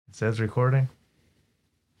says recording.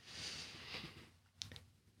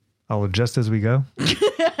 I'll adjust as we go.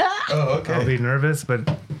 Oh, okay. I'll be nervous, but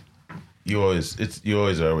You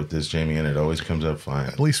always are with this, Jamie, and it always comes up fine.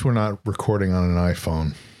 At least we're not recording on an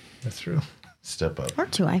iPhone. that's true. Step up. Or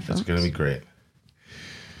two iPhones. It's gonna be great.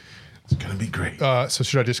 It's gonna be great. So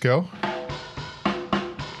should I just go?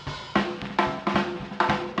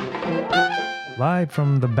 Live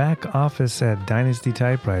from the back office at Dynasty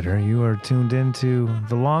Typewriter, you are tuned into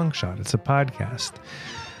The Long Shot. It's a podcast.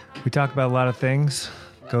 We talk about a lot of things,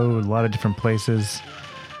 go a lot of different places.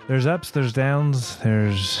 There's ups, there's downs,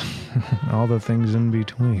 there's all the things in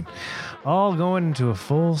between. All going into a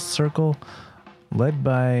full circle led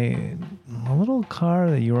by a little car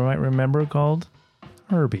that you might remember called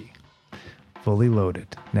Herbie. Fully loaded.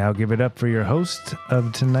 Now give it up for your host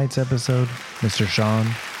of tonight's episode, Mr. Sean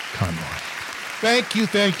Conroy. Thank you.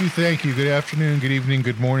 Good afternoon, good evening,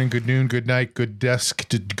 good morning, good noon, good night, good desk,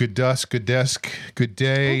 good dusk, good desk, good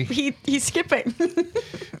day. He's skipping.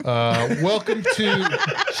 Welcome to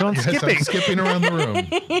Sean's skipping. I'm skipping around the room.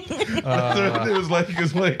 It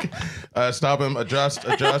was like stop him, adjust.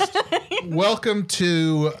 Welcome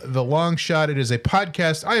to The Long Shot. It is a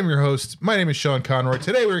podcast. I am your host. My name is Sean Conroy.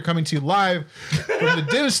 Today we're coming to you live from the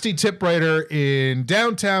DIN-isty Typewriter in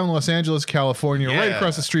downtown Los Angeles, California, right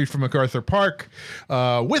across the street from MacArthur Park.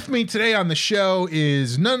 With me today on the show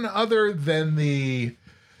is none other than the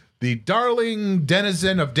darling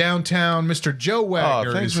denizen of downtown, Mr. Joe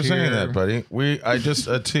Wagner. Oh, thanks for saying that, buddy. I just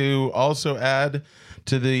to also add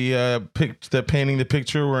to the painting the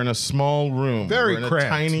picture. We're in a small room, Very cramped,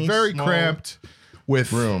 tiny, very small cramped,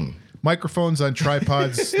 with room. Microphones on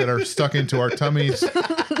tripods that are stuck into our tummies.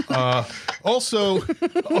 Also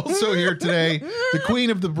here today, the queen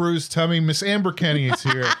of the bruised tummy, Miss Amber Kenny, is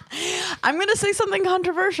here. I'm going to say something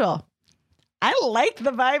controversial. I like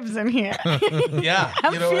the vibes in here. Yeah,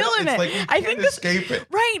 I'm feeling it. Like I think escape it.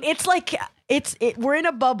 Right. It's like we're in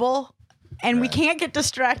a bubble and we can't get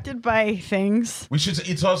distracted by things. We should.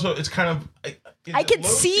 It's kind of. I can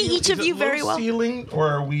see each of you very well. Ceiling, or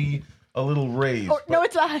are we a little raised? No,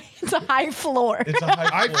 it's a high floor. It's a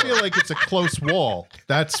high floor. I feel like it's a close wall.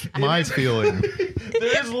 That's my feeling.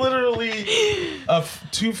 There is literally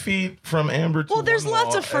 2 feet from Amber to Well, there's one lots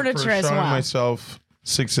wall, of furniture and for as Sean and well. myself,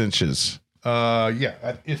 6 inches.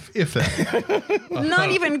 If that. Not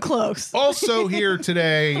even close. Also here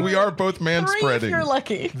today, We are both 3 if manspreading. you're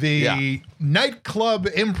lucky. the nightclub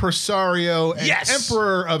impresario and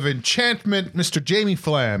emperor of enchantment, Mr. Jamie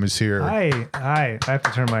Flam, is here. Hi. I have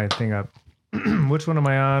to turn my thing up. Which one am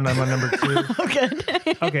I on? I'm on number 2. Okay.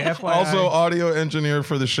 Okay, FYI. Also, audio engineer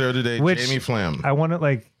for the show today, Which- Jamie Flam. I want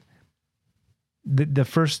to the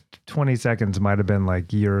first 20 seconds might have been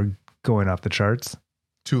like you're going off the charts.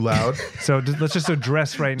 Too loud? So let's just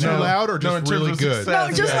address right Too now. loud or No, in just terms really of good? success.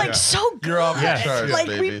 No, just Yeah. so good. You're off the charts, like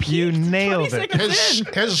baby. we peaked You nailed 20 it. seconds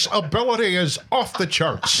in. His ability is off the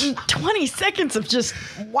charts. 20 seconds of just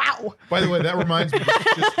wow. By the way, that reminds me,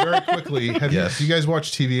 just very quickly, do you guys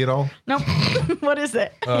watch TV at all? Nope. What is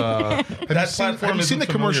it? Have platform you seen the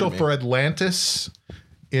isn't familiar commercial to me. for Atlantis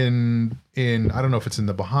in I don't know if it's in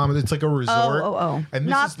the Bahamas. It's like a resort. Oh. And this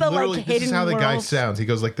Not is the, like, literally, this is hidden how the guy world. sounds. He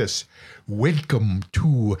goes like this: "Welcome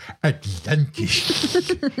to Atlantis."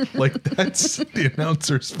 Like that's the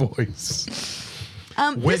announcer's voice.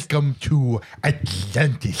 Welcome to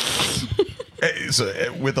Atlantis. So,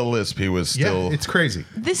 with a lisp, he was still. Yeah, it's crazy.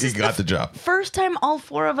 This he is got the job. first time all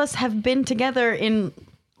 4 of us have been together in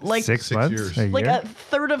like 6 6 months? years. A like year? a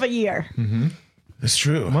third of a year. It's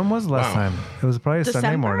true. When was the last Wow. time? It was probably a Sunday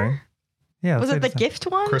December? morning. Yeah. Was let's it the say gift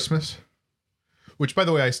one? Christmas. Which, by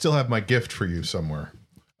the way, I still have my gift for you somewhere.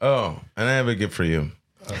 Oh, and I have a gift for you.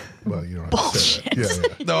 Well, you don't have to say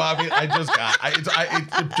that. Yeah. No, I mean, I just got.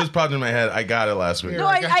 It just popped in my head. I got it last week. No,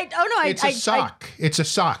 It's a sock. It's a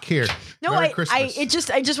sock. Here. No, Merry I Christmas. it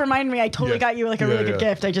just reminded me. I totally Yeah. got you like a really Yeah, good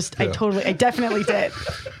yeah. gift. I definitely did.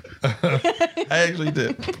 I actually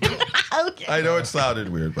did. Okay. I know it sounded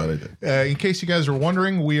weird, but I did. In case you guys are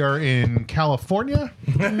wondering, we are in California,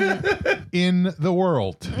 in the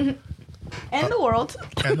world, And the world.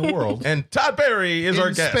 and the world, And Todd Berry is in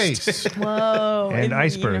our guest. space. Whoa. And in the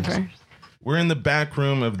icebergs. universe. We're in the back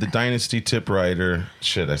room of the Dynasty Typewriter.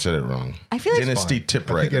 Shit, I said it wrong. I feel like Dynasty I think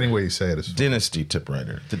Typewriter. any way you say it is. Dynasty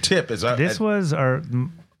Typewriter. The tip is This was our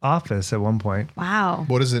office at one point. wow.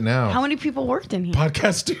 What is it now? How many people worked in here?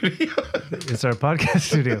 podcast studio. It's our podcast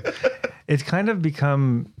studio. It's kind of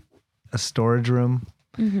become a storage room.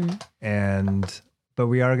 But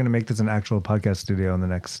we are going to make this an actual podcast studio in the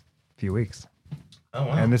next few weeks. Oh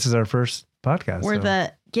wow. And this is our first podcast. We're so-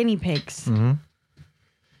 the guinea pigs.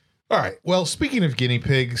 All right. Well, speaking of guinea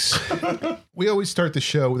pigs, we always start the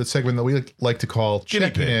show with a segment that we like to call Guinea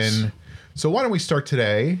Checking pigs. In. So why don't we start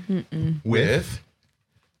today with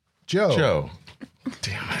Joe? Joe.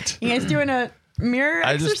 Damn it. You guys doing a mirror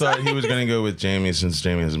I just exercise? thought he was going to go with Jamie since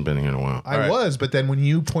Jamie hasn't been here in a while. I was, but then when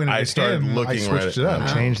you pointed I at started him, I looking switched right it at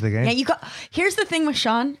up. Change the game. Yeah, you got. Here's the thing with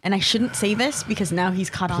Sean, and I shouldn't say this because now he's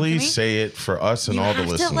caught on to me. Please say it for us and You all the have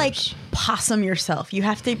listeners. to like possum yourself. You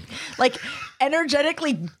have to like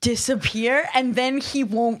energetically disappear, and then he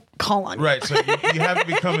won't call on you. Right, so you have to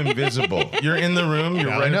become invisible. You're in the room, you're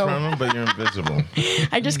right in know. front of him, but you're invisible.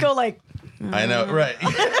 I just go like, I know, right.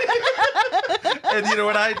 And you know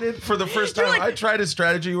what I did for the first time? like- I tried a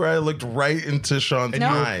strategy where I looked right into Sean's And you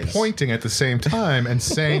were eyes. pointing at the same time and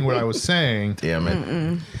saying what I was saying. Damn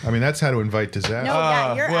it. I mean, that's how to invite disaster. no,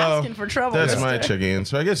 yeah, you're well, asking for trouble. That's mister. my check-in.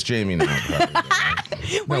 So I guess Jamie now. Probably.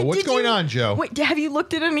 Now, Wait, what's did going you- on, Joe? Wait, have you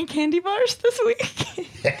looked at any candy bars this week?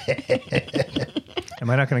 Am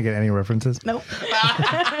I not going to get any references? Nope.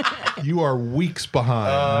 You are weeks behind.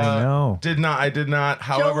 I know. I did not. Joe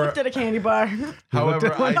However, looked at a candy bar. however,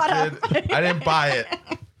 one. I did. I didn't buy it.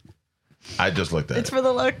 I just looked at It's it. for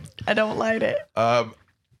the look. I don't like it.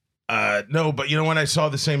 No, but you know when I saw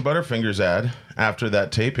the same Butterfingers ad after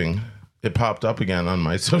that taping, it popped up again on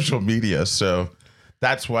my social media. So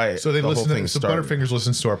that's why. so they the whole listen thing to, so started. Butterfingers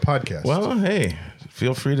listens to our podcast. Well, hey,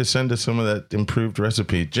 feel free to send us some of that improved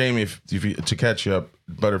recipe, Jamie. If you, to catch you up,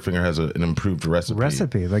 Butterfinger has an improved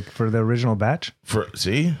recipe. Like for the original batch? For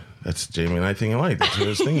see, that's Jamie and I think alike. That's what I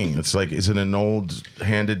was thinking. It's like, is it an old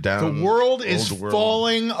handed down? the world is old world?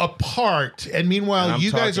 falling apart. And meanwhile, And I'm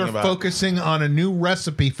you guys are talking about- focusing on a new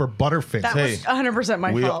recipe for Butterfingers. That Hey, was 100%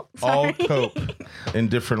 my We fault. all Sorry. cope in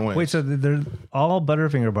different ways. Wait, so they're all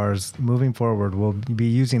Butterfinger bars moving forward will be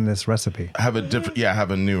using this recipe. have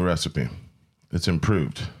a new recipe. It's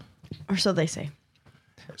improved. Or so they say.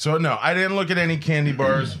 So no, I didn't look at any candy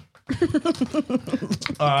bars.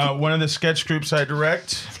 One of the sketch groups I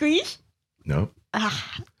direct. Squeeze? Nope.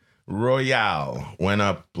 Royale went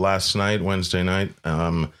up last night, Wednesday night.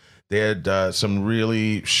 They had some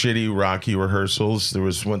really shitty Rocky rehearsals. There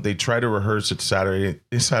was one they try to rehearse at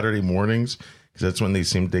Saturday mornings because that's when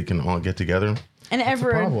they can all get together. And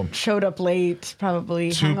everyone problem. showed up late,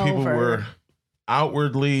 probably Two hungover. people were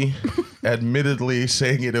outwardly, admittedly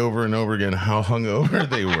saying it over and over again how hungover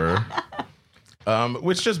they were.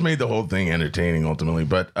 Which just made the whole thing entertaining ultimately.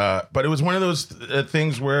 But it was one of those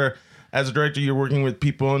things where, as a director, you're working with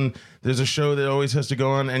people, and there's a show that always has to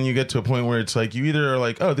go on, and you get to a point where it's like you either are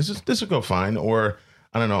like, oh, this will go fine, or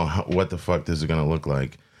I don't know what the fuck this is going to look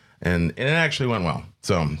like, and it actually went well.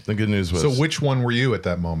 So the good news was, So which one were you at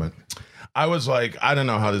that moment? I was like, I don't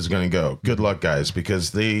know how this is going to go. Good luck, guys,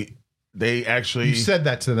 because they actually You said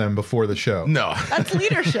that to them before the show. no. That's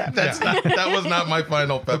leadership. That was not my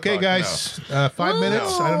final pep Okay, talk, guys, 5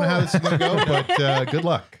 minutes. I don't know how this is going to go, but good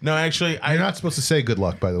luck. No, actually, You're not supposed to say good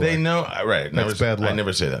luck, by the way. They know, right? That's bad luck. I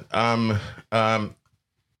never say that.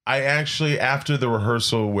 I actually, after the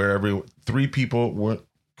rehearsal where 3 people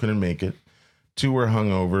couldn't make it, 2 were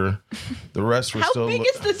hungover, the rest were How still. big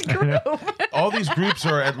is this group? All these groups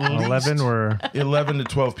are at least 11 were 11 to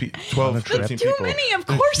 12, 12 trip. 15 Too people. many. Of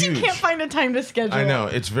They're course you huge. can't find a time to schedule. I know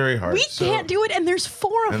it's very hard. We can't do it, and there's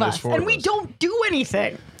 4 of And there's us, 4 and of we us. don't do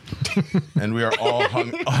anything. and we are all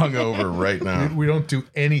hungover right now. We don't do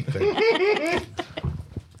anything.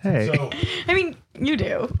 Hey, So I mean, you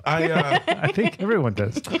do. I think everyone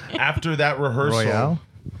does. after that rehearsal, Royale?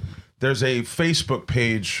 there's a Facebook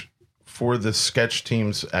page for the sketch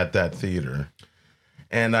teams at that theater,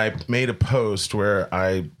 and I made a post where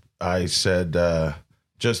I said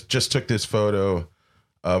just took this photo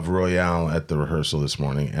of Royale at the rehearsal this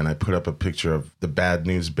morning, and I put up a picture of the Bad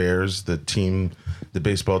News Bears, the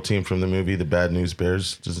baseball team from the movie The Bad News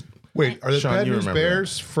Bears. Wait, are the Sean, Bad you News remember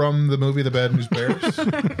Bears from the movie The Bad News Bears?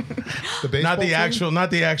 The baseball team? not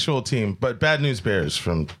the actual team, but Bad News Bears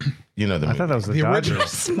from the movie. I thought that was the The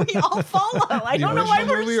Dodgers. original. We all follow. I The don't know why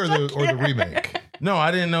original we're movie or the stuck here. remake? No,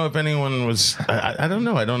 I didn't know if anyone was. I don't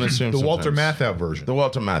know. I don't assume The Walter sometimes. Matthau version. The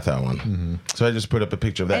Walter Matthau one. So I just put up a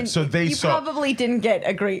picture of that. And so they you saw. probably didn't get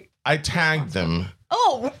a great. I tagged them.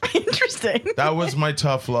 Oh, interesting. That was my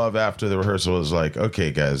tough love after the rehearsal. Was like, okay,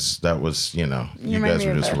 guys, that was you remind guys me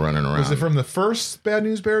were of just that. running around. Was it from the first Bad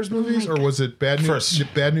News Bears movies, or was it Bad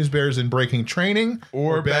News Bears in Breaking Training,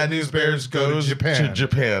 or Bad News Bears goes to Japan? To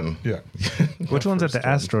Japan. Yeah, Which one's at the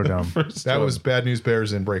Astrodome? that was Bad News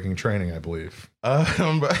Bears in Breaking Training, I believe. But-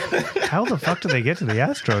 How the fuck do they get to the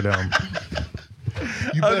Astrodome?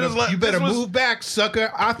 You I better, just let- you better this was- move back,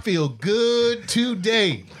 sucker. I feel good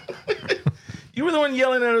today. you were the one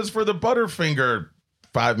yelling at us for the Butterfinger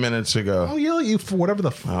 5 minutes ago. I'll yell at you for whatever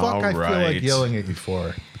the fuck All I feel right. like yelling at you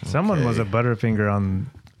for. Someone was a Butterfinger on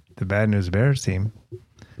the Bad News Bears team.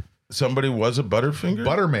 Somebody was a Butterfinger?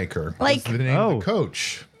 Buttermaker. Like- was the name of the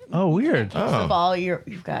coach. Oh, weird. First of all,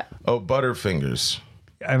 you've got. Oh, Butterfingers.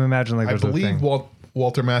 I'm imagining like I there's a believe thing.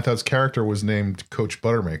 Walter Matthau's character was named Coach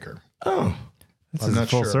Buttermaker. Oh. This I'm is not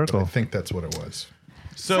full sure, circle. but I think that's what it was.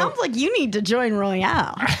 So Sounds like you need to join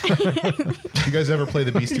Royale. You guys ever play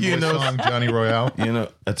the Beastie You Boys know- song Johnny Royale?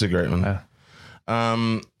 that's a great one. No,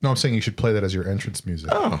 I'm saying you should play that as your entrance music.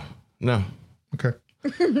 Oh, no. Okay.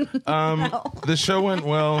 The show went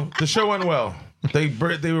well.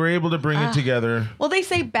 They were able to bring it together. Well, they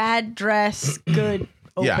say bad dress, good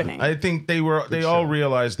opening. Yeah, I think they all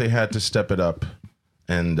realized they had to step it up,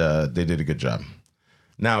 and they did a good job.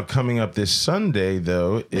 Now, coming up this Sunday,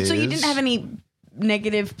 though, is... So you didn't have any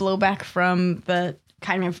razing blowback from the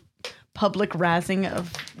kind of public razzing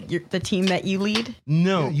of the team that you lead?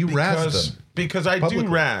 No, you razz them. Because I Publicly.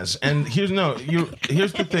 do razz, and here's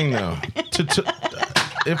the thing, though.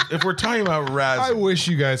 If we're talking about razz, I wish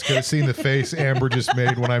you guys could have seen the face Amber just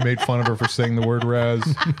made when I made fun of her for saying the word Raz.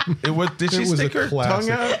 did she stick her tongue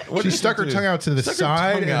out? What She did stuck her do? tongue out to the Stuck her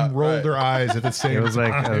side tongue and out, rolled right. her eyes at the same It was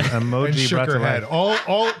like time. an emoji and shook brought her to head. life.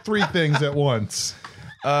 All three things at once.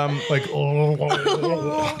 Like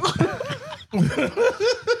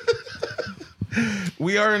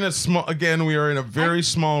We are in a very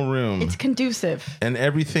small room, It's conducive. and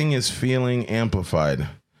everything is feeling amplified.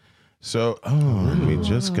 So, we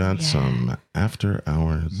just got some after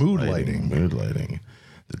hours Mood lighting. Mood lighting.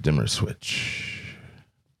 The dimmer switch.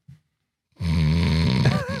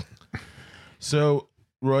 So,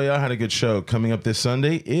 Roya had a good show. Coming up this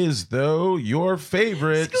Sunday is, though, your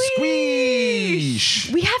favorite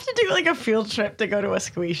Squeesh. We have to do like a field trip to go to a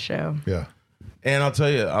squeeze show. yeah. And I'll tell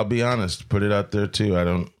you, I'll be honest, put it out there too. I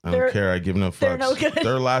don't They're- care. I give no fucks. they're no good.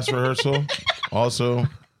 Their last rehearsal, also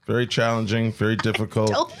very challenging, very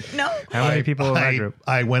difficult. Oh, no. How many people in that group?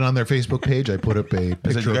 I went on their Facebook page. I put up a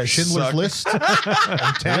picture you of guys Schindler's suck. List and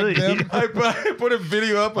tagged them. I put a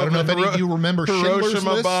video up. I don't know of if any of you remember Schindler's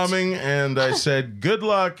Hiroshima List. bombing, and I said, "Good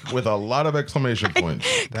luck" with a lot of exclamation points.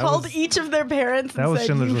 Called each of their parents that and was said,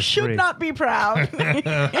 Schindler's you List should 3. not be proud.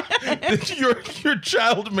 your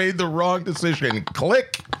child made the wrong decision.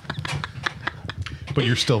 Click. But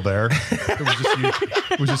you're still there.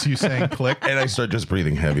 It was just you saying click. And I start just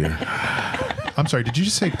breathing heavier. I'm sorry, did you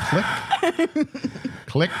just say click?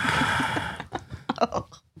 Click. All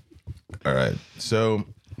right. So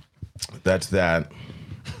that's that.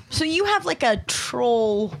 So you have like a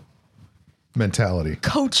troll Mentality.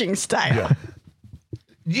 coaching style.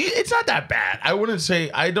 It's not that bad. I wouldn't say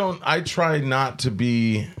I try to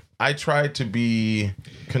be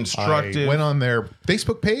constructive. I went on their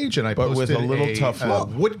Facebook page and I But posted with a little tough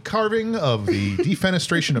love. wood carving of the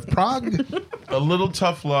defenestration of Prague. A little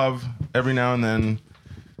tough love every now and then.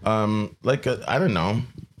 I don't know.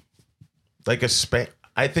 Like a spank.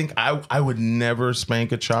 I think I would never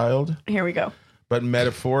spank a child, Here we go. but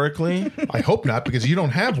metaphorically, I hope not, because you don't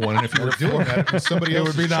have one. And if you were doing that, it was somebody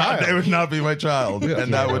else's child. it would not be my child,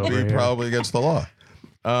 and that would over be here. probably against the law.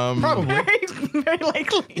 Probably. Very, very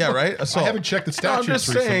likely. Yeah, right. Assault. I haven't checked the No, I'm statutes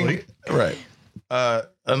just saying. recently. Right.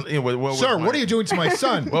 What Sir, what are you doing to my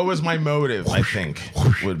son? What was my motive? I think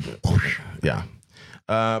yeah.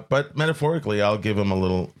 But metaphorically, I'll give him a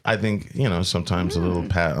little. I think sometimes a little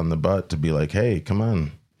pat on the butt to be like, "Hey, come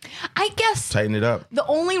on, I guess tighten it up." the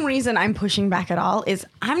only reason I'm pushing back at all is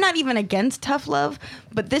I'm not even against tough love,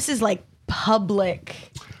 but this is like public.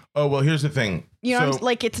 Oh well, here's the thing. You know,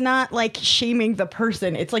 like it's not like shaming the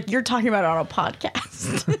person. It's like you're talking about it on a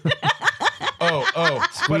podcast.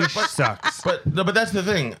 Squeesh sucks. But that's the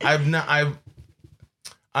thing. I'm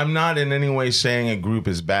not in any way saying a group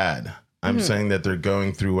is bad. I'm saying that they're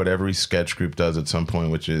going through what every sketch group does at some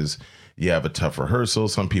point, which is you have a tough rehearsal.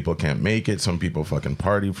 Some people can't make it. Some people fucking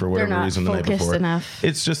party for whatever not reason the night focused before. enough.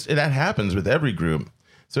 It's just that happens with every group.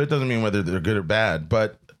 So it doesn't mean whether they're good or bad.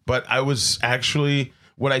 But I was actually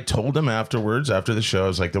what I told them afterwards, after the show, I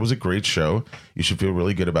was like, that was a great show. You should feel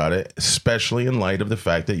really good about it, especially in light of the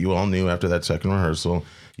fact that you all knew after that second rehearsal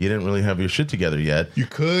you didn't really have your shit together yet. You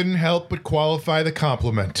couldn't help but qualify the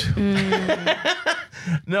compliment.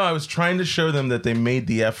 No, I was trying to show them that they made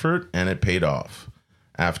the effort and it paid off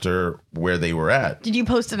after where they were at. Did you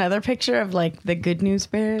post another picture of like the Good News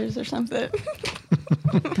Bears or something?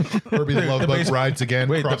 Herbie the Love Bug rides again,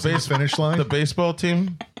 Wait, crossing the finish line. The baseball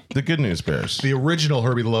team? The Good News Bears. The original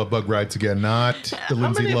Herbie the Love Bug rides again, not the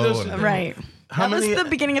Lindsay many of those- Lohan. Right. How that many- was the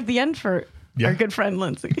beginning of the end for our good friend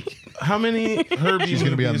Lindsay. How many Herbie She's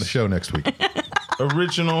going to be on the show next week.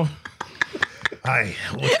 original Hi,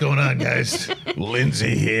 what's going on, guys?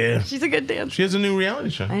 Lindsay here. She's a good dancer. She has a new reality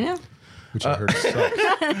show. I know. Which I heard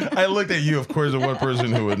sucks. I looked at you, of course, the one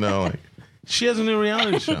person who would know. Like, she has a new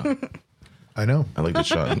reality show. I know. I like the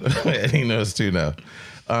shot. And he knows too now.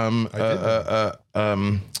 I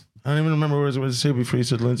don't even remember what it was to say before you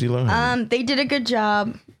said Lindsay Lohan. They did a good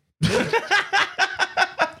job.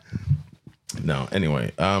 No,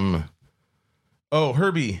 anyway. Oh,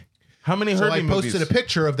 Herbie. How many So Herbie I posted movies? a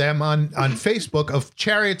picture of them on Facebook of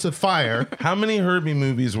Chariots of Fire. How many Herbie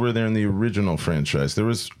movies were there in the original franchise? There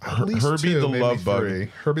was least Herbie two, the maybe Love Bug. three.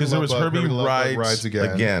 Herbie the There Love was Bug, Herbie, Herbie the Love Bug Rides Rides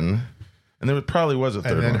Again. And there probably was a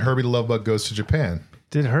third And then one. Herbie the Love Bug goes to Japan.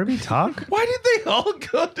 Did Herbie talk? Why did they all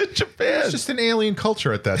go to Japan? It's just an alien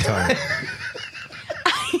culture at that time.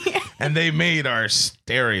 And they made our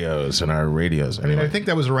stereos and our radios. I mean, Anyway, I think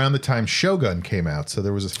that was around the time Shogun came out, so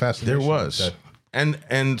there was a fascination. there was. with that.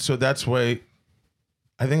 And so that's why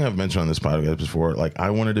I think I've mentioned on this podcast before, like I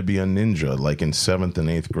wanted to be a ninja, like in 7th and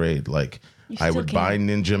 8th grade. Like I still would can. buy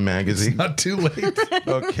Ninja magazine. Not too late.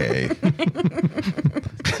 Okay.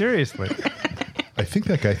 Seriously. I think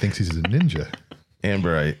that guy thinks he's a ninja.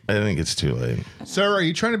 Amber, I think it's too late. Sir, are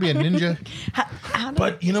you trying to be a ninja? How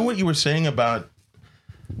But you know what you were saying about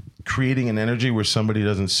creating an energy where somebody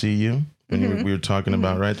doesn't see you? When we were talking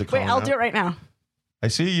about, right? The Wait, calling I'll out? do it right now. I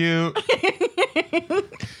see you.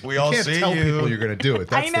 We all Can't see tell you. people you're going to do it.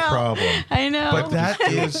 That's I the know. problem. I know.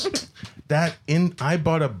 But I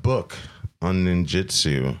bought a book on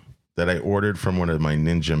ninjutsu that I ordered from one of my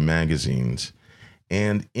ninja magazines.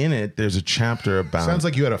 And in it, there's a chapter about. Sounds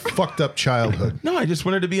like you had a fucked up childhood. No, I just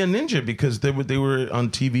wanted to be a ninja because they were on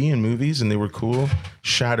TV and movies and they were cool.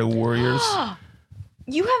 Shadow Warriors.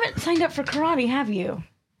 You haven't signed up for karate, have you?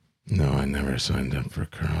 No, I never signed up for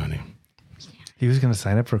karate. He was going to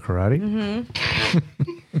sign up for karate? Mm-hmm.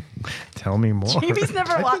 Tell me more. Jamie's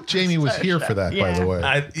never I watched. think Jamie was here for that, by the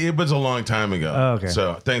way. It was a long time ago. Oh, okay.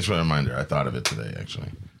 So thanks for the reminder. I thought of it today, actually.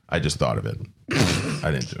 I just thought of it.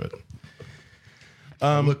 I didn't do it.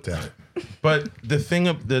 I looked at it. But the thing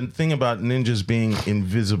about ninjas being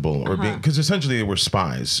invisible or being, because essentially they were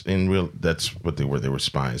spies in real. That's what they were. They were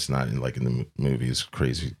spies, not in like in the movies.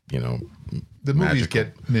 Crazy, The movies magical-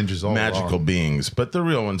 get ninjas all magical wrong. beings, but the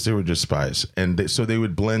real ones they were just spies, and so they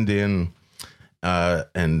would blend in.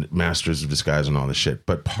 And masters of disguise and all this shit.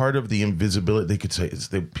 But part of the invisibility, they could say,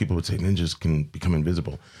 people would say ninjas can become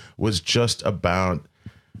invisible, was just about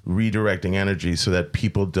redirecting energy so that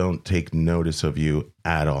people don't take notice of you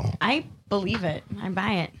at all. I believe it. I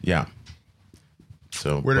buy it. Yeah.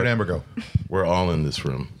 So Where did but Amber go? We're all in this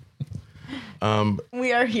room.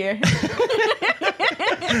 We are here.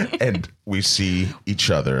 And we see each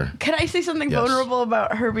other. Could I say something Yes. vulnerable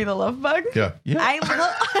about Herbie the Love Bug? Yeah,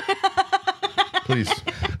 please.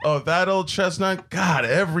 Oh, that old chestnut. God,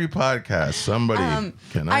 every podcast, somebody.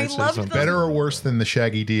 Can I, I say loved something? the- Better or worse than the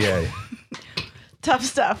Shaggy DA? Tough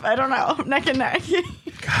stuff. I don't know. Neck and neck.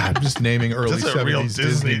 God, I'm just naming early This is a real 70s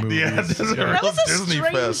Disney movies. Yeah, this is a That real was a Disney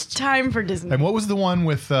strange fest. time for Disney. And what was the one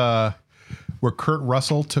with where Kurt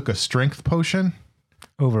Russell took a strength potion?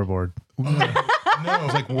 Overboard. It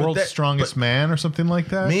was like World's Strongest Man or something like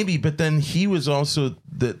that. Maybe, but then he was also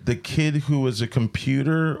the kid who was a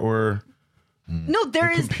computer or No,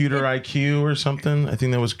 there is. computer IQ or something. I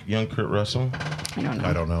think that was young Kurt Russell. I don't know.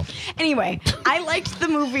 I don't know. Anyway, I liked the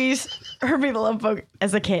movies Herbie the Love Bug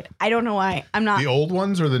as a kid. I don't know why. I'm not. The old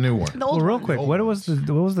ones or the new one? The old Well, real one. quick,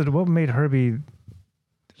 what made Herbie?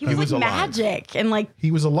 He was was like alive. magic and like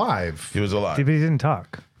He was alive. He was alive. He didn't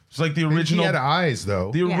talk. It's like the He original, had eyes,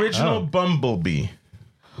 though. the Yeah. original Oh. Bumblebee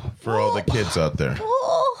for all the kids out there.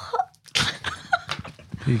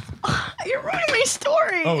 you're ruining my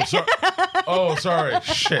story. Oh, sorry. Oh, sorry.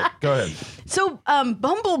 Shit. Go ahead. So,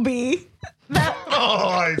 Bumblebee. That Oh,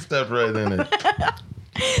 I stepped right in it.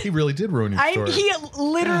 He really did ruin your story. he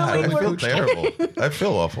literally I feel was. terrible. I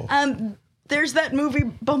feel awful. There's that movie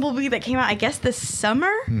Bumblebee that came out, I guess, this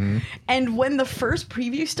summer. Mm-hmm. And when the first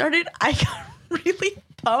preview started, I got really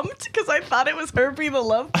pumped because I thought it was Herbie the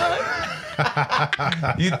Love Bug.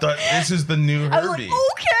 You thought this is the new I was like, Herbie.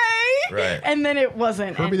 okay. Right. And then it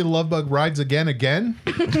wasn't. Herbie the Love Bug rides again.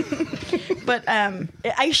 But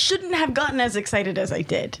I shouldn't have gotten as excited as I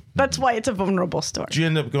did. That's why it's a vulnerable story. Did you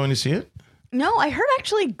end up going to see it? No, I heard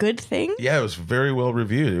actually good things. Yeah, it was very well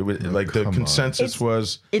reviewed. It was, like the come on. consensus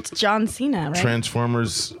was It's John Cena, right?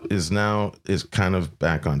 Transformers is kind of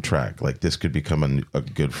back on track. Like this could become a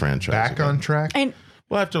good franchise. Back again. on track. And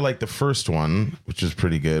Well, after like the first one, which is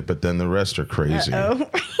pretty good, but then the rest are crazy.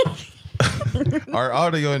 Our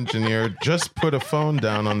audio engineer just put a phone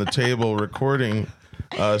down on the table recording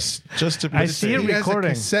us just to I see it He has a recording.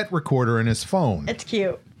 cassette recorder in his phone. it's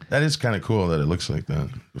cute. That is kind of cool that it looks like that,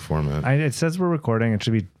 the format. It says we're recording. It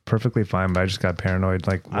should be perfectly fine, but I just got paranoid.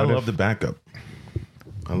 Like, I love the backup.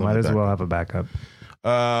 Might as well have a backup.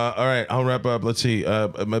 All right, I'll wrap up. Let's see.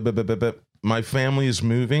 My family is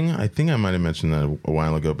moving. I think I might have mentioned that a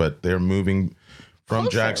while ago, but they're moving from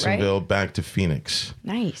Closer, Jacksonville right? back to Phoenix.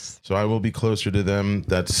 Nice. So I will be closer to them.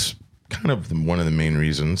 That's kind of one of the main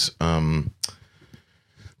reasons.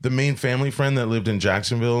 The main family friend that lived in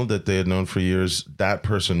Jacksonville that they had known for years, that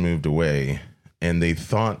person moved away, and they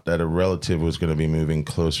thought that a relative was going to be moving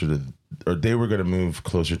closer to, or they were going to move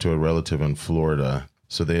closer to a relative in Florida.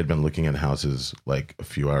 So they had been looking at houses like a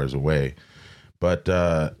few hours away. But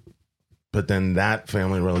then that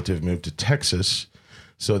family relative moved to Texas.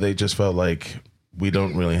 So they just felt like we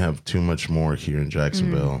don't really have too much more here in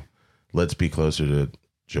Jacksonville. Let's be closer to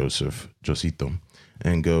Josito,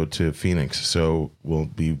 and go to Phoenix. So we'll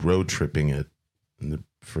be road tripping it in the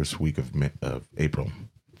first week of April.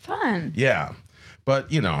 Fun. Yeah.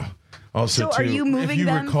 But, also, So are you moving if you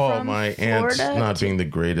them recall, from my aunt's Florida not being the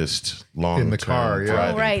greatest long In the car,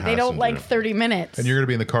 yeah. Oh, right. They don't like 30 minutes. And you're going to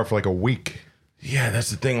be in the car for like a week. Yeah, that's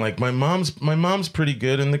the thing. Like my mom's pretty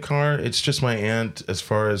good in the car. It's just my aunt, as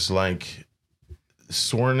far as like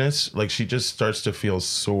soreness, like she just starts to feel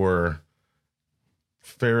sore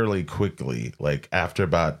fairly quickly, like after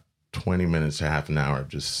about 20 minutes to half an hour of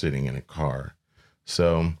just sitting in a car.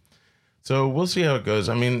 So we'll see how it goes.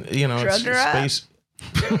 I mean, it's space.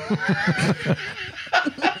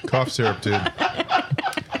 Cough syrup, dude.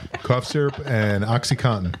 Cough syrup and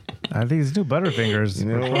OxyContin. I think these new Butterfingers. You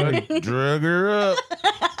know what? Drug her up.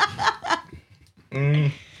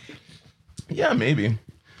 Yeah, maybe.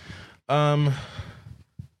 I've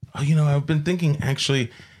been thinking,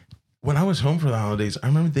 actually, when I was home for the holidays, I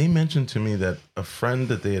remember they mentioned to me that a friend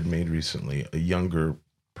that they had made recently, a younger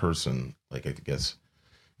person, like I guess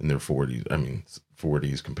in their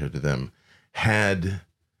 40s compared to them, had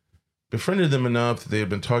befriended them enough that they had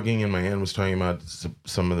been talking, and my aunt was talking about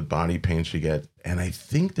some of the body pain she get. And I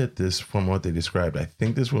think that from what they described, I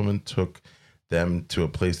think this woman took them to a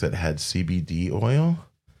place that had CBD oil.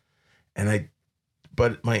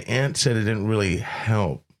 But my aunt said it didn't really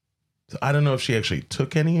help. So I don't know if she actually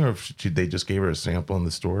took any, or if they just gave her a sample in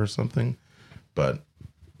the store or something. But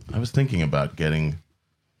I was thinking about getting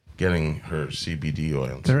her CBD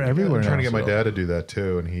oil. They're everywhere. I'm trying to now. get my dad to do that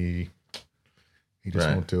too, and he just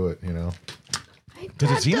Right. won't do it,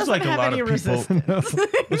 Because it seems like a lot of people.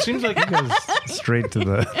 It seems like It goes straight to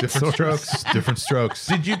the Different strokes.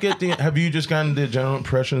 Did you get have you just gotten the general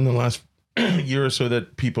impression in the last year or so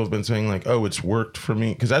that people have been saying like, oh, it's worked for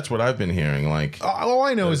me? Because that's what I've been hearing. Like, All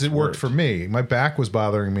I know is it worked worked. for me. My back was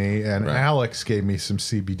bothering me, and Right. Alex gave me some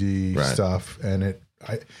CBD Right. stuff, and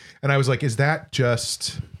I was like, is that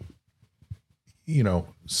just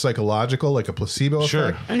psychological, like a placebo Sure.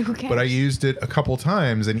 effect? And who cares? But I used it a couple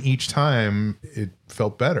times, and each time it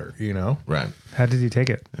felt better. right. How did you take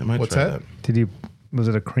it? I might What's try that? Was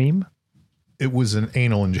it a cream? It was an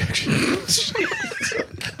anal injection.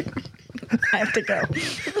 I have to go.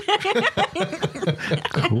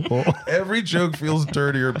 Cool. Every joke feels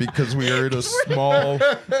dirtier because we are in a small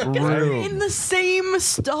In room. the same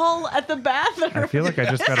stall at the bathroom. I feel like I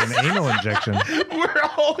just got an anal injection. We're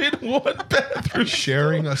all in one bathroom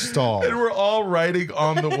Sharing a stall and we're all writing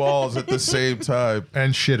on the walls at the same time.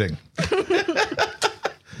 and shitting.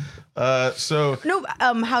 No,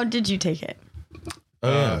 how did you take it?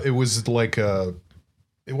 It was like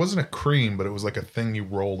it wasn't a cream, but it was like a thing you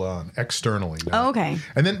rolled on externally. Oh, okay.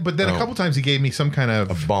 And then a couple times he gave me some kind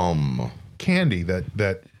of Bomb. candy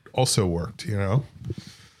that also worked.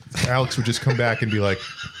 Alex would just come back and be like,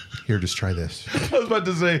 "Here, just try this." I was about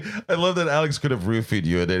to say, I love that Alex could have roofied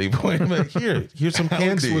you at any point. I'm like, here's some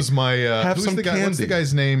Alex candy. was my Have who's some the guy? What's the candy.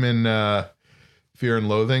 guy's name in Fear and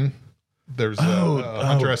Loathing? There's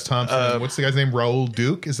Hunter S. Thompson. What's the guy's name? Raoul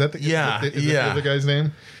Duke? Is that the Yeah, is that yeah. the other guy's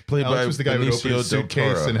name? Played Alex by was the guy who would open Benicio his del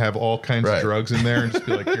suitcase Toro. and have all kinds Right. of drugs in there and just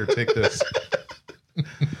be like, "Here, take this."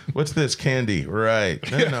 What's this? Candy. Right.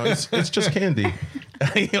 No, it's just candy.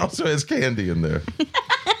 He also has candy in there.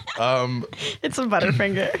 It's a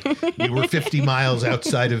Butterfinger. You were 50 miles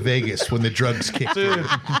outside of Vegas when the drugs kicked in.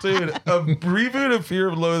 Dude, a reboot of Fear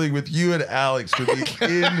of Loathing with you and Alex would be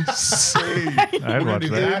insane. I'd watch Do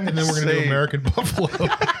that. that, and then we're going to do Insane. American Buffalo.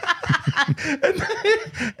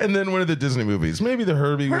 And then one of the Disney movies. Maybe the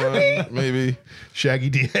Herbie one. Maybe Shaggy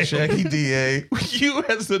DA. Shaggy DA. You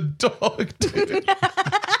as the dog, dude.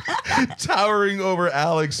 Towering over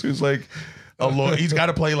Alex, who's like a lawyer. He's got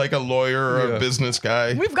to play like a lawyer or a business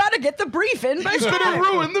guy. We've got to get the brief in by He's going to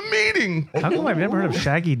ruin the meeting. How come I've never heard of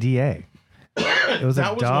Shaggy DA? It was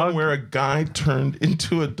that a was dog. one where a guy turned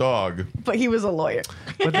into a dog. But he was a lawyer.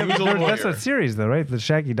 But He was a that's lawyer. a series, though, right? The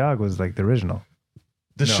Shaggy Dog was like the original.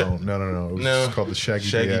 The No. It was just called the Shaggy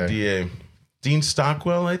DA. DA. Dean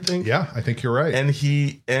Stockwell, I think. Yeah, I think you're right. And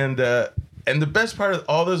the best part of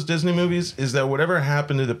all those Disney movies is that whatever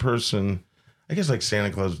happened to the person, I guess like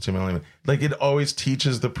Santa Claus with Tim Allen, like it always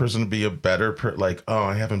teaches the person to be a better like, oh,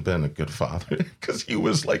 I haven't been a good father because he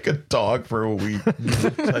was like a dog for a week.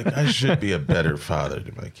 It's like, I should be a better father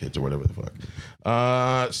to my kids or whatever the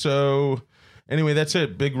fuck. So anyway, that's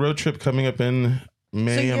it. Big road trip coming up in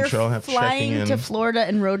May. So you're I'm sure I'll have checking flying in to Florida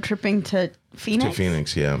and road tripping to Phoenix? to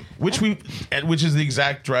Phoenix, yeah. Which is the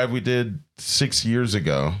exact drive we did 6 years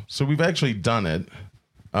ago. So we've actually done it.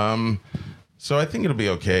 So I think it'll be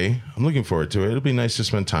okay. I'm looking forward to it. It'll be nice to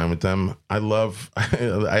spend time with them. I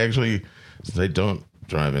actually, since I don't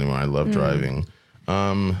drive anymore, I love driving.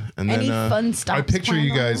 And Any then fun stops? I picture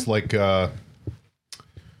you guys like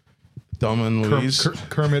Thelma and Louise.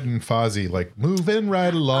 Kermit and Fozzie, like moving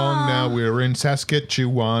right along. Now we're in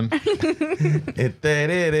Saskatchewan.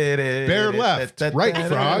 Bear left, right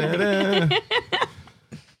frog.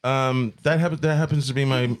 That happens to be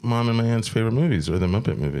my mom and my aunt's favorite movies, or the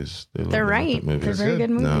Muppet movies. They love They're the right. Muppet movies. They're very good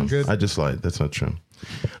No, movies. Good. I just lied. That's not true.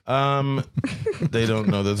 They don't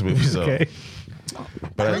know those movies, though. Okay.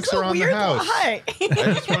 But I, Drinks are on the Weird house. lie. I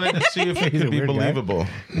just wanted to see if it He's a could be weird guy. believable.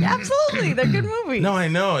 Absolutely. They're good movies. No, I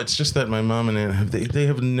know. It's just that my mom and aunt they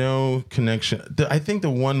have no connection. I think the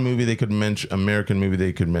one movie they could mention, American movie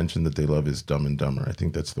they could mention that they love is Dumb and Dumber. I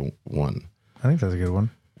think that's the one. I think that's a good one.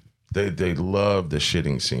 They love the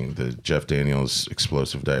shitting scene, the Jeff Daniels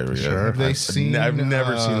explosive diarrhea. Sure. Have they seen, I've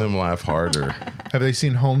never seen them laugh harder. Have they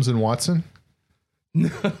seen Holmes and Watson?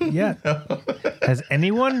 Yeah. Has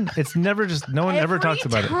anyone? It's never just, no one ever talks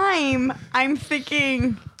about it. Every time I'm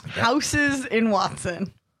thinking houses in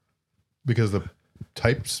Watson. Because the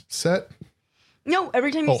typeset? No,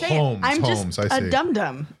 every time you Oh, say Holmes, it, I'm Holmes, just I a see.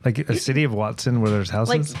 dum-dum. Like a city of Watson where there's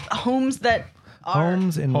Like houses? homes that are...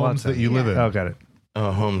 Homes in Homes Watson. that you live in. Oh, got it.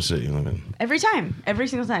 Home City you live in. Every time. Every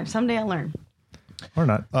single time. Someday I'll learn. Or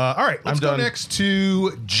not. All right, let's I'm go done. next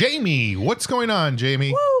to Jamie. What's going on,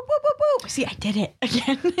 Jamie? Woo, woo, woo, woo. See, I did it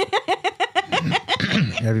again.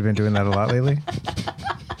 Have you been doing that a lot lately?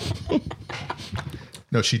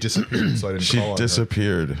 No, she disappeared, so I didn't She call on her.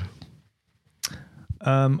 disappeared.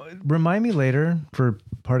 Remind me later for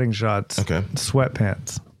parting shots. Okay.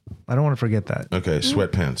 Sweatpants. I don't want to forget that. Okay,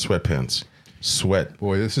 sweatpants. Sweat.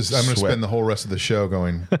 Boy, I'm going to Sweat. spend the whole rest of the show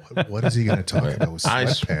going, what is he going to talk about with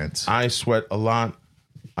sweatpants? I sweat a lot.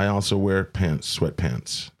 I also wear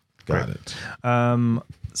sweatpants. Got it.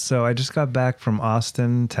 So I just got back from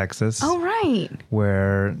Austin, Texas, Oh, right.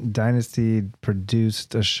 where DIN-isty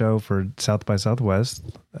produced a show for South by Southwest.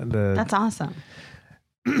 That's awesome.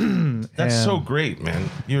 That's And so great, man.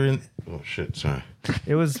 You're in. Oh shit! Sorry.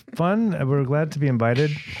 It was fun. We were glad to be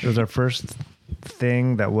invited. It was our first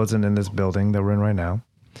thing that wasn't in this building that we're in right now.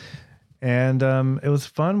 And it was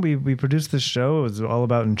fun. We produced this show. It was all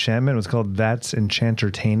about enchantment. It was called That's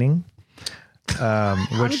Enchantertaining. On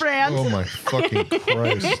brand. Oh, my fucking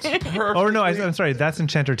Christ. Oh, no, I'm sorry. That's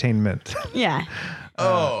Enchantertainment. Yeah.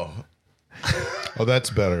 Oh, Oh, that's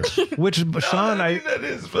better. Which, Sean, that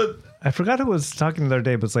is. But I forgot who was talking the other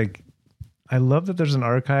day, but it's like, I love that there's an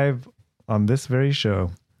archive on this very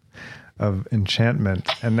show of enchantment.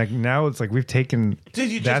 And like now it's like we've taken Dude,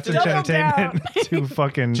 you just That's did- Enchantertainment to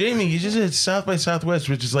fucking... Jamie, you just did South by Southwest,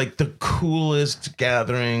 which is like the coolest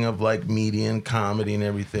gathering of like media and comedy and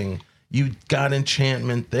everything. You got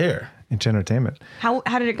enchantment there. Enchantertainment. How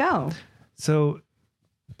did it go? So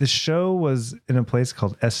the show was in a place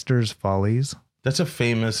called Esther's Follies. That's a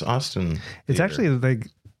famous Austin. It's theater. actually like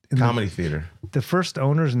in comedy theater. the first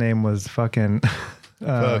owner's name was fucking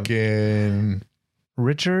Fucking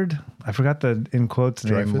Richard. I forgot the in quotes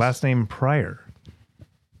name. Dreyfuss? Last name Pryor,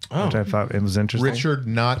 Oh, which I thought it was interesting. Richard,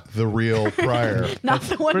 not the real Pryor. Not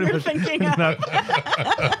the one pretty you're much thinking of. Not-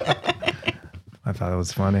 I thought it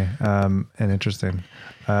was funny and interesting.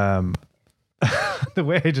 The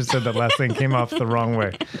way I just said that last thing came off the wrong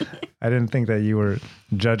way. I didn't think that you were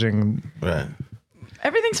judging. right.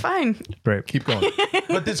 Everything's fine. Great. Keep going.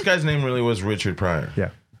 But this guy's name really was Richard Pryor. Yeah.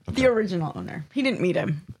 The original owner. He didn't meet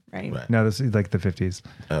him, right? Right. No, this is like the 50s.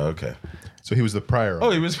 Oh, okay. So he was the Pryor. Oh,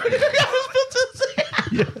 he was. I was about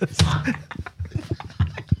to say.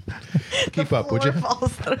 Keep up, would you? Floor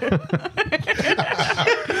falls through.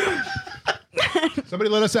 Somebody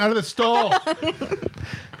let us out of the stall.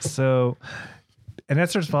 So, and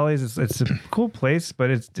Esther's Follies, it's a cool place, but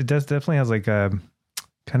it does definitely has like a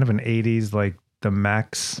kind of an 80s, like the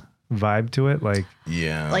Max vibe to it. Like,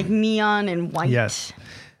 Yeah. Like neon and white. Yes.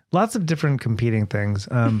 lots of different competing things.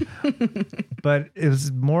 But it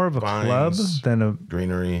was more of a club than a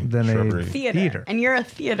greenery, than shrubbery. a theater. And you're a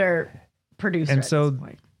theater producer. And at so this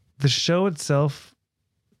point. the show itself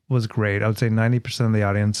was great. I would say 90% of the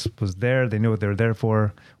audience was there. They knew what they were there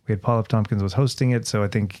for. We had Paul F. Tompkins was hosting it, so I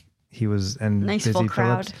think he was, and Nice Busy full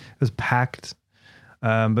crowd. Phillips. It was packed.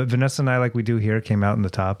 But Vanessa and I, like we do here, came out in the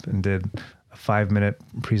top and did a 5-minute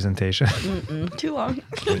presentation. Too long.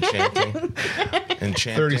 Enchanting.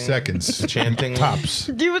 30 seconds. Enchanting. Tops.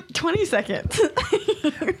 Do it 20 seconds.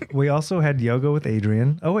 We also had yoga with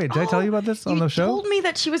Adrian. Oh wait, did I tell you about this on the show? You told me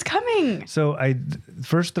that she was coming. So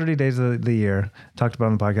first 30 days of the year, talked about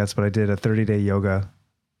it on the podcast, but I did a 30-day yoga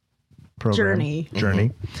program.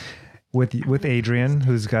 Journey. With Adrian,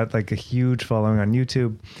 who's got like a huge following on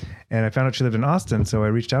YouTube. And I found out she lived in Austin. So I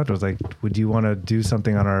reached out to her. I was like, would you want to do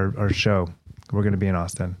something on our show? We're going to be in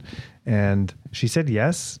Austin. And she said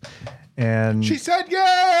yes. And She said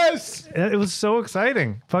yes. it was so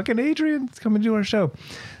exciting. Fucking Adrian's coming to our show.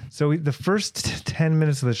 So the first 10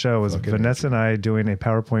 minutes of the show was Vanessa and I doing a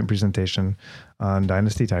PowerPoint presentation on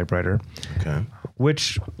DIN-isty typewriter, Okay.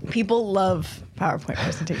 which People love PowerPoint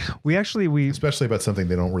presentations. we Especially about something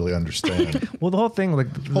they don't really understand. well, the whole thing,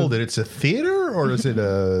 like Hold it. It's a theater or is it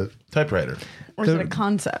a... Typewriter. Or is it a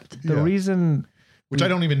concept? the reason Which I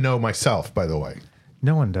don't even know myself, by the way.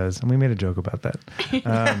 no one does, and we made a joke about that.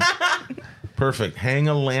 Perfect. Hang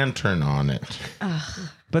a lantern on it.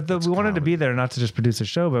 But we wanted to be there not to just produce a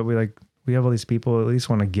show, but we have all these people. At least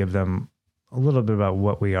want to give them a little bit about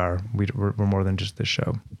what we are. We're more than just this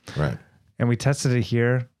show. Right. And we tested it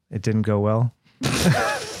here. It didn't go well.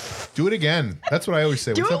 Do it again. That's what I always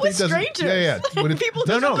say. Do it with strangers. Yeah. When People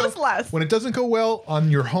just no. us less. When it doesn't go well on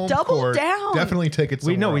your home Double court, down. definitely take it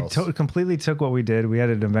somewhere We else. completely took what we did. We had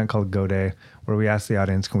an event called Go Day where we asked the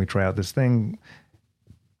audience, can we try out this thing?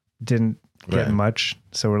 Didn't get Right. much.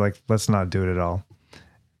 So we're like, let's not do it at all.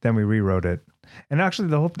 Then we rewrote it. And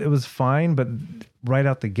actually it was fine, but right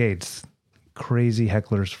out the gates, crazy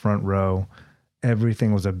hecklers front row.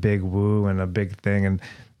 Everything was a big woo and a big thing. And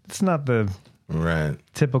it's not the Right.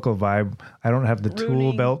 typical vibe. I don't have the tool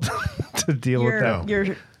Ruining belt to deal with that.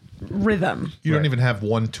 Your rhythm. You don't even have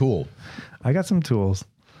one tool. I got some tools.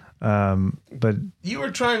 But You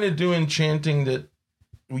were trying to do enchanting that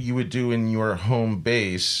you would do in your home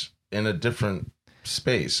base in a different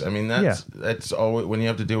space. I mean, that's always when you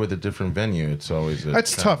have to deal with a different venue. It's always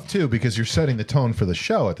That's tough too because you're setting the tone for the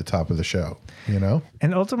show at the top of the show. You know,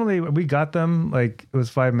 and ultimately we got them, like it was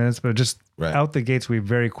 5 minutes, but just Right. out the gates, we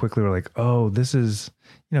very quickly were like, oh, this is,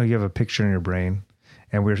 you know, you have a picture in your brain.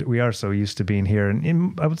 And we are so used to being here.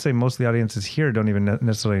 And I would say most of the audiences here don't even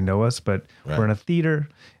necessarily know us, but we're in a theater,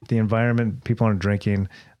 the environment, people aren't drinking.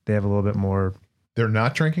 They have a little bit more. they're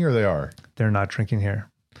not drinking or they are. They're not drinking here.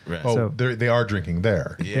 Right. Oh, So- they are drinking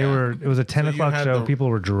there. Yeah. It was a 10 So you o'clock had show. the- People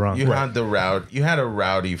were drunk. You had you had a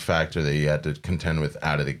rowdy factor that you had to contend with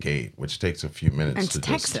out of the gate, which takes a few minutes. And it's to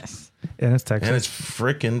just- Texas. And it's Texas. And it's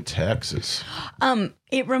frickin' Texas.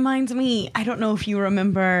 It reminds me, I don't know if you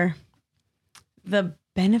remember the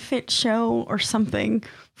benefit show or something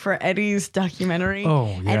for Eddie's documentary. Oh,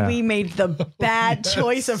 yeah. And we made the bad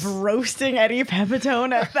choice of roasting Eddie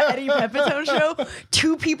Pepitone at the Eddie Pepitone show.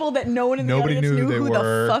 Two people that no one in the Nobody audience knew knew they who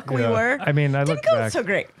were. the fuck we Yeah. were. I mean, I look Didn't go back. so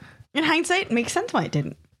great. In hindsight, it makes sense why it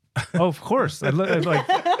didn't. Oh, of course. Like,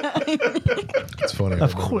 It's funny.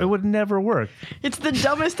 of course, it would never work. It's the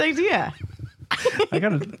dumbest idea. I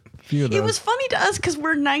got a few of those. It was funny to us because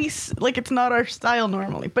we're nice. Like, it's not our style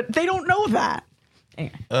normally, but they don't know that.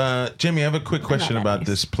 Anyway. Jimmy, I have a quick question that about nice.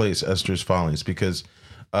 this place, Esther's Follies, because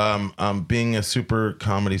being a super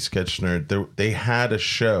comedy sketch nerd, they had a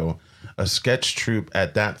show, a sketch troupe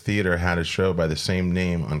at that theater had a show by the same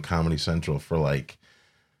name on Comedy Central for like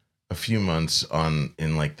a few months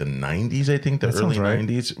in like the 90s, I think, the That early sounds right.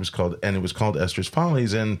 90s. It was called Esther's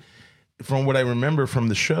Follies. And from what I remember from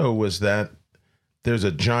the show was that there's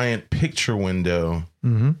a giant picture window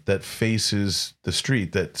that faces the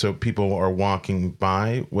street so people are walking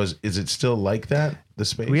by. Is it still like that, the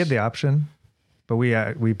space? We had the option, but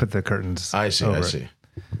we put the curtains. I see. over I it. see.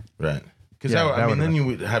 Right. Because Yeah, I that mean, would've then you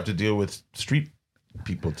would have to deal with street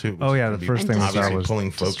people too. Oh, yeah, Which the would first be thing we obviously saw was pulling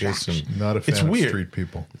focus and Not a fan it's of weird. street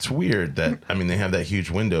people. It's weird that they have that huge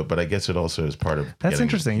window, but I guess it also is part of. That's getting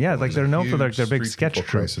interesting. Yeah, like they're known for their big Street sketch people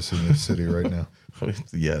troupe. crisis in this city right now.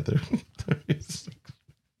 Yeah, there is.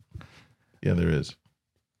 Yeah, there is.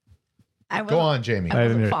 I Go on, Jamie. I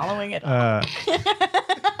wasn't didn't- following it. all.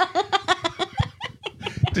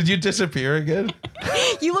 Did you disappear again?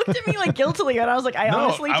 You looked at me like guiltily, and I was like, I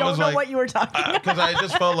honestly I don't was know like- what you were talking about. Because I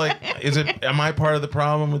just felt like, am I part of the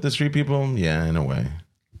problem with the street people? Yeah, in a way.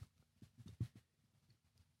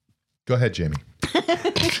 Go ahead, Jamie.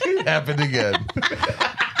 It happened again.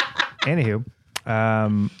 Anywho,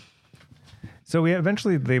 so we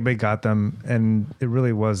eventually they got them, and it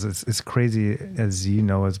really was it's crazy, as you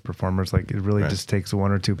know, as performers, like it really just takes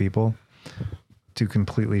one or two people to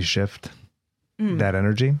completely shift that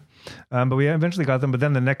energy. But we eventually got them. But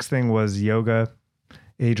then the next thing was yoga.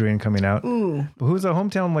 Adrian coming out. Ooh. Who's a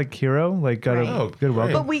hometown like hero, like got a good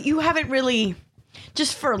welcome. But you haven't really,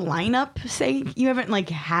 just for lineup sake, you haven't like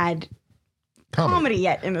had comedy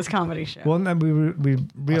yet in this comedy show. Well, then we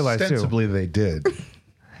realized Ostensibly they did.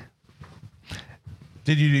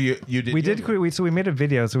 Did you did? We did. So we made a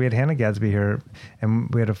video. So we had Hannah Gadsby here, and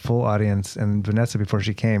we had a full audience. And Vanessa, before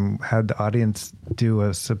she came, had the audience do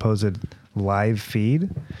a supposed live feed.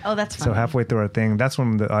 Oh, that's funny. So halfway through our thing, that's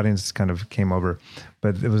when the audience kind of came over.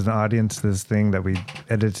 But it was the audience, this thing that we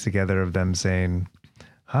edited together of them saying,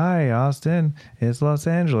 "Hi, Austin, it's Los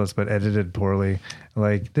Angeles," but edited poorly.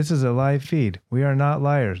 Like, "This is a live feed. We are not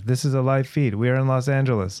liars. This is a live feed. We are in Los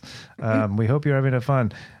Angeles. We hope you're having a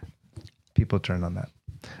fun." People turned on that.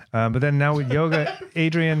 But then now with yoga,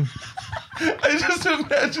 Adrian. I just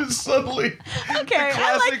imagine suddenly. Okay,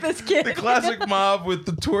 I like this kid. The classic mob with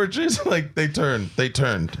the torches, like they turned.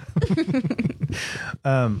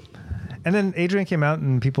 And then Adrian came out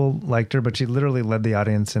and people liked her, but she literally led the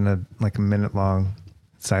audience in a minute long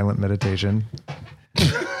silent meditation.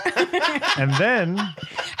 And then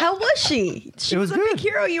how was she? She was a good. big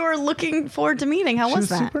hero you were looking forward to meeting. How was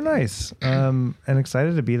that? Super nice. And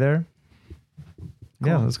excited to be there. Cool.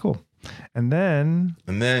 Yeah, it was cool. And then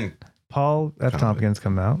Paul F. Tompkins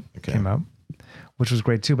came out, which was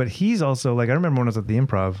great too. But he's also like, I remember when I was at the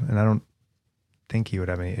Improv, and I don't think he would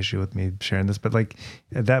have any issue by sharing this, but like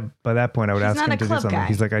by that point I would ask him to do something. Guy.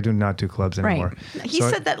 He's like, I do not do clubs anymore. Right. He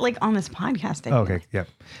said that like on this podcast. Okay. Yep.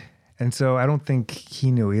 And so I don't think he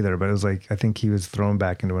knew either, but it was like, I think he was thrown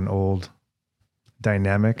back into an old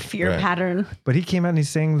dynamic fear pattern. But he came out and he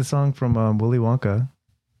sang the song from Willy Wonka.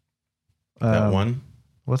 That one?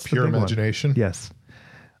 What's Pure the big Imagination? One? Yes.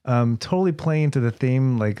 Totally playing to the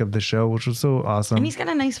theme like of the show, which was so awesome. And he's got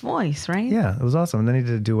a nice voice, right? Yeah, it was awesome. And then he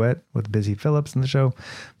did a duet with Busy Phillips in the show.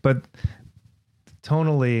 But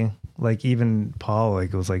tonally, like even Paul,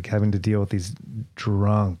 like was like having to deal with these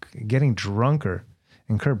getting drunker.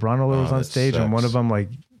 And Kurt Braunohler was on stage, and one of them like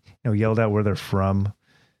yelled out where they're from,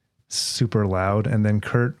 super loud. And then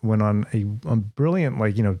Kurt went on a brilliant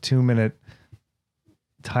 2-minute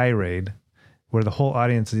tirade where the whole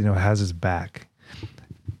audience has his back.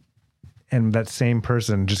 And that same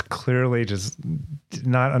person just clearly just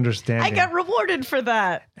not understanding. I got rewarded for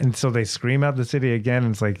that. And so they scream out the city again.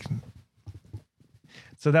 And it's like,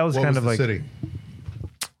 so that was What kind was of the like, city?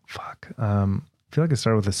 fuck. I feel like it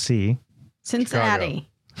started with a C. Cincinnati.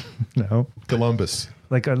 No. Columbus.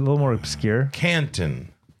 Like a little more obscure. Canton.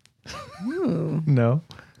 Ooh. No.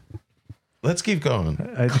 Let's keep going.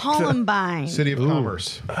 Columbine. City of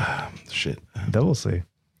Commerce. Shit. Double C.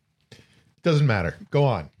 Doesn't matter. Go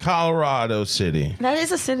on. Colorado City. That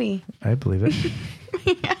is a city. I believe it.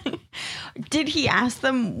 Did he ask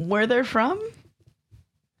them where they're from?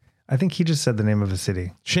 I think he just said the name of a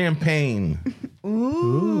city. Champaign.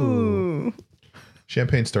 Ooh.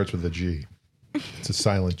 Champagne starts with a G. It's a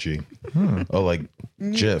silent G. Oh, like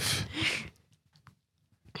Jif.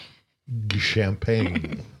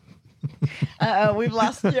 Champagne. Uh-oh, we've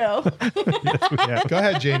lost Joe. Go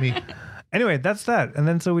ahead, Jamie. Anyway, that's that. And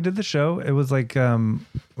then so we did the show. It was like,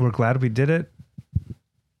 we're glad we did it.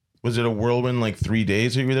 Was it a whirlwind like 3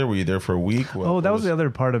 days you were there? Were you there for a week? That was the other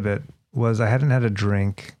part of it, was I hadn't had a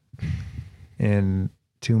drink in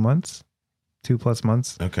 2 months, 2+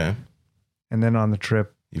 months. Okay. And then on the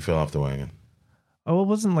trip. You fell off the wagon. Oh, it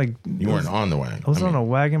wasn't like. You weren't on the wagon. I wasn't on a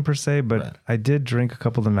wagon per se, but Right. I did drink a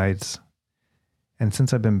couple of the nights. And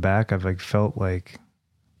since I've been back, I've like felt like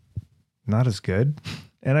not as good.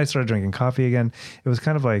 And I started drinking coffee again. It was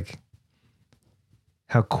kind of like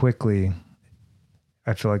how quickly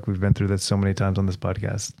I feel like we've been through this so many times on this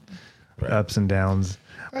podcast. Right. Ups and downs.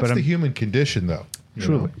 That's the human condition, though. you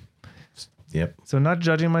Truly. know? Yep. So not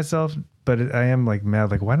judging myself, but I am like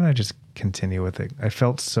mad. Like, why didn't I just continue with it? I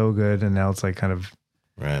felt so good. And now it's like kind of,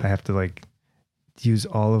 Right. I have to like use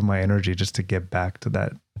all of my energy just to get back to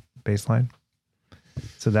that baseline.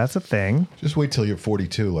 So that's a thing. Just wait till you're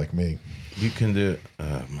 42 like me. You can do it.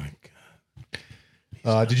 Oh my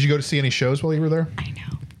God. Did you go to see any shows while you were there? I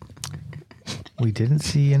know. We didn't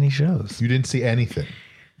see any shows. You didn't see anything.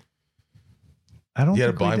 I don't You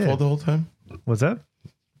had a think we blindfold did. the whole time? What's that?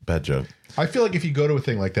 Bad joke. I feel like if you go to a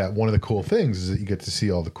thing like that, one of the cool things is that you get to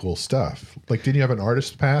see all the cool stuff. Like, didn't you have an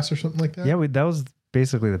artist pass or something like that? Yeah, that was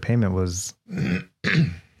basically the payment was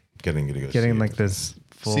Getting you to go getting see like it. this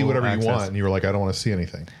see whatever access. you want, and you were like, I don't want to see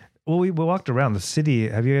anything. Well, we walked around the city.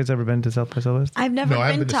 Have you guys ever been to South by Southwest? I've never No,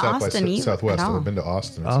 I haven't been been to to South Austin by either. Southwest. at all. I've been to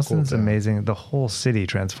Austin. It's a Austin's cool town. amazing. The whole city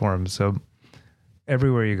transforms. So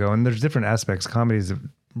everywhere you go, and there's different aspects. Comedy is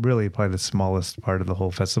really probably the smallest part of the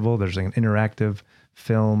whole festival. There's like an interactive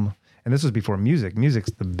film, and this was before music.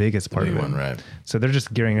 Music's the biggest part of it. One, right? So they're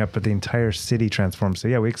just gearing up, but the entire city transforms. So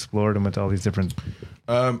yeah, we explored and went to all these different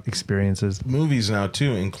experiences. Movies now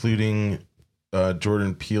too, including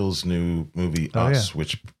Jordan Peele's new movie Us,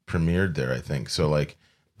 which premiered there, I think. So like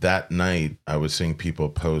that night, I was seeing people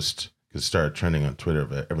post, because it started trending on Twitter,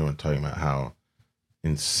 but everyone talking about how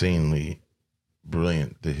insanely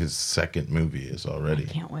brilliant his second movie is already.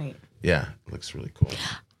 I can't wait. Yeah, it looks really cool.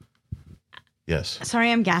 Yes.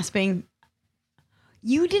 Sorry, I'm gasping.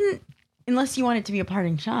 You didn't, unless you want it to be a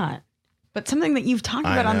parting shot, but something that you've talked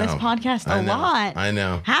about on this podcast a lot I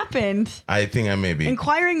know. happened. I think I may be.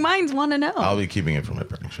 Inquiring minds want to know. I'll be keeping it for my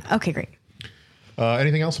parting shot. Okay, great.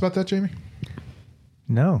 Anything else about that, Jamie?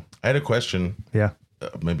 No. I had a question. Yeah.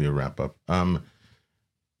 Maybe a wrap up.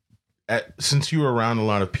 Since you were around a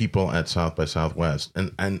lot of people at South by Southwest,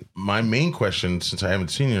 and my main question, since I haven't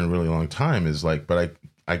seen you in a really long time, is like, but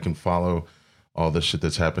I can follow all the shit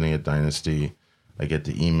that's happening at DIN-isty. I get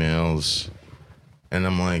the emails, and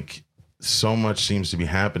I'm like, so much seems to be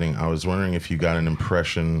happening. I was wondering if you got an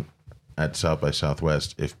impression at South by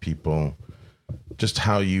Southwest, if people, just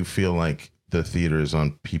how you feel like the theater is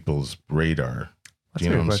on people's radar. Do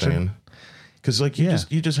you know what I'm saying? Because like you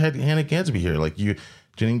just had Hannah Gadsby here, like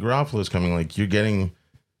Janine Garofalo's coming, like you're getting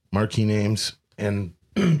marquee names and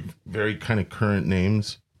very kind of current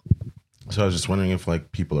names. So I was just wondering if like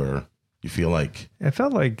you feel like It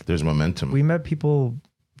felt like there's momentum we met people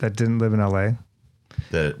that didn't live in LA.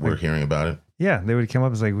 that we're hearing about it. Yeah, they would come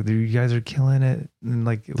up as like, you guys are killing it. And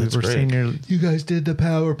like, That's we're great. seeing You guys did the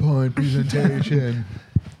PowerPoint presentation.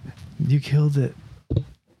 you killed it.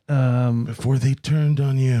 Before they turned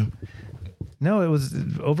on you. No, it was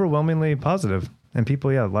overwhelmingly positive. And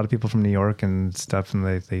people, a lot of people from New York and stuff, and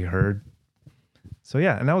they heard. So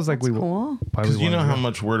yeah, and that was like That's cool. Because you know how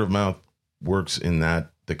much word of mouth works in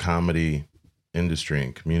the comedy industry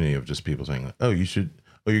and community of just people saying like,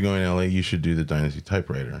 you're going to LA, you should do the DIN-isty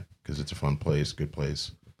typewriter because it's a fun place, good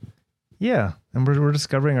place. Yeah, and we're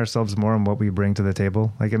discovering ourselves more and what we bring to the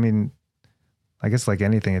table. Like, I mean, I guess like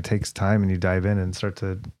anything, it takes time, and you dive in and start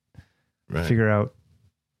to figure out.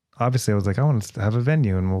 Obviously, I was like, I want to have a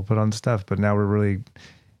venue, and we'll put on stuff. But now we're really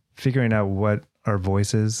figuring out what our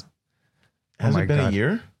voice is. Has it been a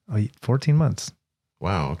year? 14 months.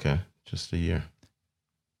 Wow. Okay, just a year.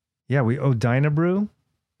 Yeah, we Dynabrew,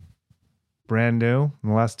 brand new in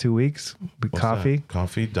the last 2 weeks. Coffee. That?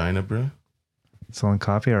 Coffee, Dynabrew. Selling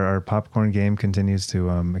coffee. Our popcorn game continues to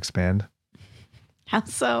expand. How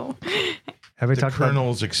so? Have we The talked about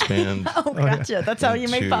kernels expand Oh, gotcha. That's how you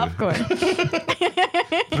make Into- popcorn.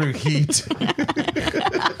 through heat.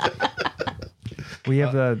 we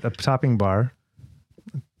have the topping bar,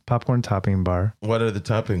 popcorn topping bar. What are the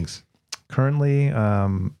toppings? Currently,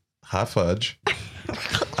 Hot fudge.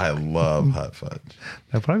 I love hot fudge.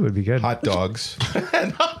 that probably would be good. Hot dogs.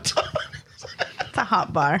 And hot dogs. It's a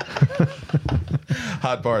hot bar.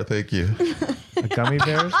 Hot bar, thank you. Gummy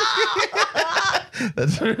bears.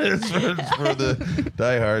 That's for the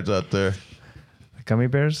diehards out there. Gummy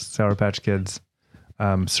bears, Sour Patch Kids,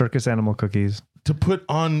 circus animal cookies. To put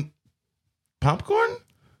on popcorn?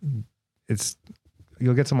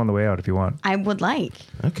 You'll get some on the way out if you want. I would like.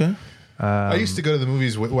 Okay. I used to go to the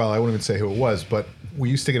movies with, I wouldn't even say who it was, but we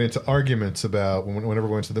used to get into arguments about whenever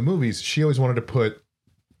we went to the movies, she always wanted to put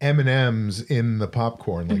M&Ms in the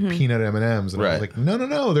popcorn, like peanut M&Ms. And I was like,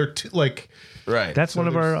 no, they're like... Right. That's one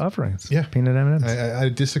of our offerings. Yeah. Peanut M&Ms. I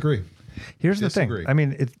disagree. Here's the thing. I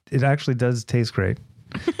mean, it actually does taste great.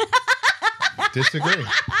 Disagree.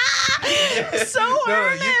 So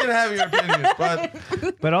No, you can have your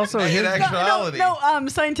opinion, but also in actuality,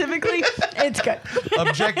 scientifically, it's good.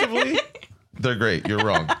 objectively, they're great. You're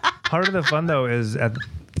wrong. part of the fun though is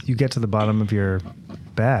you get to the bottom of your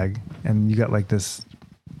bag and you got like this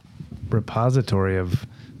repository of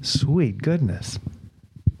sweet goodness.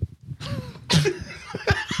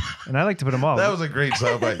 And I like to put them all. That was a great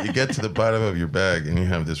soundbite. You get to the bottom of your bag and you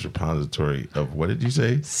have this repository of, what did you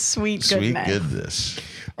say? Sweet Sweet goodness. goodness.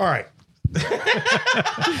 All right.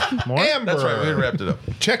 More? Amber. That's right. We wrapped it up.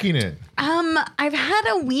 Checking in. I've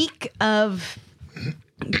had a week of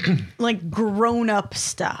like grown up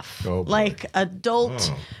stuff. Oh, boy. Like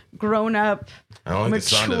adult, grown up, I don't like the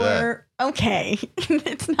sound of that. mature. Okay.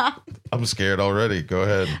 It's not. I'm scared already. Go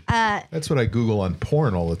ahead. That's what I Google on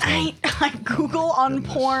porn all the time. I Google on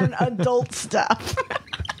porn adult stuff.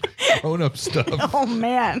 Grown-up stuff. Oh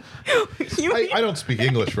man, I don't speak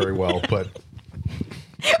English very well, but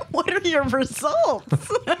what are your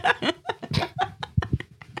results?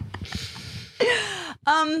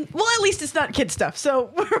 Well, at least it's not kid stuff,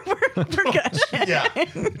 so we're good. Yeah.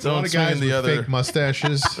 it's a lot of guys with fake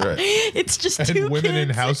mustaches. Right. It's just And two women kids in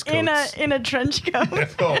house coats. in a trench coat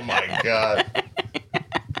Oh my God.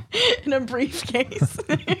 in a briefcase.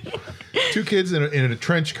 Two kids in a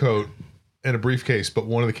trench coat and a briefcase, but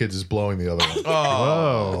one of the kids is blowing the other one.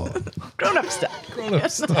 Oh. Whoa. Grown-up stuff. Grown-up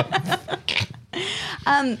stuff.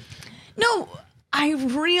 No, I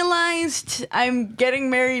realized I'm getting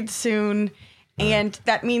married soon, and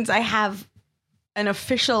that means I have an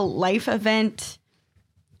official life event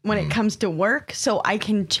when it comes to work, so I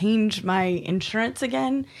can change my insurance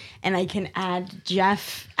again, and I can add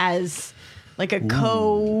Jeff as like a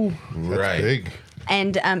co. That's Right. big.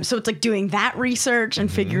 And so it's like doing that research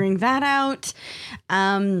and figuring that out.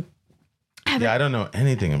 Yeah, I don't know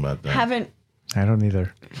anything about that. Haven't I don't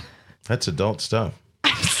either. That's adult stuff.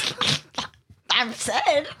 I've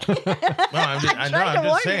said. No, I'm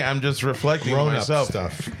just saying. I'm just reflecting on Grown-up myself.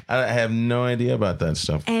 stuff. I have no idea about that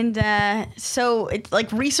stuff. And so it's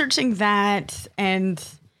like researching that, and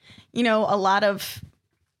a lot of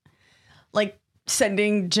like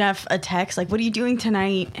sending Jeff a text like, what are you doing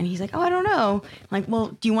tonight? And he's like, oh, I don't know. I'm like, well,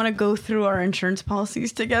 do you want to go through our insurance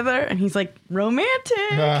policies together? And he's like, romantic.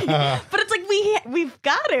 But it's like we've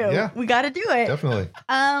got to. Yeah. We got to do it. Definitely.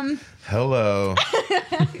 Hello.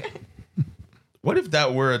 What if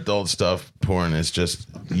that were adult stuff? Porn is just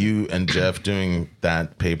you and Jeff doing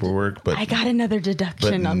that paperwork, but I got another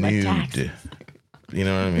deduction on the tax. You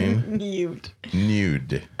know what I mean?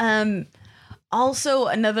 Nude. Also,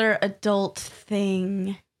 another adult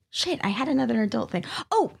thing. Shit, I had another adult thing.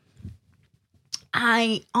 Oh,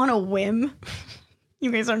 on a whim.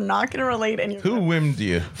 You guys are not going to relate, and you're Who gonna whimmed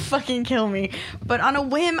you? fucking kill me. But on a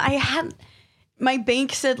whim, my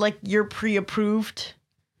bank said like you're pre-approved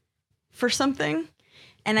for something,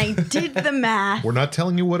 and I did the math. We're not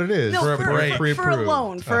telling you what it is. No, for a break. for a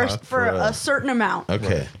loan, for a certain amount.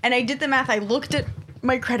 Okay. And I did the math. I looked at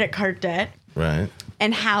my credit card debt. Right.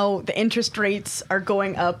 And how the interest rates are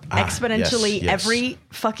going up exponentially yes. every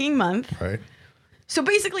fucking month. Right. So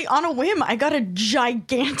basically, on a whim, I got a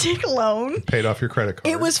gigantic loan. Paid off your credit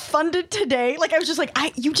card. It was funded today. Like, I was just like,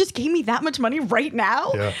 you just gave me that much money right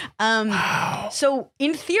now? Yeah. So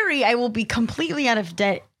in theory, I will be completely out of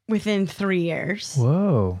debt within 3 years.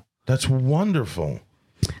 Whoa. That's wonderful.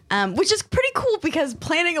 Which is pretty cool because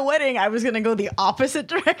planning a wedding, I was going to go the opposite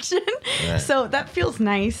direction. Right. So that feels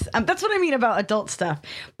nice. That's what I mean about adult stuff.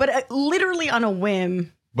 But literally on a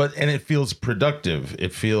whim. And it feels productive.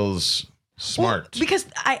 It feels smart. Well, because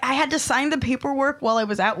I had to sign the paperwork while I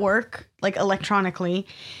was at work, like electronically.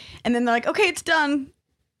 And then they're like, okay, it's done.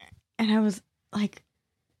 And I was like,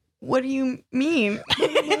 what do you mean?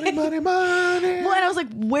 Money, money, money. Well, and I was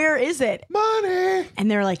like, where is it? Money. And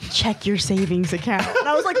they're like, check your savings account. And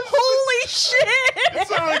I was like, holy shit.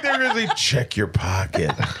 It's not like they're going to say, check your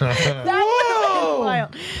pocket. That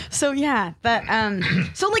wild. So yeah,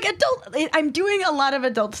 so like I'm doing a lot of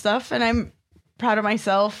adult stuff, and I'm proud of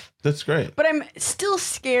myself. That's great. But I'm still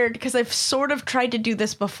scared because I've sort of tried to do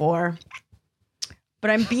this before.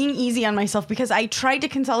 But I'm being easy on myself because I tried to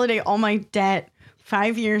consolidate all my debt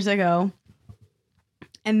 5 years ago.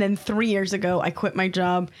 And then 3 years ago, I quit my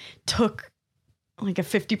job, took like a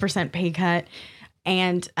 50% pay cut,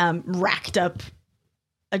 and racked up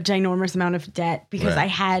a ginormous amount of debt because Right. I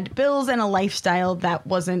had bills and a lifestyle that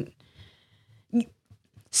wasn't...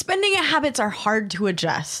 Spending habits are hard to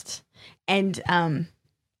adjust. And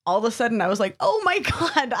all of a sudden, I was like, oh my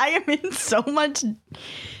God, I am in so much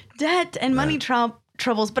debt and money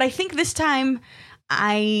troubles. But I think this time,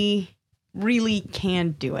 I really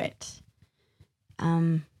can do it.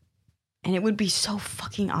 And it would be so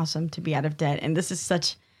fucking awesome to be out of debt. And this is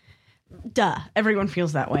such, everyone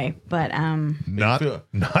feels that way. But Not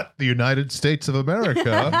the United States of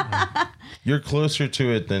America. You're closer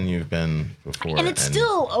to it than you've been before. and it's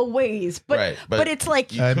still a ways. But Right, but it's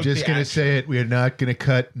like you I'm took just the going to action. say it. We're not going to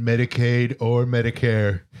cut Medicaid or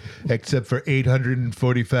Medicare except for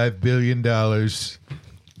 $845 billion,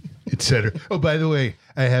 et cetera. Oh, by the way,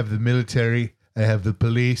 I have the military. I have the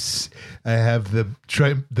police. I have the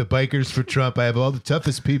bikers for Trump. I have all the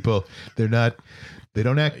toughest people. They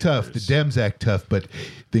don't act tough. The Dems act tough, but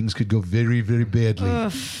things could go very, very badly.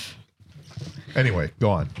 Anyway, go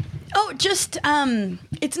on. oh, just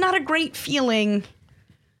it's not a great feeling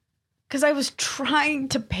because I was trying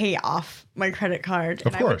to pay off my credit card,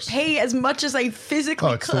 and Of course. I would pay as much as I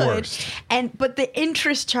physically it's the could, worst. but the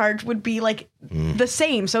interest charge would be like the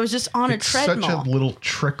same, so I was just on It's a treadmill. such a little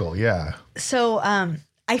trickle. Yeah. So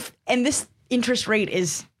and this interest rate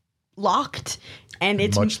is locked, and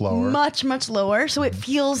it's Much lower. much lower, so it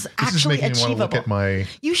feels This actually is making me want to achievable. look at my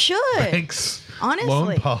You should. banks Honestly.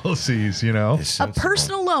 loan policies, you know? It's A sensible.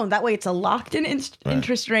 personal loan. That way it's a locked in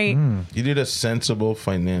interest rate. You did a sensible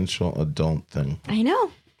financial adult thing. I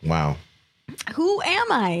know. Wow. Who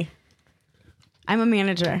am I? I'm a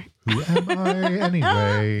manager. Who am I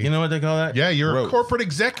anyway? You know what they call that? Yeah, you're Growth. a corporate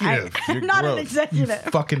executive. I'm not growth. an executive.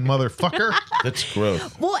 Fucking motherfucker. That's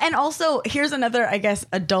growth. Well, and also, here's another, I guess,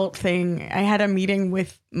 adult thing. I had a meeting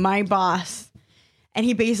with my boss, and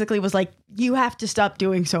he basically was like, you have to stop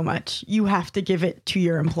doing so much. You have to give it to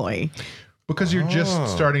your employee. Because you're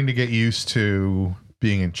just starting to get used to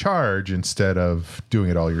being in charge instead of doing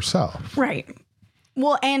it all yourself. Right.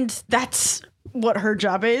 Well, and that's what her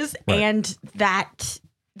job is. Right. And that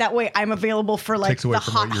way I'm available for like Takes away the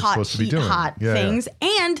from what hot, you're hot, supposed to be heat, doing. hot Yeah, things.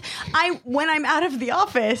 And when I'm out of the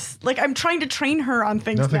office, like I'm trying to train her on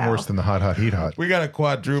things Nothing now. worse than the hot, hot, heat, hot. We got a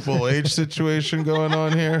quadruple H situation going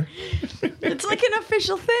on here. It's like an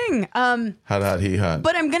official thing. Hot, he hot.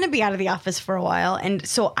 But I'm going to be out of the office for a while. And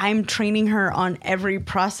so I'm training her on every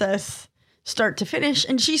process, start to finish.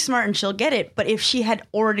 And she's smart and she'll get it. But if she had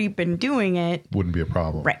already been doing it. Wouldn't be a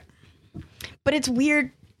problem. Right. But it's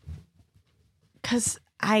weird because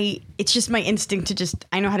it's just my instinct to just,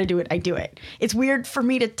 I know how to do it. I do it. It's weird for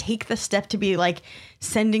me to take the step to be like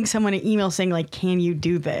sending someone an email saying like, can you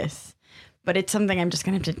do this? But it's something I'm just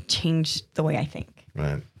going to have to change the way I think.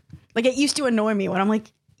 Right. Like it used to annoy me when I'm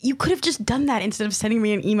like, you could have just done that instead of sending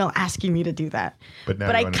me an email asking me to do that. But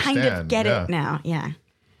now I you kind of understand, get yeah. it now. Yeah.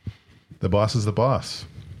 The boss is the boss.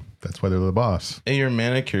 That's why they're the boss. Hey, your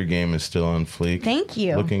manicure game is still on fleek. Thank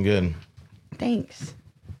you. Looking good. Thanks.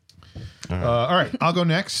 All right, I'll go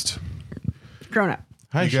next. Grown up.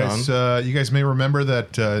 Hi, You Sean. guys, you guys may remember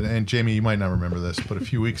that, and Jamie, you might not remember this, but a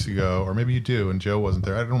few weeks ago, or maybe you do, and Joe wasn't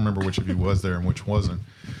there. I don't remember which of you was there and which wasn't.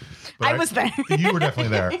 But I was there. You were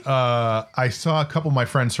definitely there. I saw a couple of my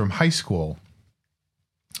friends from high school.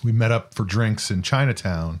 We met up for drinks in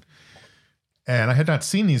Chinatown, and I had not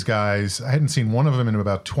seen these guys. I hadn't seen one of them in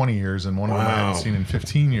about 20 years, and one of them I hadn't Wow. seen in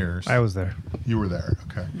 15 years. I was there. You were there,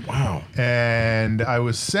 okay. Wow. And I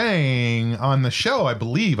was saying on the show, I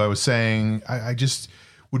believe I was saying, I just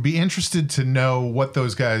would be interested to know what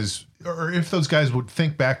those guys, or if those guys would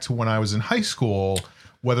think back to when I was in high school,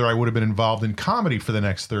 whether I would have been involved in comedy for the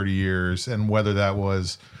next 30 years and whether that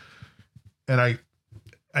was, and I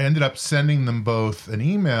ended up sending them both an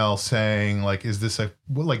email saying like, is this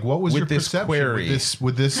what was With your this perception? query.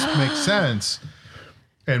 Would this make sense?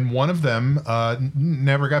 And one of them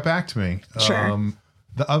never got back to me. Sure.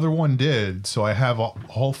 The other one did. So I have a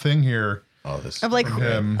whole thing here. Oh, this Of like,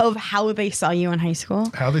 him. of how they saw you in high school.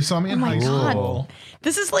 How they saw me in Oh my high God. school.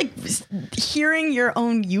 This is like hearing your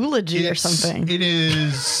own eulogy or something. It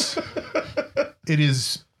is. It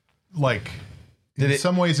is like in it-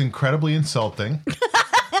 some ways incredibly insulting.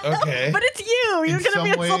 okay. But it's you. You're In going to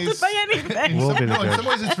be some insulted ways- by anything. We'll be the In judge. some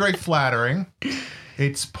ways, it's very flattering.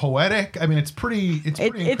 It's poetic. I mean, it's pretty. It's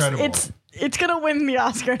pretty incredible. It's going to win the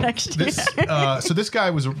Oscar next year. This, so this guy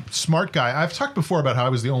was a smart guy. I've talked before about how I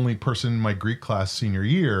was the only person in my Greek class senior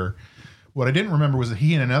year. What I didn't remember was that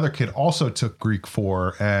he and another kid also took Greek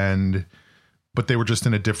 4, but they were just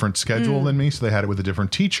in a different schedule than me, so they had it with a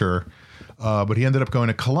different teacher. But he ended up going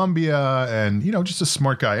to Columbia, and just a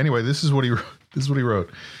smart guy. Anyway, this is what he wrote.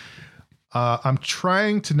 I'm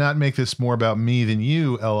trying to not make this more about me than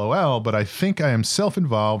you, LOL, but I think I am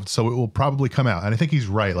self-involved, so it will probably come out. And I think he's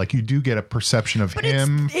right. Like, you do get a perception of But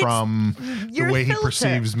him it's from your the way he filter-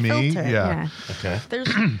 perceives me. filter, Yeah. Okay.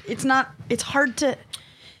 It's hard to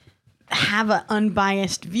have an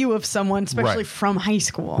unbiased view of someone, especially Right. from high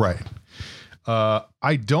school. Right.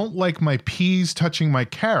 I don't like my peas touching my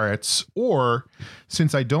carrots, or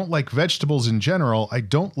since I don't like vegetables in general, I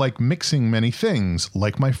don't like mixing many things,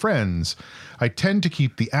 like my friends. I tend to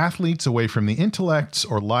keep the athletes away from the intellects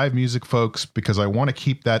or live music folks because I want to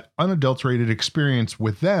keep that unadulterated experience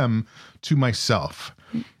with them to myself.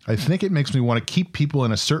 I think it makes me want to keep people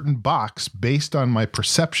in a certain box based on my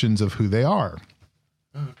perceptions of who they are.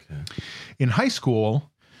 Okay. In high school,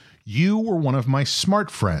 you were one of my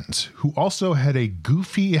smart friends who also had a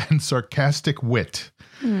goofy and sarcastic wit.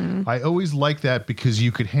 I always liked that because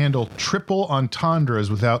you could handle triple entendres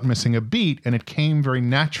without missing a beat, and it came very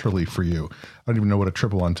naturally for you. I don't even know what a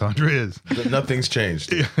triple entendre is. Nothing's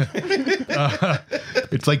changed.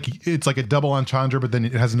 It's like a double entendre, but then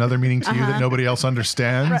it has another meaning to you that nobody else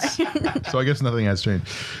understands. So I guess nothing has changed.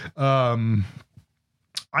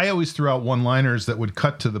 I always threw out one-liners that would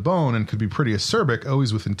cut to the bone and could be pretty acerbic,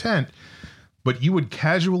 always with intent, but you would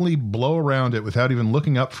casually blow around it without even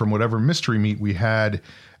looking up from whatever mystery meat we had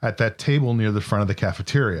at that table near the front of the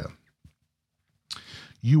cafeteria.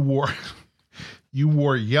 You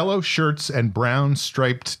wore yellow shirts and brown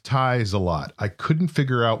striped ties a lot. I couldn't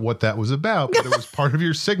figure out what that was about, but it was part of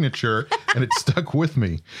your signature and it stuck with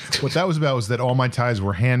me. What that was about was that all my ties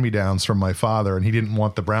were hand-me-downs from my father and he didn't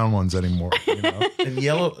want the brown ones anymore. You know? And the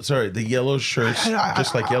yellow shirts,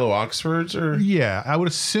 just like yellow Oxfords, or yeah, I would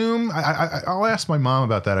assume. I'll ask my mom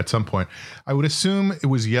about that at some point. I would assume it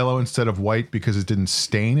was yellow instead of white because it didn't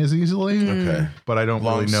stain as easily. Okay, but I don't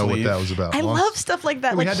really know what that was about. I love stuff like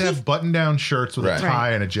that. We had to have button-down shirts with a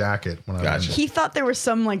tie and a jacket. When I was he thought there was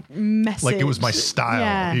some like message, like it was my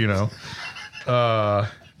style, you know.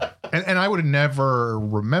 And I would have never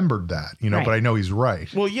remembered that, you know, but I know he's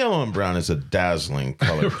right. Well, yellow and brown is a dazzling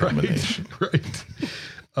color combination. Right.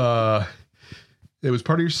 It was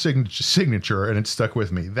part of your signature, and it stuck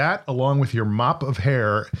with me. That, along with your mop of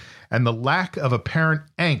hair and the lack of apparent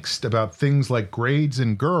angst about things like grades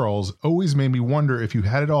and girls, always made me wonder if you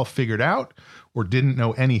had it all figured out or didn't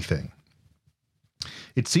know anything.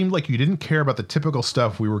 It seemed like you didn't care about the typical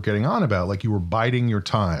stuff we were getting on about, like you were biding your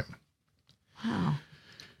time. Wow.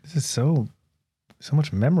 This is so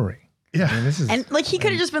much memory. Yeah. I mean, this is, and like he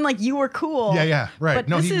could have just been like, you were cool. Yeah, right. But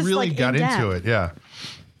No, this he is, really like, got in-depth. into it. Yeah.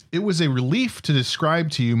 It was a relief to describe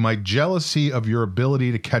to you my jealousy of your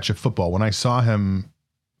ability to catch a football. When I saw him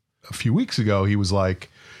a few weeks ago, he was like,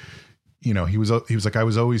 you know, he was like, I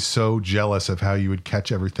was always so jealous of how you would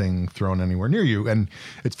catch everything thrown anywhere near you. And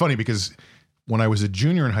it's funny because when I was a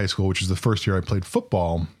junior in high school, which is the first year I played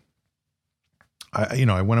football,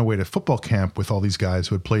 I went away to football camp with all these guys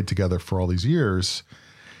who had played together for all these years.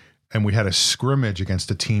 And we had a scrimmage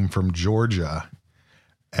against a team from Georgia.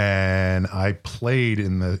 And I played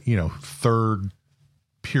in the, third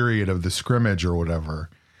period of the scrimmage or whatever.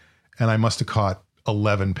 And I must have caught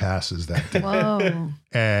 11 passes that day. Whoa.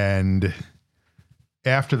 And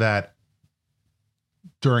after that,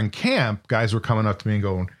 during camp, guys were coming up to me and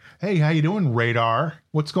going, "Hey, how you doing, Radar?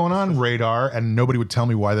 What's going on, Radar?" And nobody would tell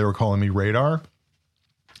me why they were calling me Radar.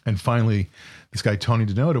 And finally, this guy, Tony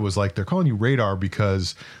Denota, was like, they're calling you Radar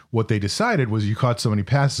because what they decided was you caught so many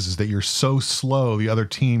passes that you're so slow, the other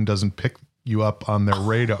team doesn't pick you up on their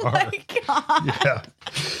radar. Oh my God.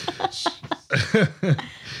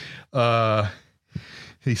 Yeah.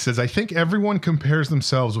 He says, I think everyone compares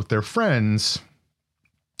themselves with their friends,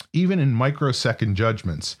 even in microsecond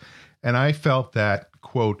judgments. And I felt that,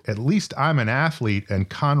 quote, at least I'm an athlete and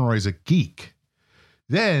Conroy's a geek.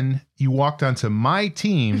 Then you walked onto my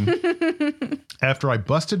team after I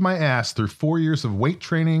busted my ass through 4 years of weight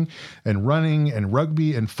training and running and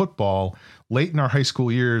rugby and football late in our high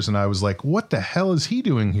school years. And I was like, what the hell is he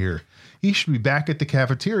doing here? He should be back at the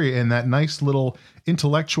cafeteria in that nice little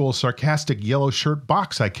intellectual, sarcastic yellow shirt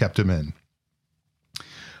box I kept him in.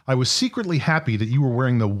 I was secretly happy that you were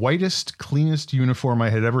wearing the whitest, cleanest uniform I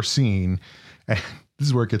had ever seen. And this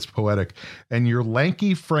is where it gets poetic. And your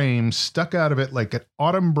lanky frame stuck out of it like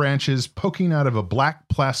autumn branches poking out of a black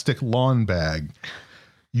plastic lawn bag.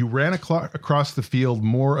 You ran across the field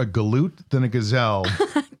more a galoot than a gazelle.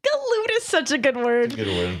 Galoot is such a good word. Good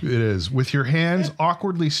word. It is. With your hands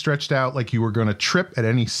awkwardly stretched out like you were going to trip at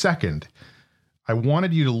any second. I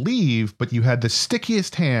wanted you to leave, but you had the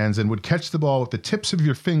stickiest hands and would catch the ball with the tips of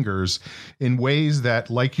your fingers in ways that,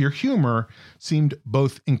 like your humor, seemed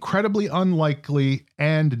both incredibly unlikely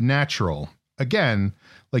and natural. Again,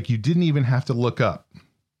 like you didn't even have to look up.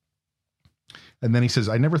 And then he says,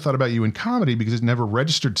 I never thought about you in comedy because it never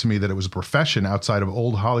registered to me that it was a profession outside of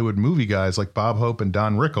old Hollywood movie guys like Bob Hope and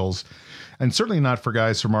Don Rickles, and certainly not for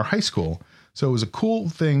guys from our high school. So it was a cool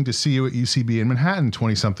thing to see you at UCB in Manhattan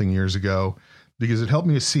 20-something years ago, because it helped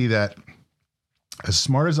me to see that as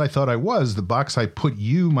smart as I thought I was, the box I put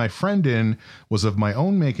you, my friend, in was of my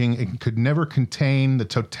own making and could never contain the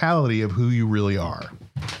totality of who you really are.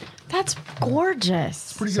 That's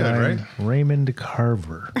gorgeous. Pretty good, right? Raymond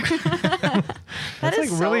Carver. That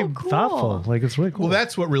is like really so cool. thoughtful. Like it's really cool. Well,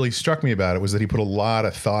 that's what really struck me about it, was that he put a lot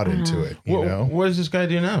of thought into it. You know, What does this guy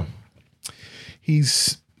do now?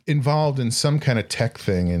 he's involved in some kind of tech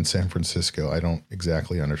thing in San Francisco. I don't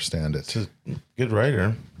exactly understand it. He's a good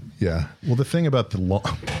writer. Yeah. Well, the thing about the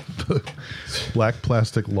the black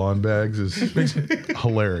plastic lawn bags is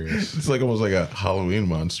hilarious. It's like almost like a Halloween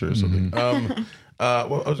monster or something.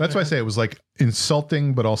 That's why I say it was like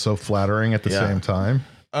insulting, but also flattering at the same time.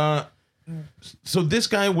 So this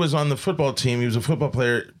guy was on the football team. He was a football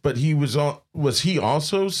player, but was he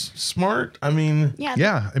also smart? I mean,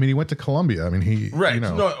 yeah. I mean, he went to Columbia. I mean, right. You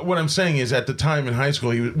know. No, what I'm saying is, at the time in high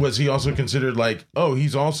school, was he also considered like, oh,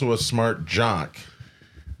 he's also a smart jock?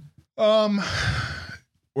 Or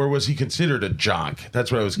was he considered a jock?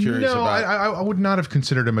 That's what I was curious about. I would not have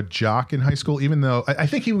considered him a jock in high school, even though I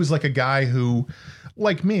think he was like a guy who,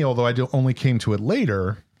 like me, although I only came to it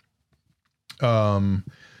later.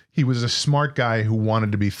 He was a smart guy who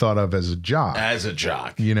wanted to be thought of as a jock. As a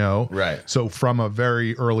jock. You know? Right. So from a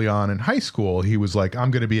very early on in high school, he was like,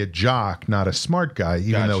 I'm going to be a jock, not a smart guy,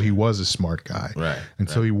 even though he was a smart guy. Right. And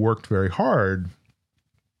so he worked very hard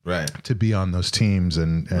to be on those teams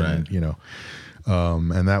and you know,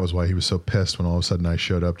 and that was why he was so pissed when all of a sudden I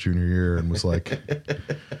showed up junior year and was like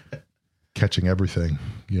catching everything,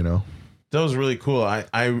 you know? That was really cool.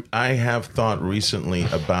 I have thought recently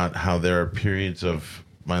about how there are periods of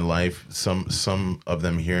my life, some of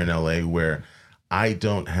them here in LA, where I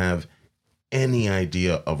don't have any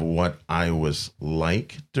idea of what I was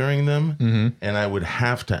like during them. And I would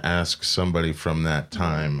have to ask somebody from that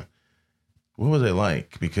time, what was I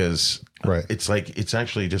like? Because it's like, it's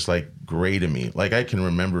actually just like gray to me. Like I can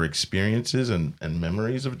remember experiences and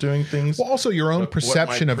memories of doing things. Well, also your own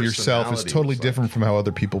perception of yourself is totally different from how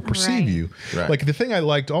other people perceive you. Right. Like the thing I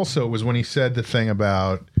liked also was when he said the thing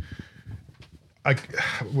about,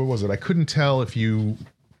 what was it? I couldn't tell if you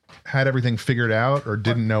had everything figured out or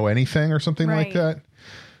didn't know anything or something like that.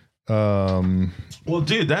 Well,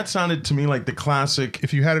 dude, that sounded to me like the classic.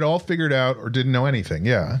 If you had it all figured out or didn't know anything,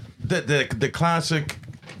 the classic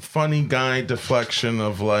funny guy deflection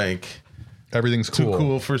of like everything's cool. Too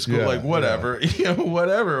cool for school, like whatever, you know,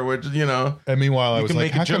 whatever. Which you know. And meanwhile, I was like,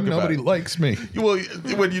 how come nobody likes me? Well,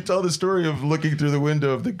 when you tell the story of looking through the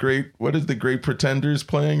window of the Great Pretenders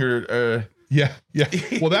playing, or Yeah.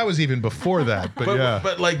 Well, that was even before that,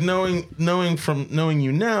 but like knowing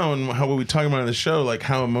you now and how we talk about on the show, like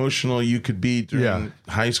how emotional you could be during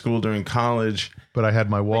high school, during college. But I had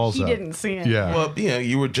my walls up. He didn't see it. Yeah. Well,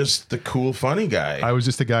 you were just the cool, funny guy. I was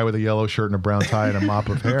just a guy with a yellow shirt and a brown tie and a mop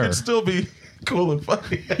of hair. You could still be cool and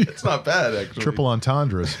funny. It's not bad, actually. Triple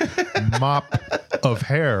entendres. Mop of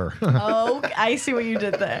hair. Oh, I see what you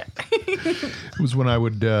did there. It was when I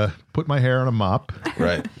would put my hair on a mop.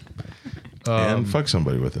 Right. And fuck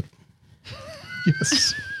somebody with it.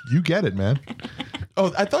 Yes. You get it, man.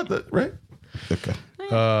 Oh, I thought that, right? Okay.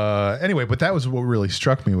 Anyway, but that was what really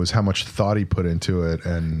struck me, was how much thought he put into it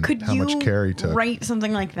and how much care he took. Write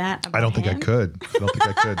something like that about I don't think I could.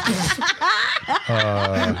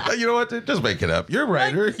 You know what? Dude? Just make it up. You're a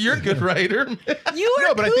writer. You're a good writer. You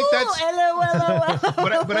are but cool. I think that's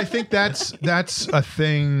but I think that's a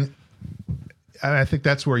thing, and I think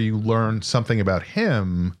that's where you learn something about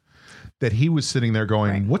him, that he was sitting there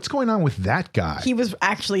going, what's going on with that guy? He was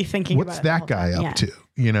actually thinking what's about that guy up to,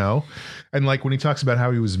 you know? And like when he talks about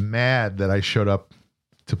how he was mad that I showed up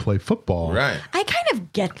to play football. Right. I kind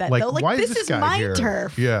of get that, like, though. Like, why this is is my here?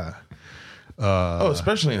 turf. Yeah.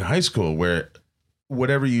 Especially in high school, where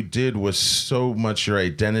whatever you did was so much your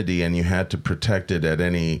identity and you had to protect it at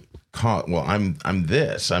any cost. Well, I'm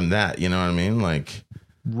this, I'm that, you know what I mean? Like,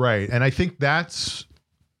 right. And I think that's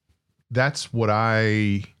what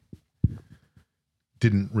I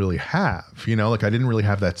didn't really have, you know, like I didn't really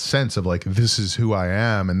have that sense of like, this is who I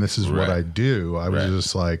am and this is what I do. I was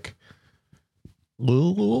just like,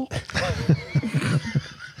 was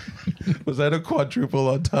that a quadruple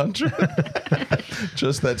entendre?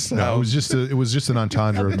 Just that sound. No, it was just an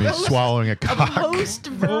entendre of me swallowing a cock.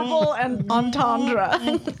 Post-verbal and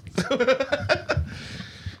entendre.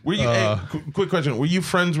 Were you? Quick question: were you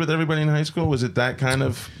friends with everybody in high school? Was it that kind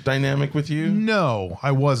of dynamic with you? No,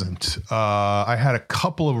 I wasn't. I had a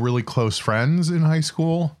couple of really close friends in high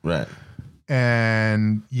school, right?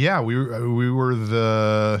 And yeah, we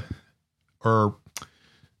were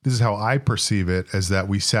this is how I perceive it, is that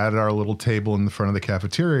we sat at our little table in the front of the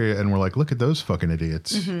cafeteria and we're like, look at those fucking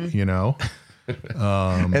idiots, you know.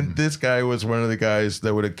 And this guy was one of the guys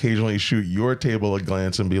that would occasionally shoot your table a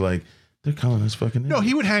glance and be like, they're calling us fucking idiots. No,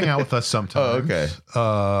 he would hang out with us sometimes. Oh, okay.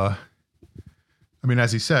 I mean,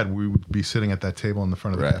 as he said, we would be sitting at that table in the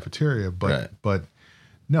front of the cafeteria, but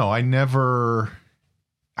no, I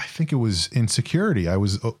think it was insecurity. I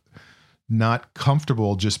was not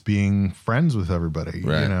comfortable just being friends with everybody, you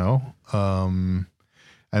know? And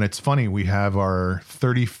it's funny, we have our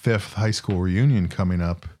 35th high school reunion coming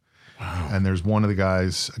up. Wow. And there's one of the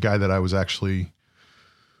guys, a guy that I was actually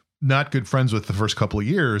not good friends with the first couple of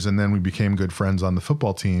years, and then we became good friends on the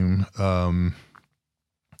football team.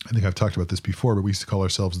 I think I've talked about this before, but we used to call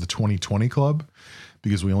ourselves the 2020 Club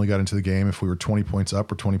because we only got into the game if we were 20 points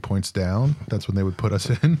up or 20 points down. That's when they would put us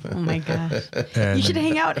in. Oh my gosh. And You should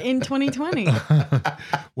hang out in 2020.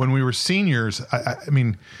 when we were seniors, I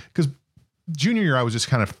mean, because junior year I was just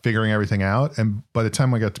kind of figuring everything out. And by the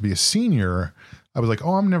time I got to be a senior, I was like,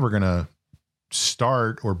 oh, I'm never going to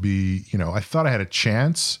start or be, I thought I had a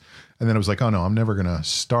chance. And then I was like, oh no, I'm never going to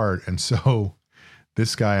start. And so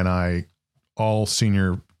this guy and I, all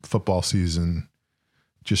senior football season,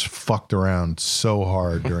 just fucked around so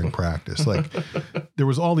hard during practice. Like there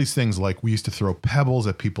was all these things, like we used to throw pebbles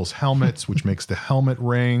at people's helmets, which makes the helmet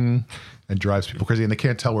ring and drives people crazy. And they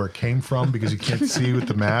can't tell where it came from because you can't see with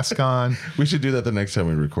the mask on. We should do that the next time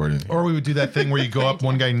we record it. Or we would do that thing where you go up,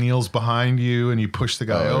 one guy kneels behind you and you push the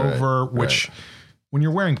guy over, which when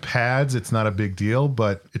you're wearing pads, it's not a big deal,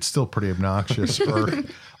 but it's still pretty obnoxious. Or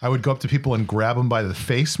I would go up to people and grab them by the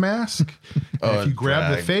face mask. And if you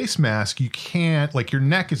grab the face mask, you can't, like your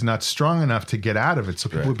neck is not strong enough to get out of it. So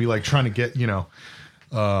people would be like trying to get,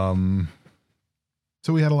 so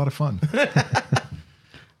we had a lot of fun.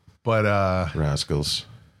 But rascals.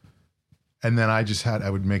 And then I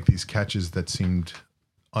would make these catches that seemed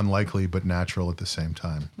unlikely but natural at the same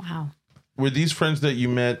time. Wow. Were these friends that you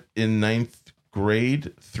met in 9th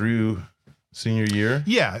grade through senior year?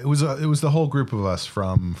 Yeah, it was the whole group of us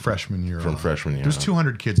from freshman year. There's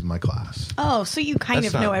 200 kids in my class. Oh, so you kind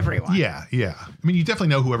of know everyone. Yeah. I mean, you definitely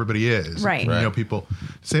know who everybody is. Right. You know people to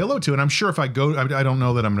say hello to. And I'm sure if I go, I don't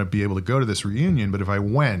know that I'm going to be able to go to this reunion, but if I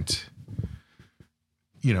went,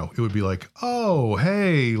 it would be like, oh,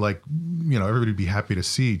 hey, like, everybody would be happy to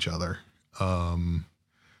see each other.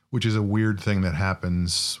 Which is a weird thing that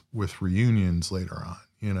happens with reunions later on,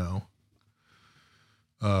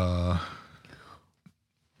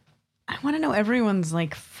 I want to know everyone's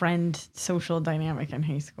like friend social dynamic in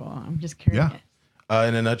high school. I'm just curious. Yeah.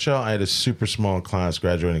 In a nutshell, I had a super small class,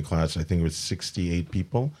 graduating class. I think it was 68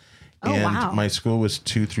 people. Oh, and wow. my school was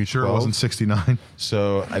 2 through 12. Sure, it wasn't 69.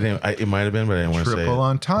 So it might have been, but I didn't want to say it. Triple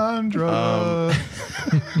entendre.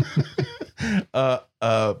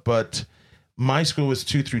 But my school was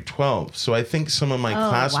 2 through 12. So I think some of my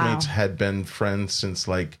classmates had been friends since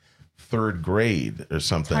like 3rd grade or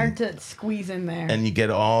something. Hard to squeeze in there. And you get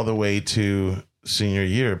all the way to senior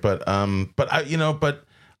year. But I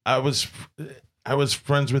was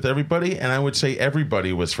friends with everybody, and I would say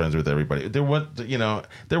everybody was friends with everybody. There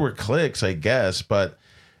were cliques, I guess, but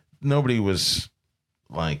nobody was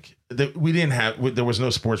like, there was no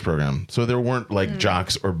sports program. So there weren't like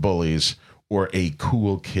jocks or bullies or a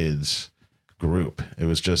cool kids group. It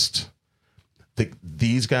was just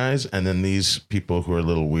these guys and then these people who are a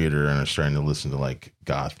little weirder and are starting to listen to like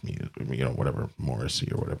goth music, whatever,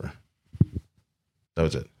 Morrissey or whatever. That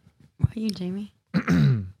was it. What about you, Jamie?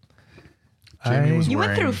 Jamie was You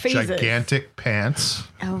went wearing through phases. gigantic pants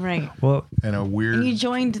Oh, right. Well, and a weird And you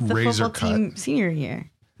joined the razor football team senior year.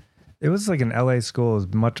 it was like an LA school. It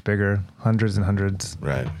was much bigger, hundreds and hundreds.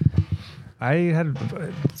 Right. I had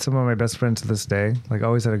some of my best friends to this day. Like,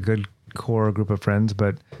 always had a good core group of friends,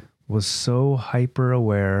 but was so hyper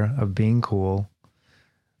aware of being cool.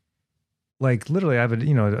 Like, literally, I have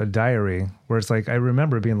a diary where it's like, I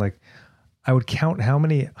remember being like, I would count how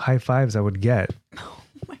many high fives I would get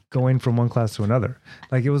going from one class to another.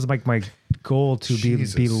 Like, it was like my goal to be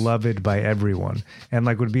beloved by everyone, and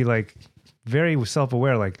like would be like very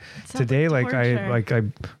self-aware. Like today, like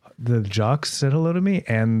the jocks said hello to me,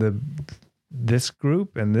 and this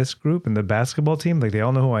group and the basketball team, like they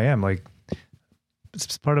all know who I am. Like,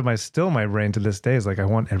 it's part of my brain to this day is like, I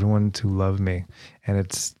want everyone to love me.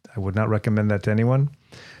 And I would not recommend that to anyone,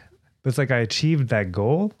 but it's like I achieved that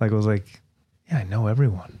goal. Like, I was like, yeah, I know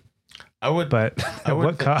everyone. But at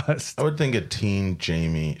what cost? I would think a Teen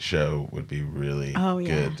Jamie show would be really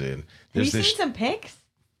good, dude. Have you seen some pics?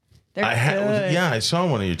 They're good. I saw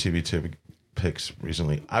one of your TV pics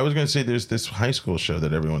recently. I was going to say there's this high school show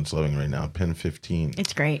that everyone's loving right now, Pen 15.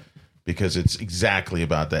 It's great. Because it's exactly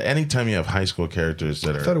about that. Anytime you have high school characters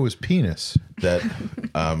that I thought it was penis. That,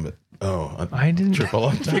 I didn't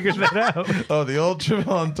figure that out. Oh, the old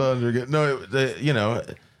triple entendre. No,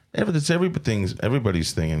 it's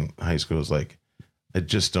everybody's thing in high school is like, I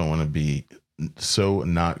just don't want to be so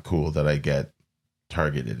not cool that I get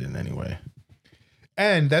targeted in any way.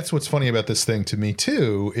 And that's what's funny about this thing to me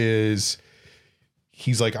too, is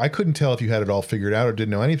he's like, I couldn't tell if you had it all figured out or didn't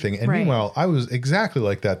know anything. And meanwhile, I was exactly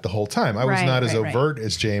like that the whole time. I was not as overt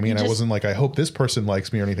as Jamie, and I wasn't like, I hope this person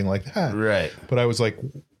likes me or anything like that. Right. But I was like,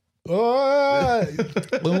 Yeah.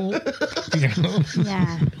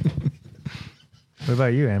 What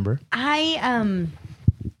about you, Amber? I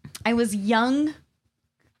was young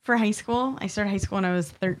for high school. I started high school when I was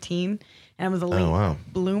 13, and I was a late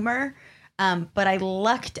bloomer. But I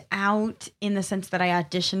lucked out in the sense that I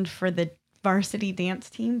auditioned for the varsity dance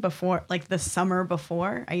team before, like the summer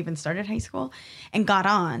before I even started high school, and got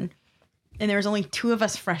on. And there was only 2 of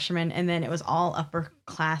us freshmen, and then it was all upper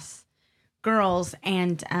class girls.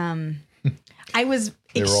 And I was.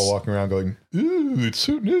 They were all walking around going, "Ooh, it's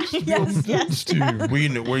so nice to be on the dance team."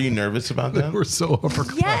 Were you nervous about that? They were so upper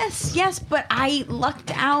class. Yes, but I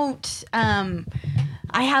lucked out. I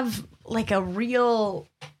have like a real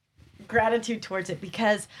gratitude towards it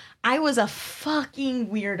because I was a fucking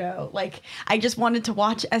weirdo. Like I just wanted to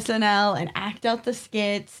watch SNL and act out the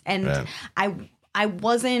skits, and I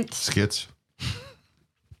wasn't skits.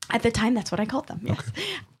 At the time, that's what I called them. Yes,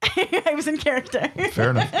 okay. I was in character. Fair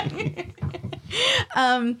enough.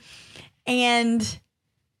 And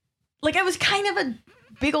like I was kind of a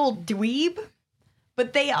big old dweeb,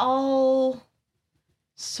 but they all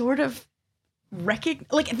sort of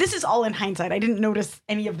like this is all in hindsight. I didn't notice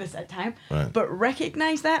any of this at time, but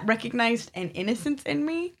recognized an innocence in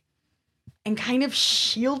me and kind of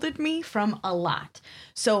shielded me from a lot.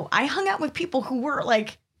 So I hung out with people who were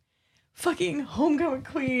like fucking homecoming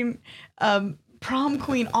queen, prom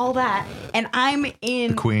queen, all that. And I'm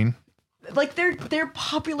in the queen. Like they're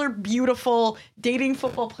popular, beautiful, dating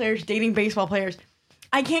football players, dating baseball players.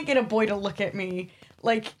 I can't get a boy to look at me.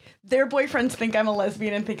 Like their boyfriends think I'm a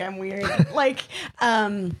lesbian and think I'm weird. Like,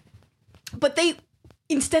 but they,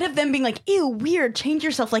 instead of them being like, ew, weird, change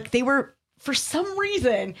yourself. Like they were, for some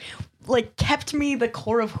reason, like kept me the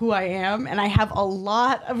core of who I am. And I have a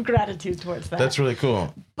lot of gratitude towards that. That's really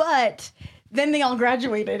cool. But then they all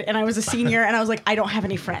graduated and I was a senior and I was like, I don't have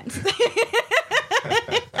any friends.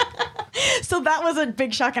 So that was a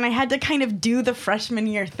big shock, and I had to kind of do the freshman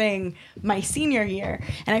year thing my senior year,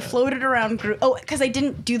 and I floated around because I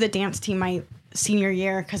didn't do the dance team my senior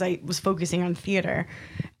year because I was focusing on theater.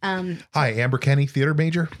 Hi, Amber Kenny, theater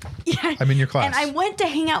major. Yeah, I'm in your class, and I went to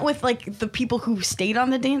hang out with like the people who stayed on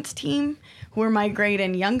the dance team, who were my grade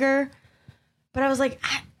and younger. But I was like,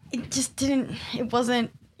 it just didn't. It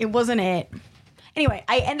wasn't it. Anyway,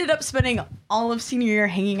 I ended up spending all of senior year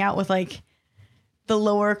hanging out with like the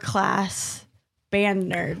lower class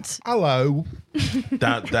band nerds. Hello.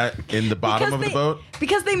 that in the bottom of the boat?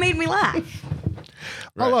 Because they made me laugh.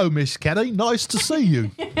 Right. Hello, Miss Kenny. Nice to see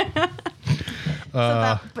you.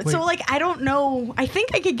 So like, I don't know. I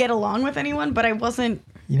think I could get along with anyone, but I wasn't.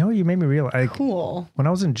 You know, you made me realize. Cool. When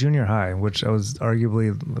I was in junior high, which I was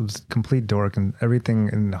arguably complete dork, and everything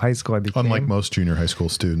in high school I became. Unlike most junior high school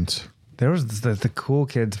students. There was the cool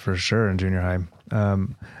kids for sure in junior high.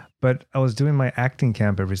 But I was doing my acting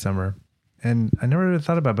camp every summer, and I never really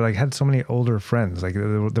thought about it, but I had so many older friends. Like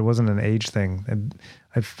there wasn't an age thing. And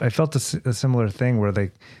I felt a similar thing where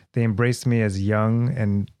they embraced me as young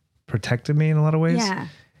and protected me in a lot of ways. Yeah.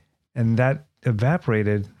 And that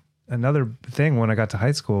evaporated. Another thing when I got to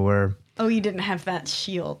high school where... Oh, you didn't have that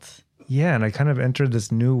shield. Yeah, and I kind of entered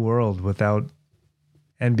this new world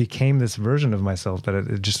and became this version of myself that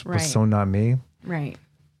it just was so not me. Right.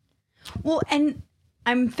 Well, and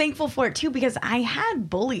I'm thankful for it too, because I had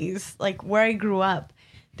bullies. Like where I grew up,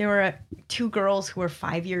 there were 2 girls who were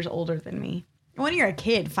 5 years older than me. When you're a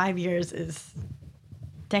kid, 5 years is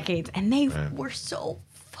decades. And they were so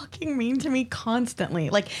fucking mean to me constantly.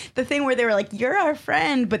 Like the thing where they were like, you're our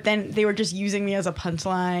friend, but then they were just using me as a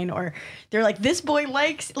punchline, or they're like, this boy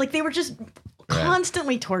likes, like they were just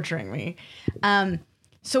constantly torturing me.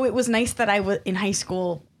 So it was nice that I in high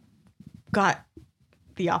school got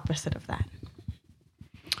the opposite of that.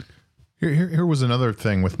 Here was another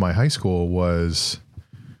thing with my high school was,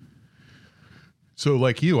 so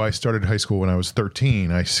like you, I started high school when I was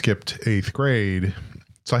 13. I skipped 8th grade.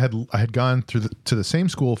 So I had gone to the same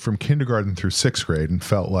school from kindergarten through 6th grade and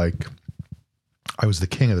felt like I was the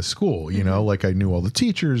king of the school, you know, like I knew all the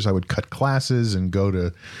teachers. I would cut classes and go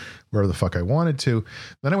to wherever the fuck I wanted to.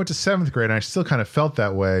 Then I went to 7th grade and I still kind of felt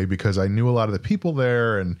that way because I knew a lot of the people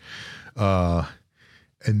there. And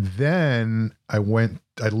then I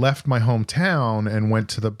left my hometown and went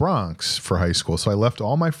to the Bronx for high school. So I left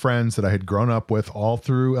all my friends that I had grown up with all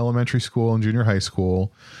through elementary school and junior high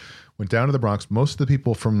school, went down to the Bronx. Most of the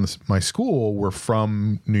people from my school were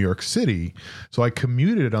from New York City. So I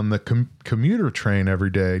commuted on the commuter train every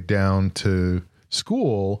day down to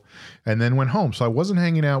school and then went home. So I wasn't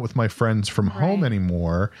hanging out with my friends from home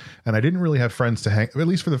anymore. And I didn't really have friends to hang, at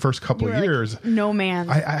least for the first couple of years. Like, no man.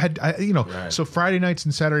 I had, so Friday nights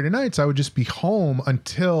and Saturday nights, I would just be home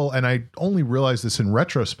until, and I only realized this in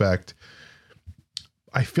retrospect,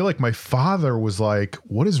 I feel like my father was like,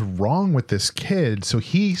 what is wrong with this kid? So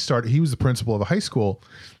he was the principal of a high school.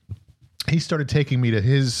 He started taking me to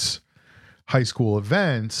his high school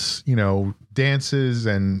events, dances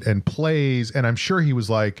and plays. And I'm sure he was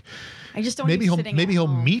like, I just don't maybe he'll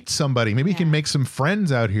meet somebody. Maybe he can make some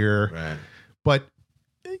friends out here. Right. But,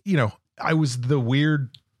 I was the weird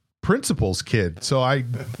principal's kid. So I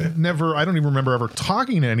don't even remember ever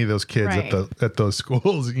talking to any of those kids at those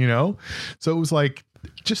schools, So it was like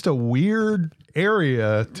just a weird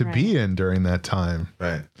area to be in during that time.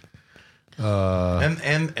 Right.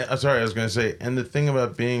 And sorry, I was going to say, and the thing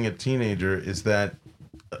about being a teenager is that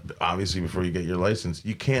obviously before you get your license,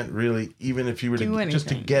 you can't really, even if you were just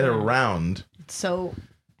to get around. So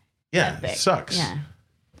yeah, it sucks. Yeah.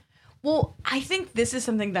 Well, I think this is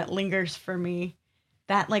something that lingers for me,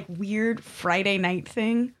 that like weird Friday night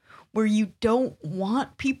thing where you don't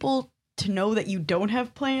want people to know that you don't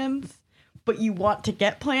have plans, but you want to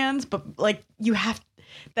get plans, but like you have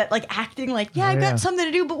that like acting like, I got something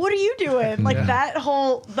to do, but what are you doing? Like that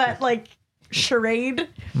like charade.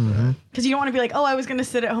 Because you don't want to be like, I was going to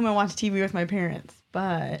sit at home and watch TV with my parents,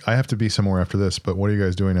 but I have to be somewhere after this, but what are you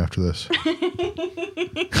guys doing after this?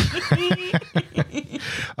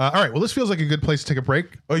 All right. Well, this feels like a good place to take a break.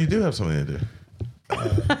 Oh, you do have something to do.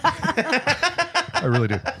 I really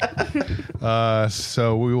do.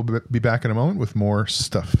 So we will be back in a moment with more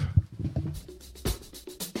stuff.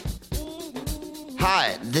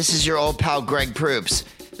 Hi, this is your old pal Greg Proops,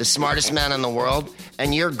 the smartest man in the world,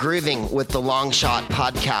 and you're grooving with the Long Shot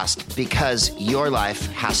podcast because your life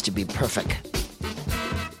has to be perfect.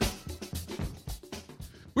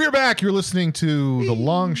 We're back. You're listening to The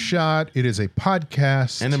Long Shot. It is a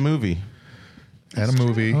podcast. And a movie.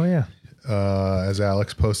 Oh, yeah. As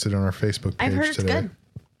Alex posted on our Facebook page I've heard it's today. good.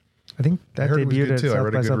 I think that heard it was debuted good at too. I South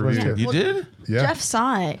read a by good Southwest review. too. You did? Yeah. Jeff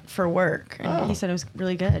saw it for work and he said it was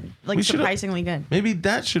really good. Like We should've- surprisingly good. Maybe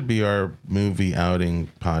that should be our movie outing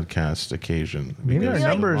podcast occasion. Maybe our Because-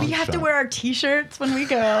 numbers- we have to wear our t-shirts when we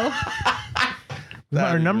go.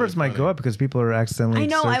 Our be numbers really might funny. go up because people are accidentally I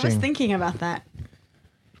know. I was searching. thinking about that.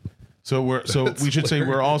 So we should say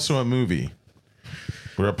we're also a movie.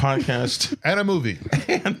 We're a podcast And a movie.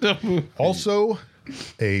 and a movie. Also,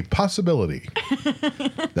 a possibility.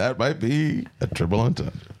 That might be a triple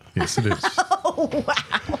entendre. Yes, it is. Oh,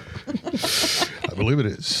 wow. I believe it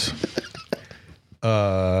is.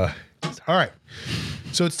 All right.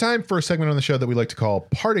 So it's time for a segment on the show that we like to call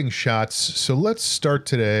Parting Shots. So let's start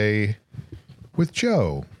today with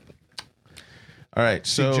Joe. All right,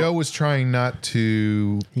 so Joe was trying not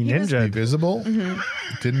to He be ninja'd. visible.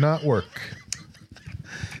 Did not work.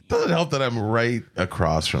 doesn't help that I'm right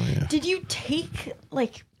across from you. Did you take,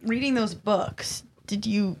 like, reading those books, did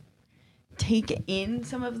you take in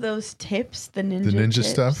some of those tips, the ninja tips?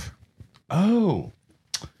 Stuff. Oh,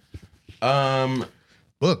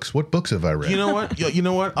 Books. What books have I read? you know what? You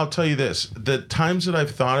know what? I'll tell you this: the times that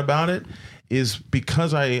I've thought about it is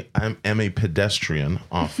because I am a pedestrian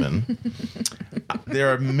often.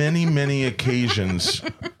 There are many occasions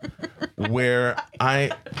where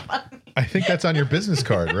I think that's on your business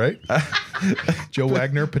card, right? Joe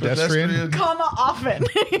Wagner, pedestrian. Comma often.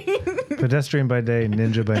 Pedestrian by day,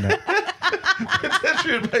 ninja by night.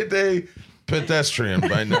 pedestrian by day, pedestrian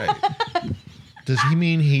by night. Does he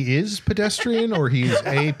mean he is pedestrian or he's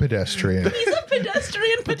a pedestrian? He's a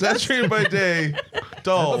pedestrian. Pedestrian by day,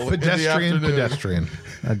 dull in the afternoon, Pedestrian.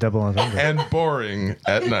 A double entendre. and boring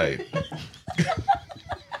at night.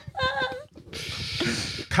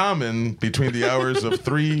 Common between the hours of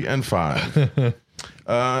 3 and 5. What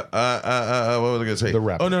was I going to say? The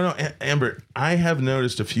wrap. Oh, no. Amber, I have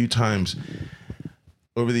noticed a few times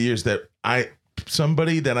over the years that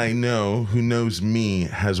somebody that I know who knows me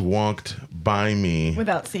has walked by me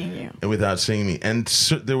Without seeing you. without seeing me. And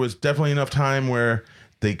so there was definitely enough time where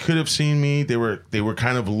they could have seen me. They were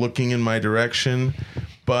kind of looking in my direction.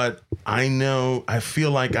 But I feel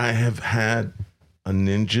like I have had a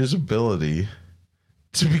ninja's ability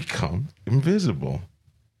to become invisible.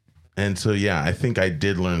 And so, yeah, I think I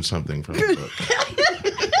did learn something from the book.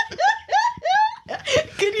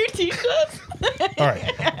 Could you teach us? All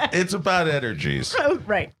right. It's about energies. Oh,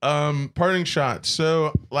 right. Parting shot.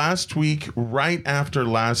 So last week, right after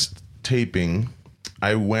last taping,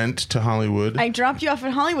 I went to Hollywood. I dropped you off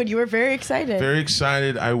in Hollywood. You were very excited. Very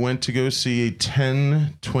excited. I went to go see a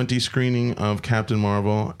 10/20 screening of Captain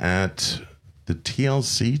Marvel at the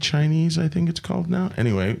TLC Chinese, I think it's called now.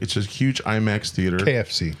 Anyway, it's a huge IMAX theater.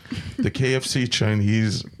 KFC. The KFC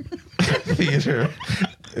Chinese theater,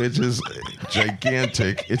 which is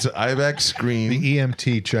gigantic. It's an IMAX screen. The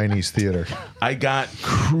EMT Chinese theater. I got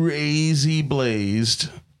crazy blazed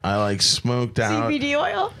I like smoked out. CBD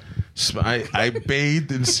oil. I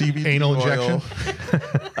bathed in CBD Anal oil.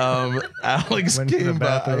 injection. Alex Went to the came by.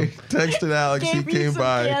 bathroom. Texted Alex. Gave He me came some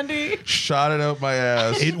by. candy. Shot it out my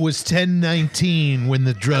ass. It was 10:19 when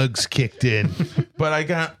the drugs kicked in. But I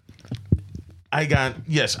got.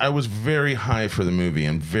 Yes, I was very high for the movie.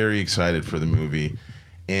 I'm very excited for the movie.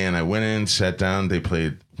 And I went in, sat down. They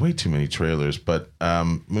played way too many trailers. But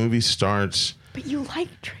movie starts. But you like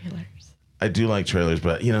trailers. I do like trailers,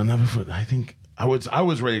 but not before. I think I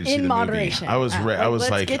was ready to see the moderation. movie. I was I was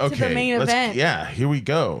let's like, get to okay, the main event. Yeah, here we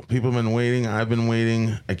go. People have been waiting. I've been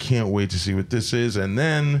waiting. I can't wait to see what this is. And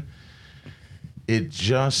then it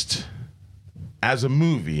just, as a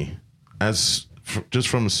movie, just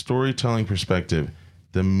from a storytelling perspective,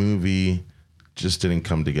 the movie just didn't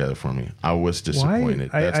come together for me. I was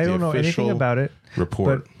disappointed. Why? I don't know anything about it.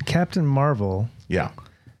 Report. But Captain Marvel Yeah,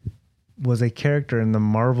 was a character in the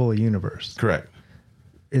Marvel universe. correct.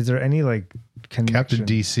 Is there any like connection? Captain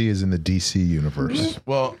DC is in the DC universe.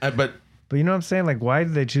 Well, but But you know what I'm saying? Like, why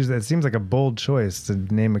did they choose that? It seems like a bold choice to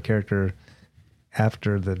name a character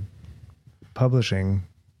after the publishing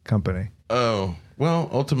company. oh well,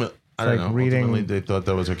 ultimately. I don't like know. reading- Ultimately, they thought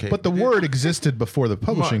that was okay. But the word existed before the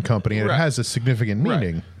publishing company, and Right. it has a significant Right.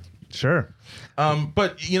 meaning. Sure.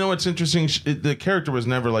 But you know what's interesting? The character was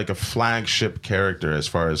never like a flagship character as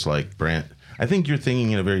far as like brand. I think you're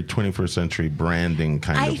thinking in a very 21st century branding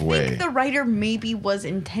kind I of way. think the writer maybe was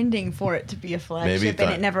intending for it to be a flagship,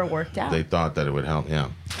 and it never worked out. They thought that it would help. Yeah.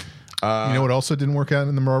 You know what also didn't work out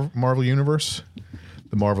in the Marvel universe?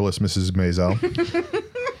 The marvelous Mrs. Maisel.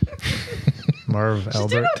 Marv Did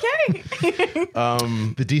Albert. okay.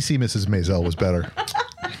 The DC Mrs. Maisel was better.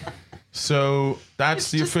 So that's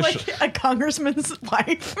the Just official. like a congressman's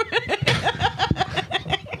wife.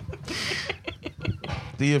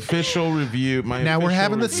 The official review. Now we're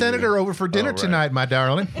having the senator over for dinner right. tonight, my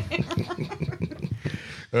darling.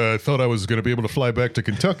 I thought I was going to be able to fly back to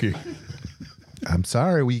Kentucky. I'm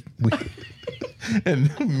sorry. We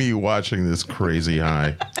And me watching this crazy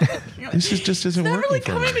high. This just isn't Not working really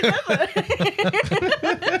for coming me. together.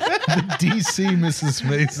 DC Mrs.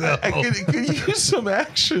 Maisel. I could use some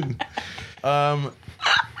action.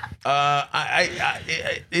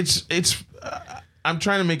 I'm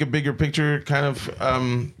trying to make a bigger picture kind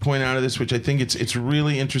of point out of this, which I think it's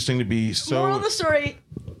really interesting to be so. Moral of the story: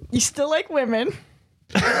 you still like women.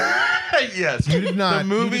 Yes, You did not. The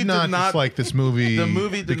movie you did not dislike this movie. The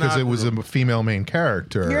movie did because not- it was a female main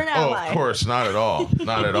character. You're an Oh, ally. of course, not at all.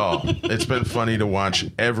 Not at all. It's been funny to watch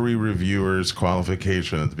every reviewer's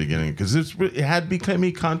qualification at the beginning because it had become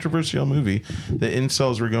a controversial movie. The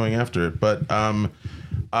incels were going after it, but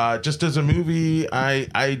just as a movie,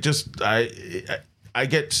 I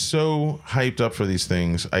get so hyped up for these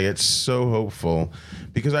things. I get so hopeful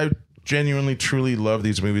because I genuinely, truly love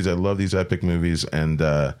these movies. I love these epic movies, and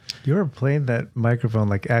You were playing that microphone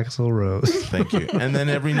like Axl Rose. thank you. And then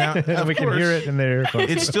every now, of We can course, hear it in their earphones.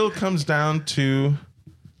 it still comes down to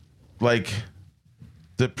like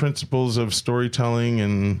the principles of storytelling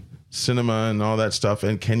and cinema and all that stuff.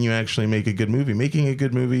 And can you actually make a good movie? Making a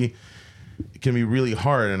good movie can be really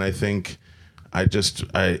hard. And I think as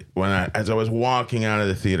I was walking out of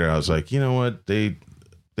the theater, I was like, you know what? They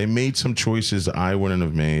made some choices I wouldn't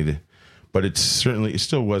have made, but it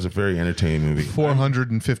still was a very entertaining movie.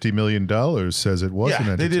 $450 million says it was an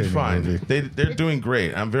Yeah, they entertaining did fine. movie. They're doing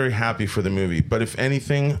great. I'm very happy for the movie. But if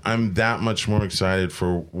anything, I'm that much more excited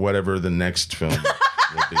for whatever the next film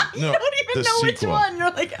will be. No, You don't even the know which sequel. one.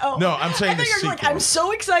 You're like, oh. No, I'm saying I thought the you were like, sequel. I'm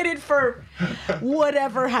so excited for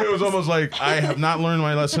whatever happens. It was almost like I have not learned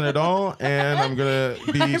my lesson at all, and I'm gonna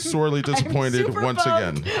be sorely disappointed super once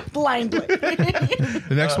bummed again. blindly. The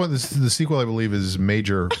next one, the sequel, I believe, is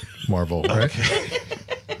Major Marvel, right?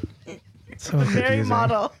 So Very confusing.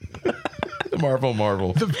 Marvel.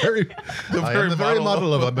 The very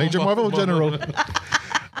model of a Major Marvel general.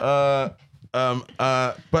 But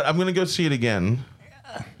I'm gonna go see it again.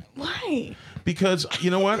 Why? Because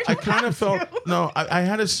you know what, I kind of felt I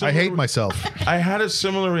had a I similar, hate myself. I had a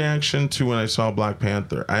similar reaction to when I saw Black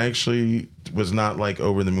Panther. I actually was not like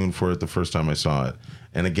over the moon for it the first time I saw it,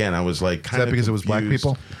 and again I was like, kind that of because it was black confused.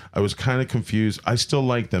 people? I was kind of confused. I still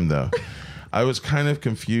like them though. I was kind of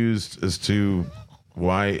confused as to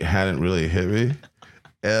why it hadn't really hit me,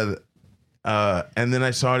 and then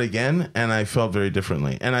I saw it again, and I felt very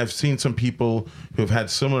differently. And I've seen some people who have had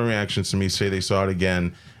similar reactions to me say they saw it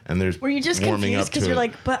again. And there's Were you just warming confused up because to you're it.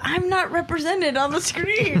 like, but I'm not represented on the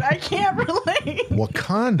screen. I can't relate.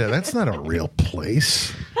 Wakanda, that's not a real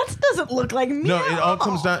place. That's doesn't look like me. No, it all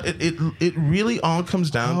comes down. It really all comes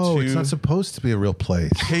down to it's not supposed to be a real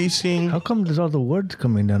place. pacing. How come there's all the words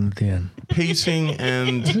coming down at the end? Pacing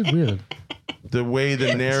and This is weird. the way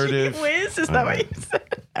the narrative, Wiz, is that what you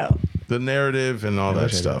said? Oh. the narrative and all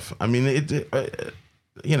that stuff. I mean,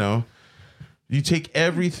 you take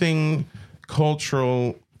everything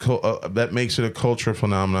cultural that makes it a cultural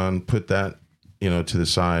phenomenon, put that, to the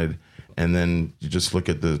side, and then you just look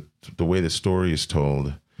at the way the story is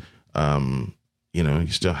told. You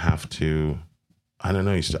still have to. I don't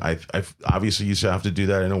know. Obviously you still have to do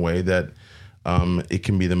that in a way that it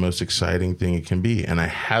can be the most exciting thing it can be, and I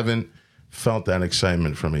haven't felt that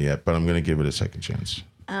excitement from it yet, but I'm going to give it a second chance.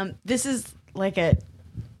 This is like a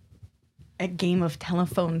game of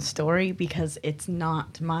telephone story because it's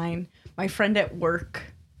not mine. My friend at work,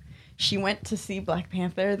 she went to see Black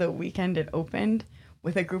Panther the weekend it opened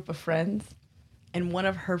with a group of friends, and one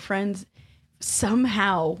of her friends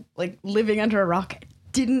somehow, like living under a rock,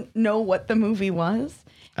 didn't know what the movie was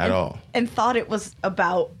At all. and thought it was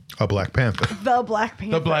about A Black Panther. the Black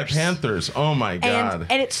Panthers. The Black Panthers. Oh my God.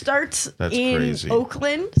 And it starts That's in crazy.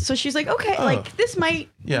 Oakland. So she's like, okay, like this might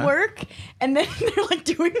work. And then they're like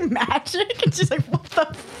doing magic. And she's like, what the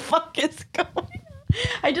fuck is going on?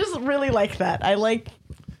 I just really like that. I like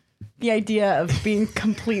the idea of being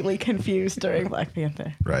completely confused during Black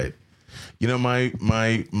Panther. Right.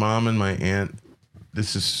 My mom and my aunt,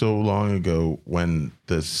 this is so long ago when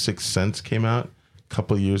The Sixth Sense came out, a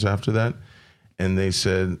couple of years after that. And they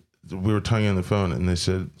said, we were talking on the phone, and they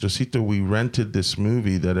said, Josito, we rented this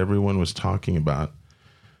movie that everyone was talking about,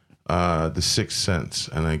 The Sixth Sense.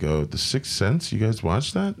 And I go, The Sixth Sense? You guys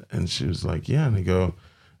watched that? And she was like, yeah. And I go,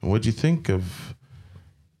 what'd you think of,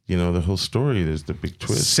 the whole story? There's the big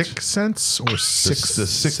twist. Sixth Sense or Sixth The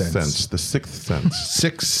Sixth Sense. The Sixth Sense.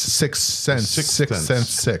 Sixth Sense. Sixth Sixth Sense. Sense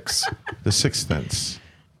 6. The Sixth Sense.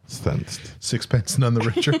 Sixpence none the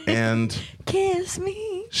richer. And Kiss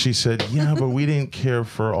me. she said, yeah, but we didn't care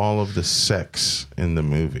for all of the sex in the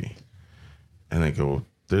movie. And I go,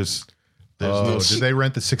 there's no... Did they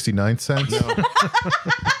rent the 69 cents? No.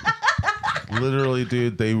 Literally,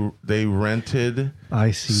 dude, they rented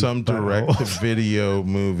some direct-to-video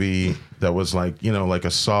movie that was like, like a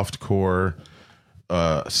softcore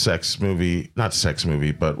sex movie, not sex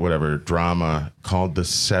movie, but whatever, drama called The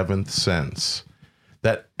Seventh Sense.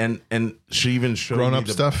 That and she even showed Grown-up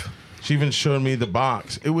me stuff? She even showed me the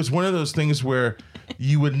box. It was one of those things where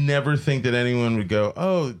you would never think that anyone would go,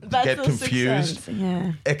 oh, That's get the confused. Sixth Sense.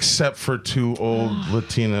 Yeah. Except for two old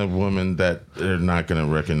Latina women that are not going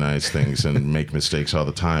to recognize things and make mistakes all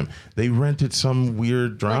the time. They rented some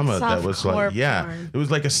weird drama that was like, porn. it was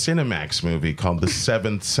like a Cinemax movie called The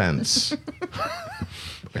Seventh Sense.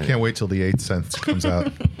 I can't wait till the 8th Sense comes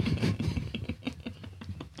out.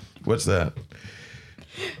 What's that?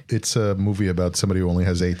 It's a movie about somebody who only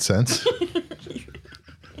has 8 cents.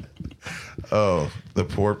 Oh, the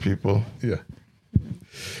poor people. Yeah.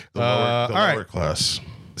 The lower all right. class.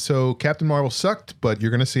 So Captain Marvel sucked, but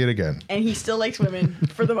you're going to see it again. And he still likes women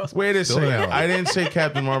for the most part. Wait a second. now. I didn't say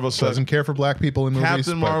Captain Marvel sucks. Doesn't care for black people in movies.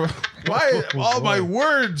 Captain but- Marvel. Why all my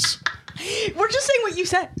words? We're just saying what you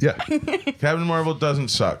said. Yeah. Captain Marvel doesn't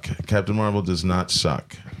suck. Captain Marvel does not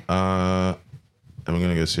suck. I'm going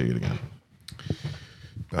to go see it again.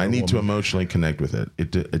 I need to emotionally connect with it.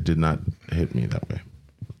 It did not hit me that way.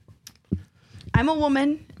 I'm a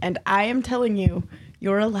woman, and I am telling you,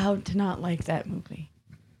 you're allowed to not like that movie.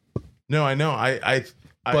 No, I know.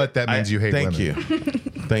 But that means you hate thank women. you.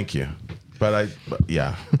 Thank you. But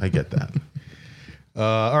yeah, I get that.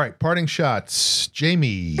 All right. Parting shots.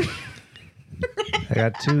 Jamie. I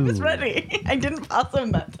got two. I was ready. I didn't pause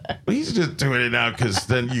him that time. He's just doing it now because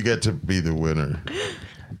then you get to be the winner.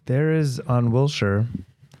 There is on Wilshire,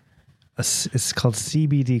 it's called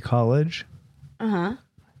CBD College. Uh-huh.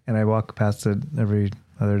 And I walk past it every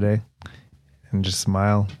other day and just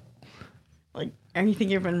smile. Like, anything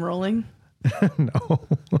you've been rolling? No.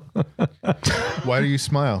 Why do you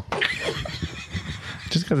smile?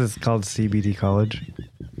 Just because it's called CBD College.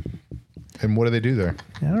 And what do they do there?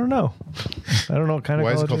 I don't know. I don't know what kind of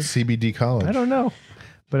Why is college it called CBD College? I don't know.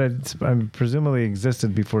 But it's presumably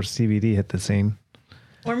existed before CBD hit the scene.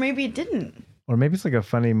 Or maybe it didn't. Or maybe it's like a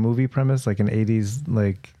funny movie premise, like an 80s,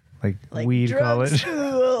 like weed drug college.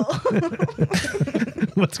 school.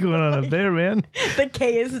 What's going on up there, man? The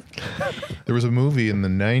K is... There was a movie in the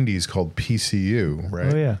 90s called PCU,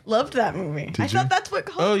 right? Oh, yeah. Loved that movie. I thought that's what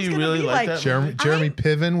college Oh, was you gonna really be like like. that Jeremy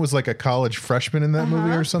Piven was like a college freshman in that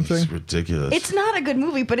movie or something. It's ridiculous. It's not a good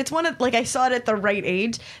movie, but it's one of, like, I saw it at the right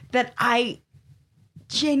age that I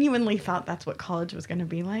genuinely thought that's what college was going to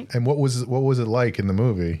be like. And what was it like in the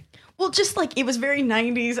movie? Well, just like it was very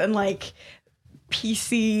 90s and like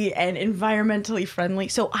PC and environmentally friendly.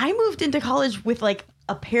 So I moved into college with like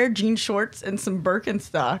a pair of jean shorts and some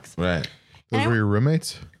Birkenstocks. Right. Those were your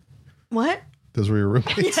roommates? What? Those were your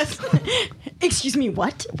roommates? Yes. Excuse me,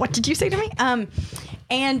 what? What did you say to me?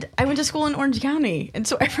 And I went to school in Orange County, and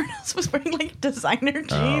so everyone else was wearing like designer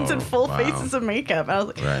jeans and full faces of makeup. I was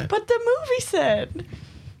like, but the movie said.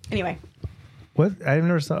 Anyway. What? I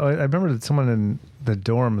remember that someone in the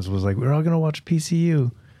dorms was like, we're all going to watch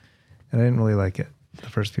PCU. And I didn't really like it the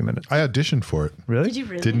first few minutes. I auditioned for it. Really? Did you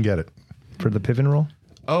really? Didn't get it. For the Piven role?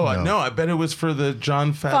 Oh, no, I bet it was for the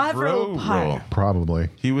Jon Favreau role. Probably.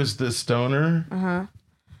 He was the stoner. Uh-huh.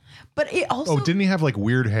 But it also... Oh, didn't he have like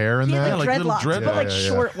weird hair in he that? had like little dreadlocks, but like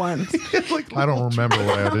short ones. I don't remember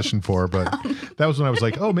what I auditioned for, but that was when I was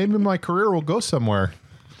like, oh, maybe my career will go somewhere.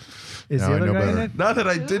 Is Now the I other know guy in better. it? Not that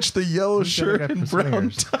I ditched the yellow Who's the other shirt guy and from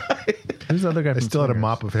brown Swingers? tie. Who's the other guy I from still had a Swingers?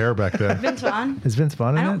 mop of hair back then. Vince Vaughn? Is Vince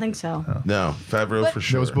Vaughn in I don't it? think so. Oh. No, Favreau But- for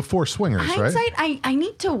sure. That was before Swingers, right? Hindsight, I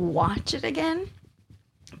need to watch it again.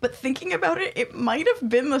 But thinking about it, it might have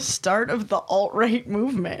been the start of the alt-right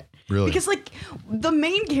movement. Really? Because like the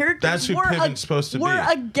main characters That's who Piven's supposed to be. were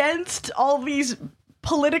against all these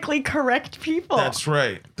politically correct people. That's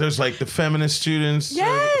right. There's like the feminist students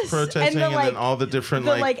Yes, protesting, and then all the different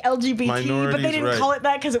the like LGBT, but minorities, they didn't right. call it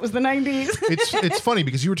that because it was the 90s. It's funny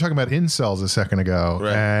because you were talking about incels a second ago,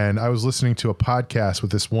 Right. and I was listening to a podcast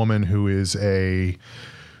with this woman who is a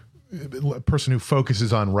person who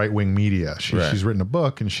focuses on right-wing media. She's written a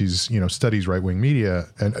book and she's studies right-wing media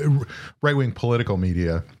and right-wing political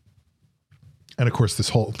media. And of course, this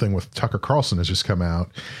whole thing with Tucker Carlson has just come out.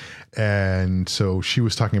 And so she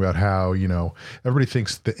was talking about how, everybody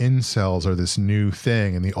thinks the incels are this new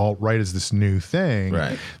thing and the alt-right is this new thing.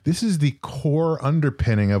 Right. This is the core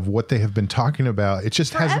underpinning of what they have been talking about. It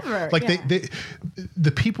just Forever, has, like, yeah.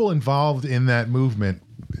 the people involved in that movement,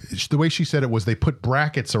 the way she said it was they put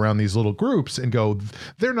brackets around these little groups and go,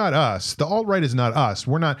 they're not us. The alt-right is not us.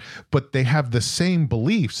 We're not, but they have the same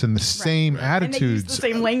beliefs and the same attitudes. And they use the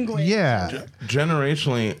same language. Yeah.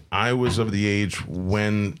 Generationally, I was of the age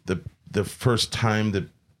when the first time that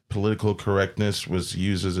political correctness was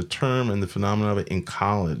used as a term and the phenomenon of it in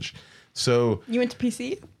college. So You went to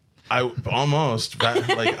PC? I almost I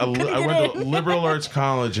went to liberal arts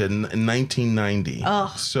college in 1990.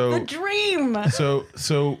 Oh, so the dream.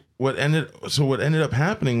 So what ended up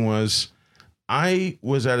happening was I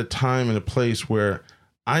was at a time and a place where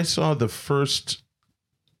I saw the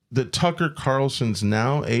Tucker Carlsons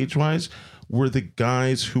now age-wise were the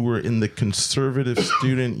guys who were in the conservative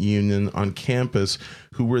student union on campus,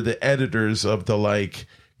 who were the editors of the like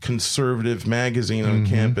conservative magazine on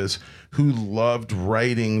campus, who loved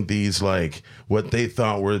writing these like what they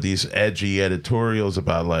thought were these edgy editorials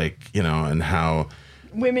about like, and how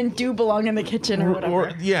Women do belong in the kitchen or whatever.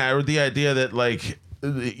 or the idea that like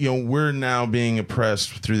we're now being oppressed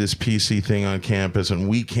through this PC thing on campus and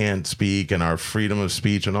we can't speak and our freedom of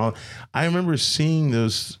speech and all. I remember seeing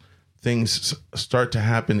those things start to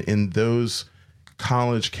happen in those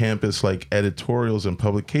college campus like editorials and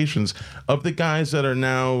publications of the guys that are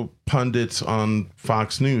now pundits on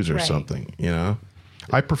Fox News or Right. something,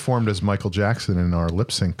 I performed as Michael Jackson in our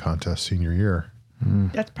lip sync contest senior year.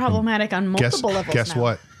 That's problematic on multiple levels. Guess now.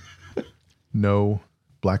 what? No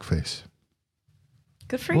blackface.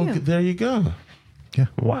 Good for Well, you. there you go. Yeah.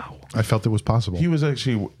 Wow. I felt it was possible. He was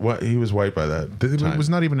actually he was white by that It time. was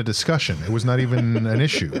not even a discussion. It was not even an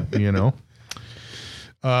issue,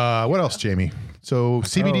 What else, Jamie? So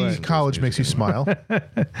CBD right. college makes you smile.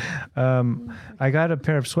 I got a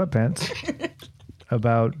pair of sweatpants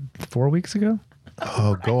about 4 weeks ago.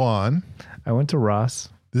 Oh, go on. I went to Ross.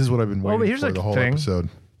 This is what I've been Well, waiting here's for the the whole thing. episode.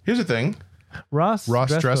 Here's the thing. Ross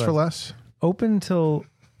Dress for less? Open till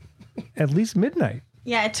at least midnight.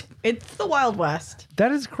 Yeah, it's the Wild West.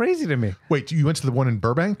 That is crazy to me. Wait, you went to the one in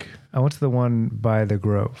Burbank? I went to the one by the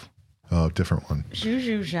Grove. Oh, different one.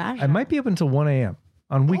 I might be up until 1 a.m.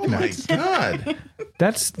 on Oh my weeknights. God.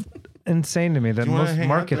 That's insane to me that you wanna most hang out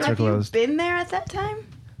markets there? are Have you closed. been there at that time?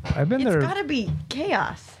 I've been It's there. got to be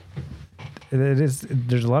chaos. It is.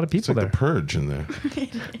 There's a lot of It's people like the there. purge in there.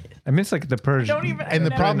 I mean, it's like the purge. Don't even. And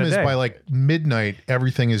the I've problem in the is day. by like midnight,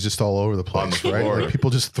 everything is just all over the place, the right? floor. Like people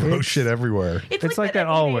just throw shit everywhere. It's like that at 8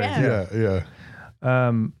 always, a.m.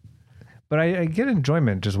 Yeah. But I get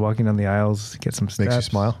enjoyment just walking down the aisles, get some steps. Makes you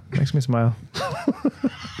smile? Makes me smile.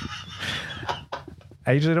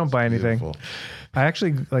 I usually don't buy anything. Beautiful. I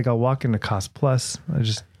actually I'll walk into Cost Plus.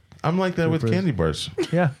 I'm like that with Super. candy bars.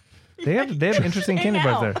 Yeah. They have interesting Hang candy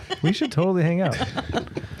bars out. there. We should totally hang out.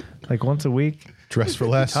 Like once a week. Dress for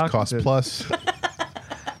less, Talk cost to- plus.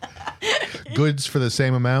 Goods for the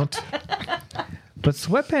same amount. But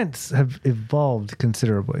sweatpants have evolved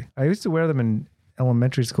considerably. I used to wear them in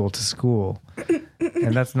elementary school to school,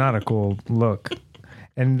 and that's not a cool look.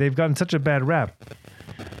 And they've gotten such a bad rap.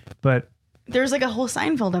 But There's like a whole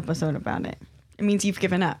Seinfeld episode about it. It means you've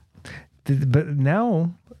given up. but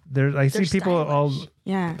now I see They're people all. stylish.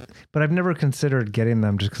 Yeah. But I've never considered getting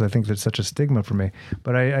them just because I think there's such a stigma for me.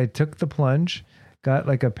 But I took the plunge, got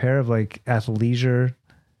like a pair of like athleisure,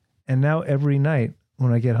 and now every night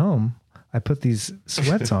when I get home, I put these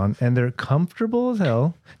sweats on and they're comfortable as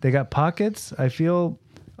hell. They got pockets. I feel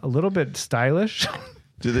a little bit stylish.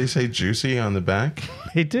 Do they say juicy on the back?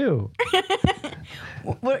 They do.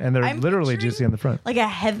 And they're I'm literally picturing juicy on the front. Like a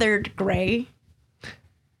heathered gray.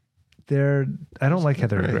 I don't like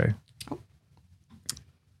heather gray.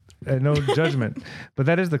 No judgment. But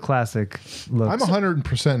that is the classic look. I'm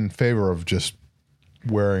 100% in favor of just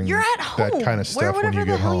wearing You're at home. that kind of Wear stuff when whatever you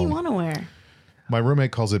the get hell you home. want to wear. My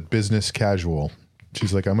roommate calls it business casual.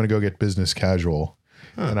 She's like, I'm going to go get business casual.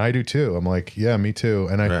 And I do too. I'm like, yeah, me too.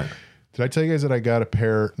 And Right. did I tell you guys that I got a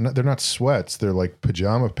pair? They're not sweats. They're like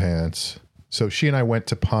pajama pants. So she and I went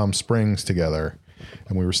to Palm Springs together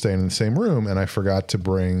and we were staying in the same room and I forgot to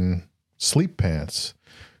bring sleep pants.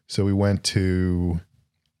 So we went to,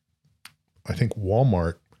 I think,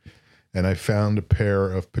 Walmart and I found a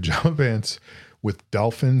pair of pajama pants with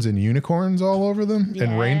dolphins and unicorns all over them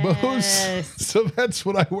and rainbows. Yes. So that's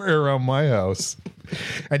what I wear around my house.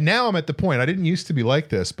 And now I'm at the point, I didn't used to be like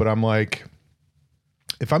this, but I'm like,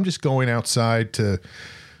 if I'm just going outside to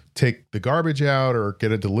take the garbage out or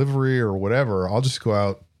get a delivery or whatever, I'll just go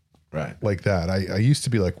out Right. like that. I used to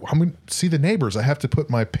be like, I'm going to see the neighbors. I have to put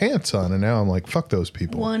my pants on. And now I'm like, fuck those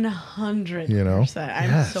people. 100%. You know? I'm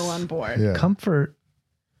Yes. so on board. Yeah. Comfort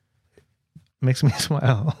makes me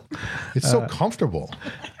smile. It's so comfortable.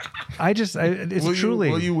 It's Will truly.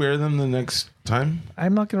 will you wear them the next time?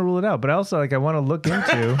 I'm not going to rule it out, but also like I want to look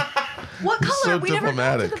into. What color? So we never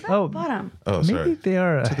got to diplomatic. the Oh. bottom. Oh, Maybe sorry. they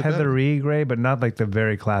are a the heathery gray, but not like the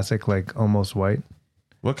very classic, like almost white.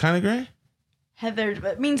 What kind of gray? Heathered,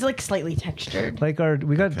 it means like slightly textured. Like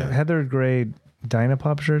we got heathered gray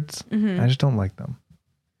Dynapop shirts. I just don't like them.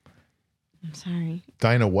 I'm sorry.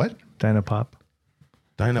 Dyna what? Dynapop.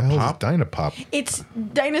 Dynapop? Dynapop. It's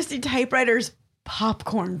Dynasty Typewriter's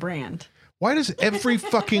popcorn brand. Why does every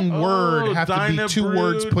fucking word have to be two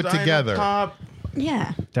words put together? Dynapop.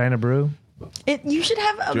 Yeah. Dynabrew. You should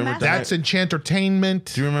have a you remember mascot. That's Enchantertainment.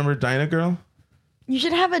 Do you remember Dyna Girl? You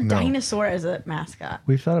should have a No. dinosaur as a mascot.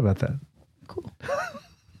 We've thought about that. Cool.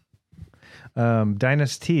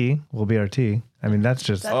 Dynasty will be our T. I mean, that's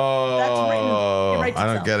just. That's written. It writes I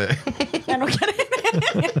don't itself. get it. I don't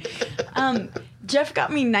get it. Jeff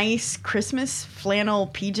got me nice Christmas flannel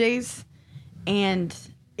PJs, and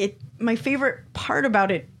my favorite part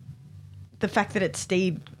about it, the fact that it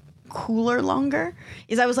stayed cooler longer,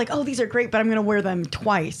 is I was like, oh, these are great, but I'm gonna wear them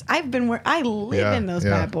twice. I live Yeah, in those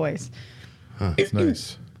yeah. bad boys. It's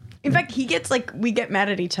nice. In fact, he gets like, we get mad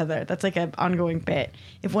at each other. That's like an ongoing bit.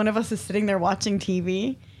 If one of us is sitting there watching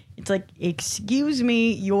TV, it's like, excuse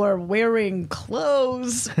me, you're wearing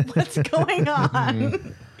clothes. What's going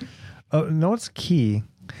on? Oh, no, what's key,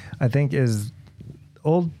 I think, is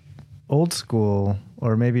old school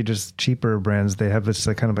or maybe just cheaper brands. They have this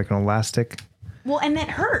like, kind of like an elastic. Well, and it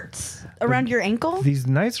hurts around your ankle. These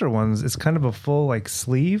nicer ones, it's kind of a full like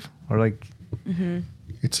sleeve or like.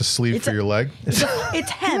 It's a sleeve It's for a- your leg. It's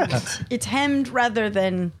hemmed. It's hemmed rather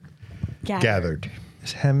than Gathered.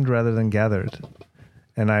 It's hemmed rather than gathered.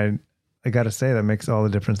 And I got to say, that makes all the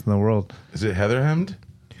difference in the world. Is it heather hemmed?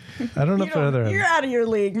 I don't know if they're You're out of your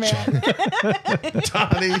league, man.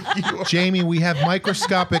 Donnie, you are Jamie, we have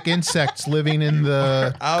microscopic insects living in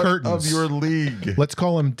the out curtains. of your league. Let's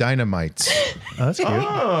call them dynamites. Oh, that's cute.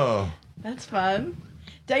 Oh, That's fun.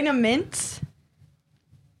 Dynamints.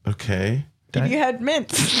 okay. If you had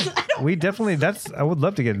mints. I don't We definitely, I would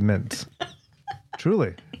love to get mints.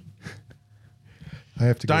 Truly. I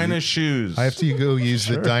have to go. Dyna shoes. I have to go use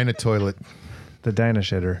the Dyna toilet. The Dyna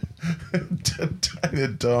shitter. Dyna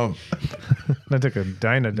dump. I took a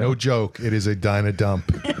Dyna. No joke. It is a Dyna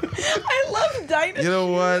dump. I love dinosaurs. You know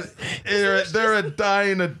what? They're a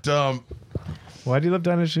Dyna dump. Why do you love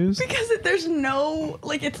Dyna shoes? Because there's no,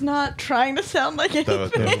 like, it's not trying to sound like anything.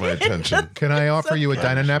 That was my attention. Can I offer you a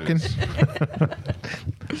Dyna napkin?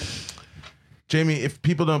 Jamie, if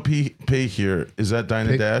people don't pay here, is that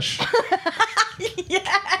Dyna Dash?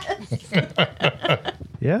 Yes.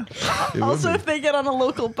 Yeah. It would Also, be. if they get on a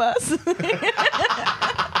local bus.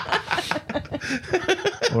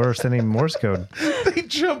 Or sending Morse code. They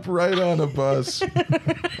jump right on a bus.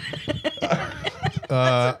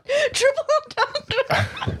 Triple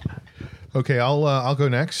entendre. Okay, I'll go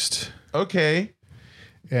next. Okay.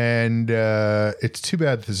 And it's too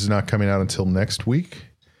bad this is not coming out until next week,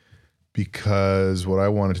 because what I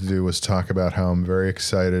wanted to do was talk about how I'm very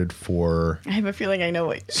excited for I have a feeling I know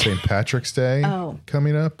what. St. Patrick's Day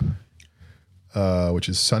coming up, which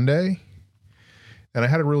is Sunday. And I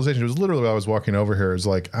had a realization. It was literally while I was walking over here. It was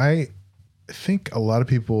like, I think a lot of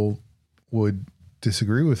people would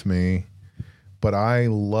disagree with me, but I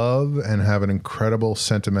love and have an incredible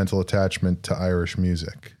sentimental attachment to Irish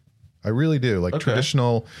music. I really do. Like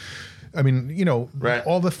traditional, I mean, you know,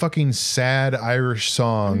 all the fucking sad Irish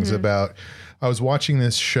songs about, I was watching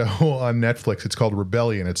this show on Netflix. It's called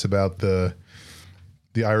Rebellion. It's about the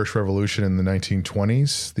Irish Revolution in the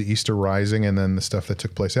 1920s, the Easter Rising, and then the stuff that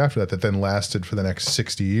took place after that then lasted for the next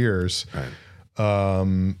 60 years. Right.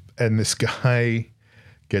 And this guy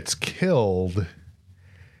gets killed,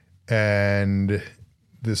 and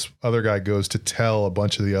this other guy goes to tell a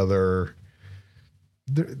bunch of the other...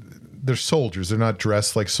 They're soldiers. They're not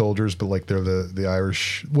dressed like soldiers, but like they're the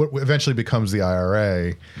Irish, what eventually becomes the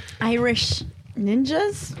IRA. Irish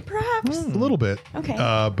ninjas, perhaps? A little bit. Okay.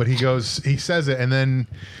 But he says it, and then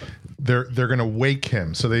they're going to wake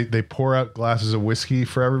him. So they pour out glasses of whiskey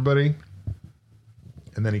for everybody.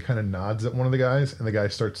 And then he kind of nods at one of the guys, and the guy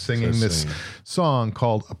starts singing this song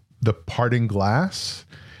called The Parting Glass.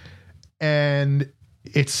 And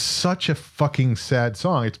it's such a fucking sad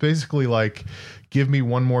song. It's basically like, give me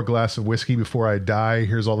one more glass of whiskey before I die.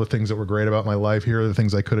 Here's all the things that were great about my life. Here are the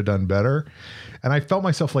things I could have done better. And I felt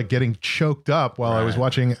myself like getting choked up while I was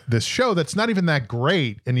watching this show that's not even that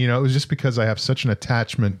great. And, you know, it was just because I have such an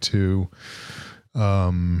attachment to,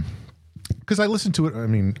 because I listened to it. I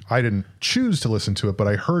mean, I didn't choose to listen to it, but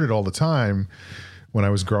I heard it all the time when I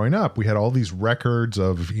was growing up. We had all these records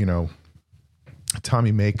of, you know,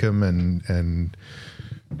 Tommy Makem and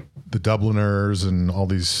the Dubliners and all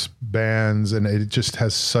these bands, and it just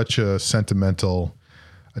has such a sentimental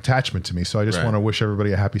attachment to me. So I just want to wish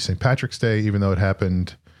everybody a happy St. Patrick's Day, even though it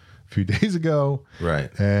happened a few days ago. Right.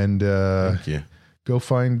 And thank you. Go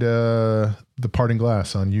find The Parting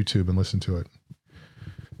Glass on YouTube and listen to it.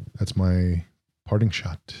 That's my parting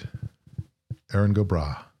shot. Aaron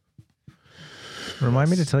Gobra.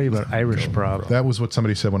 Remind me to tell you about Irish Prob. That was what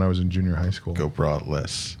somebody said when I was in junior high school. Go broad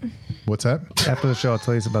less. What's that? After the show, I'll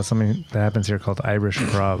tell you about something that happens here called Irish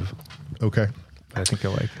Prob. Okay. I think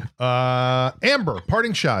you'll like it. Amber,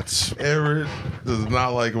 parting shots. Amber does not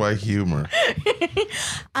like my humor.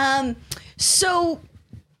 So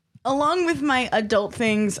along with my adult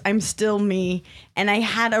things, I'm still me, and I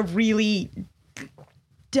had a really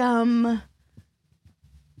dumb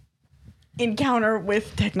encounter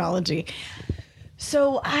with technology.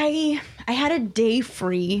 So I had a day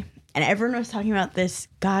free, and everyone was talking about this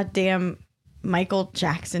goddamn Michael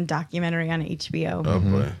Jackson documentary on HBO. Oh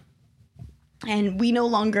boy. And we no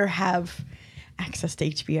longer have access to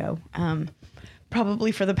HBO.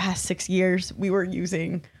 Probably for the past 6 years, we were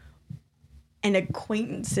using an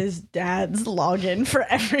acquaintance's dad's login for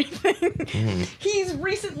everything. He's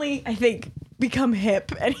recently, I think, become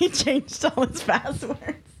hip, and he changed all his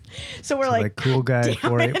passwords. So we're like cool guy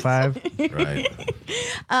 485. Right.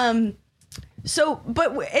 So,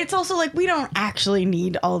 but it's also like, we don't actually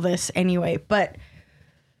need all this anyway. But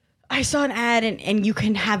I saw an ad, and you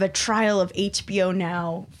can have a trial of HBO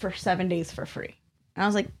Now for 7 days for free. And I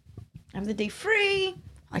was like, I have the day free.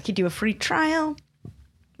 I could do a free trial.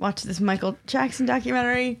 Watch this Michael Jackson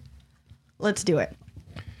documentary. Let's do it.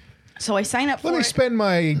 So I sign up for it. Let me spend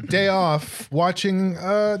my day off watching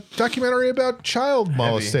a documentary about child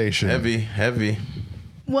molestation. Heavy.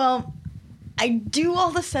 Well, I do all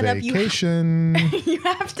the setup. Vacation. You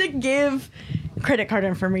have to give credit card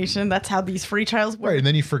information. That's how these free trials work. Right, and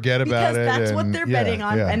then you forget about it. Because that's what they're betting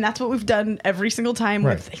on, and that's what we've done every single time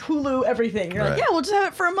with Hulu, everything. You're like, yeah, we'll just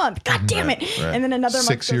have it for a month. God damn it. Right. And then another month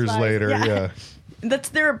 6 goes years by. later, yeah. That's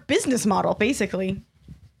their business model, basically.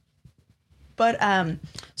 But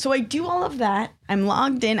so I do all of that. I'm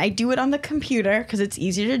logged in. I do it on the computer because it's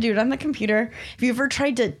easier to do it on the computer. Have you ever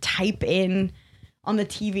tried to type in on the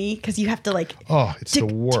TV? Because you have to like... Oh, it's the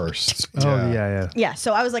worst. Oh, yeah. Yeah,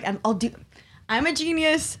 so I was like, I'm a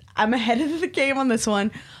genius. I'm ahead of the game on this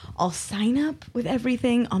one. I'll sign up with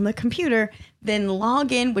everything on the computer, then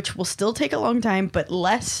log in, which will still take a long time, but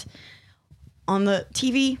less on the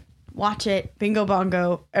TV. Watch it. Bingo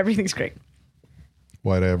bongo. Everything's great.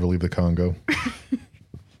 Why'd I ever leave the Congo?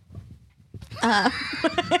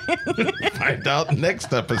 Find out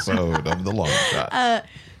next episode of The Long Shot.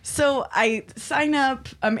 So I sign up.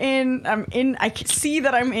 I'm in. I can see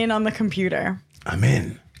that I'm in on the computer. I'm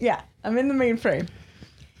in. Yeah, I'm in the mainframe.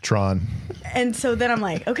 Tron. And so then I'm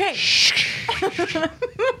like, okay.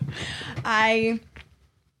 I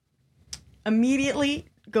immediately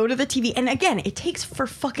go to the TV. And again, it takes for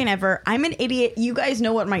fucking ever. I'm an idiot. You guys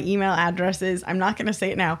know what my email address is. I'm not going to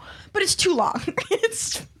say it now, but it's too long.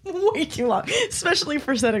 It's way too long, especially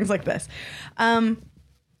for settings like this.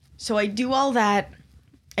 So I do all that.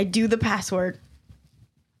 I do the password.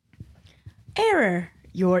 Error.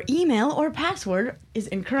 Your email or password is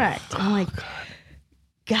incorrect. I'm like,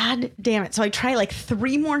 God damn it. So I try like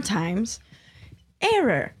 3 more times.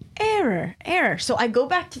 Error. So I go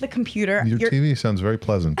back to the computer. Your TV sounds very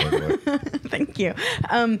pleasant, by the way. Thank you.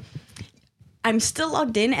 I'm still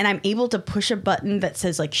logged in and I'm able to push a button that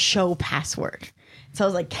says like show password. So I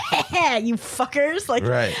was like, hey, you fuckers. Like,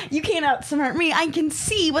 You can't outsmart me. I can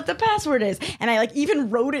see what the password is. And I like even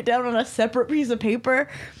wrote it down on a separate piece of paper.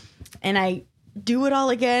 And I do it all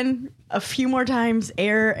again a few more times.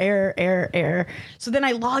 Error. So then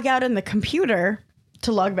I log out on the computer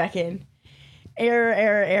to log back in.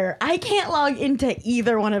 Error. I can't log into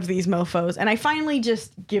either one of these mofos. And I finally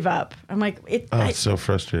just give up. I'm like, it's so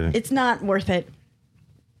frustrating. It's not worth it.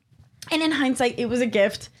 And in hindsight, it was a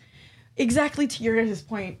gift. Exactly to your guys'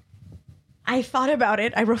 point. I thought about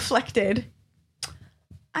it. I reflected.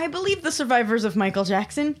 I believe the survivors of Michael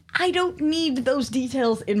Jackson. I don't need those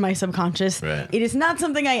details in my subconscious. Right. It is not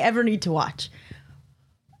something I ever need to watch.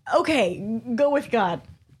 Okay, go with God.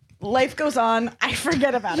 Life goes on. I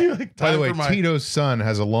forget about it. By the way, Tito's son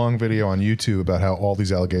has a long video on YouTube about how all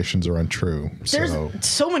these allegations are untrue. There's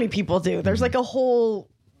so many people do. There's like a whole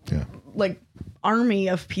army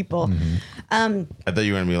of people. I thought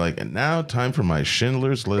you were going to be like, and now time for my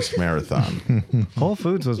Schindler's List marathon. Whole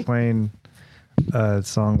Foods was playing a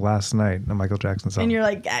song last night, a Michael Jackson song. And you're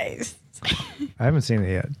like, guys. I haven't seen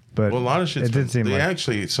it yet, but well, a lot of shit. It did seem like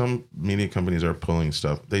actually, some media companies are pulling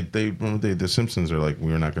stuff. The Simpsons are like,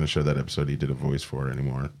 we're not going to show that episode he did a voice for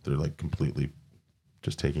anymore. They're like completely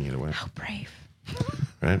just taking it away. How brave.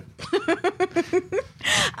 Right?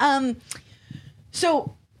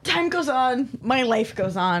 So time goes on. My life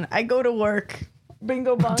goes on. I go to work.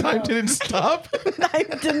 Bingo bongo. Time didn't stop?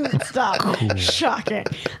 Time didn't stop. Cool. Shocking.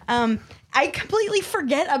 I completely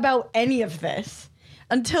forget about any of this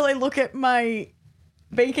until I look at my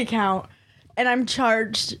bank account and I'm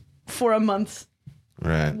charged for a month's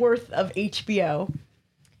worth of HBO.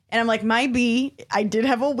 And I'm like, my B, I did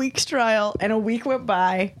have a week's trial and a week went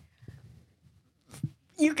by.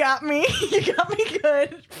 You got me. You got me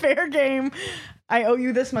good. Fair game. I owe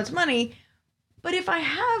you this much money. But if I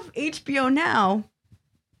have HBO now,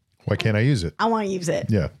 why can't I use it? I want to use it.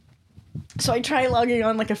 Yeah. So I try logging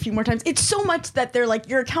on like a few more times. It's so much that they're like,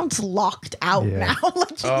 your account's locked out now.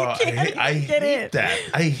 Like you can't I get hate in. that.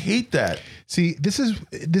 I hate that. See, this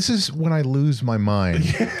is when I lose my mind.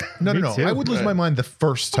 No. too. I would lose my mind the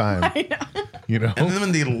first time. I know. You know? And then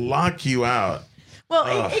when they lock you out.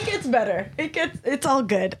 Well, it gets better. It's all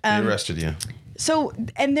good. They arrested you. So,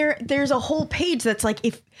 and there's a whole page that's like,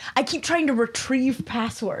 if I keep trying to retrieve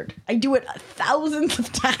password, I do it thousands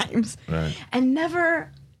of times and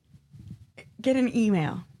never get an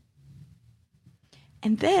email.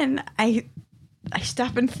 And then I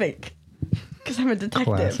stop and think, because I'm a detective.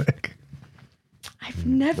 classic. I've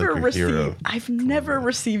never Like a hero.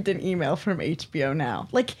 received an email from HBO Now.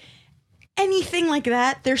 Like anything like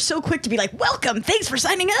that, they're so quick to be like, welcome, thanks for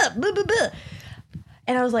signing up. Blah, blah, blah.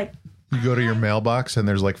 And I was like, You go to your mailbox and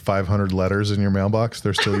there's like 500 letters in your mailbox.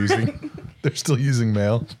 They're still using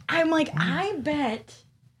mail. I'm like, I bet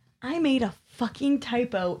I made a fucking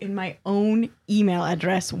typo in my own email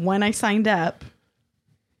address when I signed up.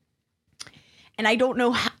 And I don't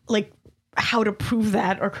know how to prove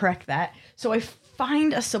that or correct that. So I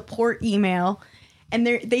find a support email and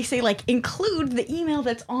they say like, include the email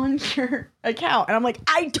that's on your account. And I'm like,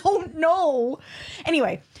 I don't know.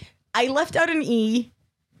 Anyway, I left out an E.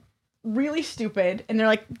 Really stupid. And they're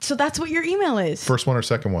like, so that's what your email is. First one or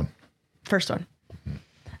second one? First one.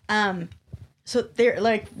 So they're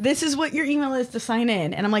like, this is what your email is to sign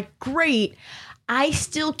in. And I'm like, great. I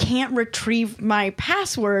still can't retrieve my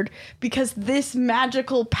password because this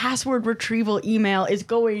magical password retrieval email is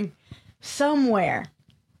going somewhere.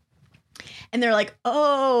 And they're like,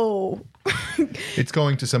 oh. It's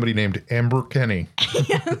going to somebody named Amber Kenny.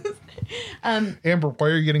 Amber, why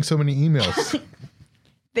are you getting so many emails?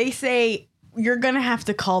 They say, you're going to have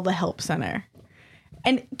to call the help center.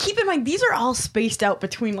 And keep in mind, these are all spaced out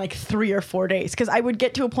between like 3 or 4 days. Because I would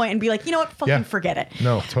get to a point and be like, you know what? Fucking forget it.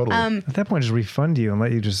 No, totally. At that point, just refund you and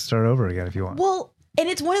let you just start over again if you want. Well, and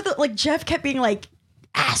it's one of the, like, Jeff kept being like,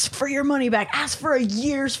 ask for your money back. Ask for a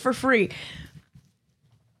year's for free.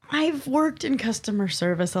 I've worked in customer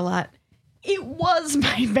service a lot. it was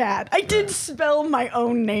my bad. I did spell my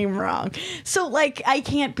own name wrong. So, like, I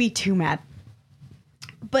can't be too mad.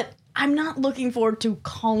 But I'm not looking forward to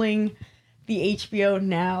calling the HBO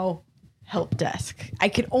Now help desk. I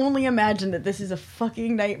could only imagine that this is a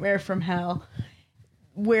fucking nightmare from hell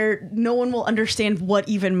where no one will understand what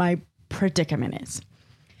even my predicament is.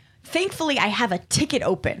 Thankfully, I have a ticket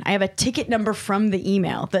open. I have a ticket number from the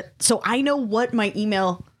email so I know what my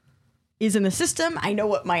email is in the system. I know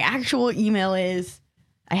what my actual email is.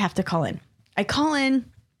 I have to call in. I call in.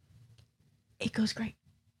 It goes great.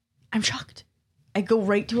 I'm shocked. I go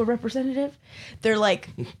right to a representative. They're like,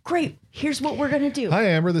 great, here's what we're going to do. Hi,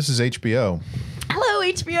 Amber. This is HBO. Hello,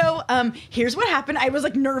 HBO. Here's what happened. I was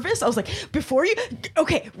like nervous. I was like,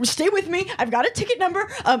 okay, stay with me. I've got a ticket number.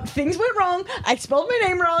 Things went wrong. I spelled my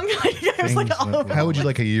name wrong. I was like all over. How would you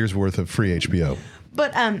like a year's worth of free HBO?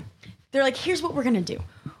 But they're like, here's what we're going to do.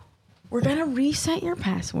 We're going to reset your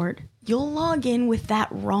password. You'll log in with that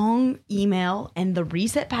wrong email and the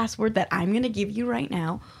reset password that I'm going to give you right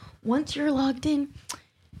now. Once you're logged in,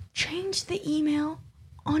 change the email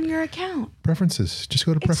on your account. Preferences. Just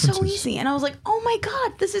go to preferences. It's so easy. And I was like, oh my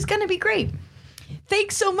God, this is going to be great.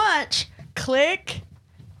 Thanks so much. Click.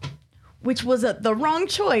 Which was the wrong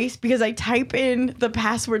choice because I type in the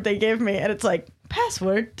password they gave me and it's like,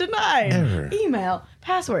 password denied. Error. Email,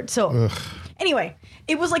 password. So anyway,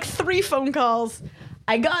 it was like 3 phone calls.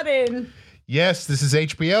 I got in. Yes, this is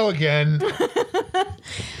HBO again.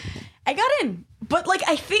 I got in. But, like,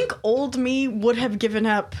 I think old me would have given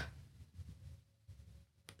up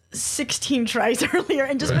 16 tries earlier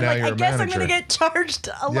and just been like, I guess I'm going to get charged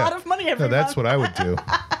a lot of money every month. That's what I would do.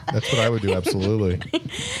 That's what I would do, absolutely.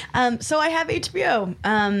 So I have HBO.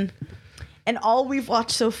 And all we've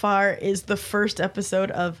watched so far is the first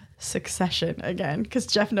episode of Succession again, because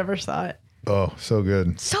Jeff never saw it. Oh, so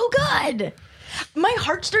good. So good. My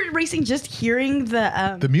heart started racing just hearing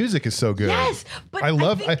the music is so good. Yes, but I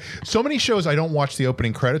love so many shows I don't watch the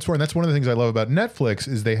opening credits for, and that's one of the things I love about Netflix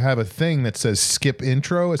is they have a thing that says skip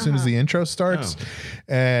intro as soon as the intro starts,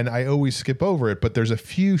 and I always skip over it. But there's a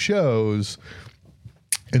few shows,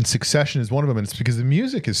 and Succession is one of them, and it's because the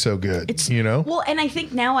music is so good. Well, and I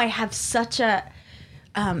think now I have such a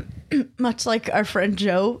much like our friend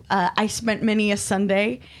Joe. I spent many a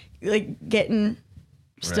Sunday like getting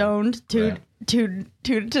stoned to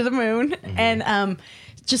the moon and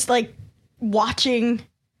just like watching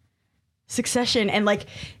Succession, and like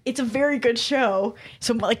it's a very good show,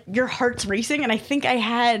 so like your heart's racing, and I think I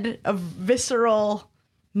had a visceral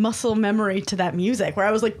muscle memory to that music where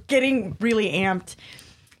I was like getting really amped,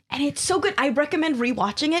 and it's so good. I recommend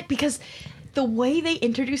rewatching it because the way they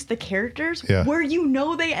introduce the characters, where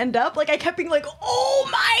they end up, like I kept being like, oh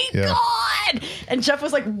my God. And Jeff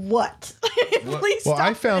was like, what? Please stop.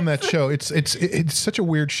 I found that show, it's such a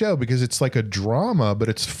weird show because it's like a drama, but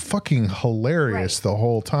it's fucking hilarious the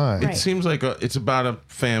whole time. It seems like it's about a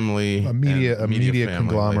family, a media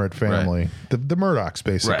conglomerate family. Right. The Murdochs,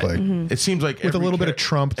 basically. Right. Mm-hmm. It seems like with a little bit of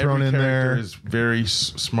Trump thrown in there. Is very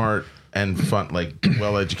smart and fun, like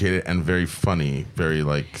well-educated and very funny, very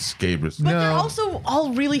like scabrous. But they're also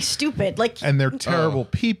all really stupid. Like, and they're terrible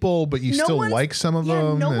people, but you still like some of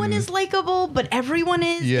them. No one is likable, but everyone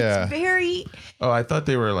is. Yeah. It's very... Oh, I thought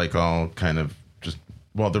they were like all kind of just...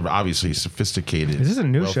 Well, they're obviously sophisticated. Is this a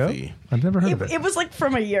new show? I've never heard of it. It was like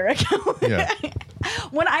from a year ago. Yeah.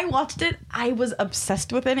 When I watched it, I was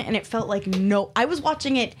obsessed with it, and it felt like I was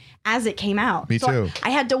watching it as it came out. Me too. I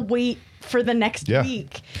had to wait for the next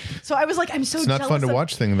week. So I was like, I'm so jealous. It's not fun to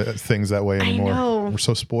watch things that way anymore. I know. We're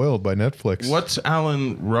so spoiled by Netflix. What's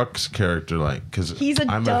Alan Ruck's character like? Because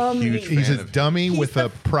I'm dummy. a huge fan He's a dummy with a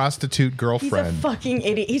prostitute girlfriend. He's a fucking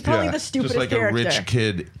idiot. He's probably the stupidest just like character. a rich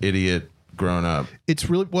kid idiot grown up. It's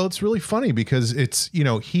really funny because it's,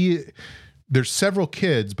 there's several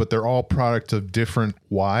kids, but they're all product of different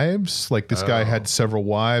wives. Like this guy had several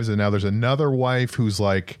wives, and now there's another wife who's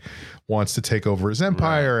like wants to take over his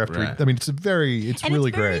empire I mean, it's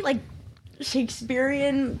really great. Like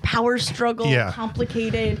Shakespearean power struggle,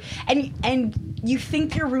 complicated, and you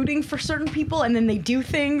think you're rooting for certain people, and then they do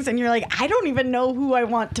things, and you're like, I don't even know who I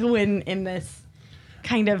want to win in this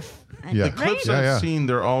kind of. Yeah. The clips I've seen,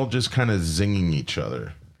 they're all just kind of zinging each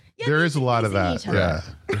other. Yeah, there is a lot of that. Yeah.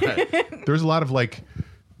 Right. There's a lot of like,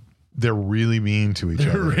 they're really mean to each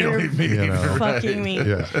other. Really mean. Fucking mean.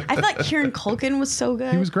 Yeah. I thought Kieran Culkin was so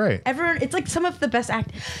good. He was great. Everyone, it's like some of the best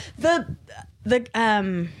the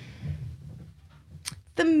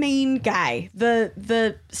main guy,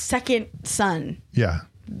 the second son. Yeah.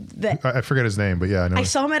 I forget his name, but yeah, I know. I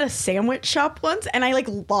saw him at a sandwich shop once, and I like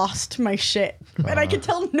lost my shit, and I could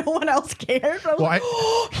tell no one else cared. I was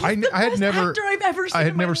Well, like, I had never, actor I've ever seen I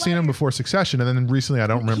had in my never seen him life. before Succession, and then recently, I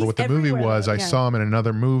don't remember He's what the movie everywhere, was. I yeah. saw him in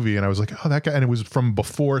another movie, and I was like, oh, that guy, and it was from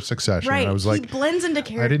before Succession. Right, And I was he like, blends into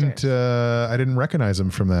characters. I didn't recognize him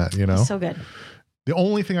from that. You know, So good. the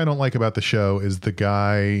only thing I don't like about the show is the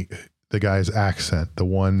guy's accent. The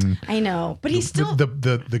one, I know, but he's still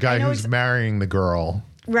the guy I know who's marrying the girl.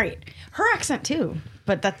 right. Her accent too,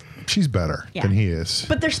 but that's She's better Yeah. than he is.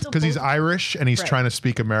 But they're still because he's both- Irish and he's Right. trying to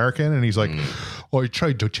speak American, and he's like, "Oh, I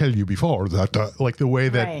tried to tell you before that," like the way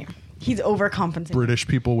that right. He's overcompensating. British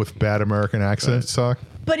people with bad American accents talk.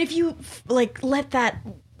 But if you like let that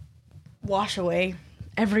wash away,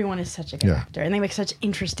 everyone is such a good Yeah. actor, and they make such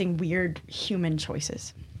interesting, weird human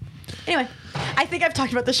choices. Anyway, I think I've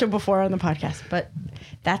talked about the show before on the podcast, but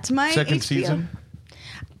that's my Second HBO. season?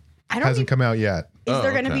 I don't. Hasn't come out yet. Is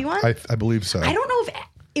there Oh, going to okay. be one? I believe so. I don't know if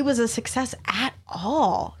it was a success at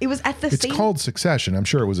all. It was at the It's same. called Succession. I'm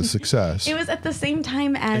sure it was a success. It was at the same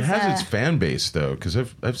time as. It has its fan base though, because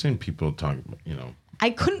I've seen people talk. I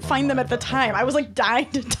couldn't find them at the time. I was like dying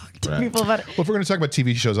to talk to Right. people about it. Well, if we're going to talk about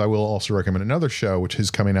TV shows, I will also recommend another show, which is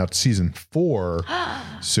coming out season 4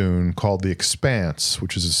 soon, called The Expanse,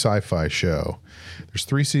 which is a sci-fi show. There's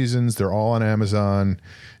 3 seasons. They're all on Amazon.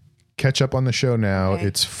 Catch up on the show now. Okay.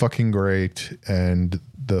 It's fucking great. And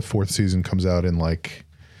the 4th season comes out in like,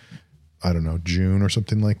 I don't know, June or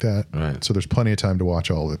something like that. Right. So there's plenty of time to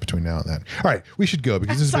watch all of it between now and then. All right, we should go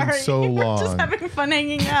because this has Sorry, been so we're long. just having fun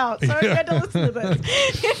hanging out. Sorry, I had to listen to this.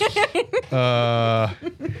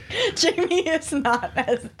 Jamie is not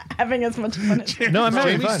having as much fun as No, I'm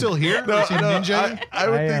having Jamie's fun. still here? Is he ninja? I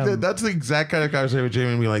would think I, that that's the exact kind of conversation with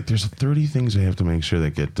Jamie and be like, there's 30 things I have to make sure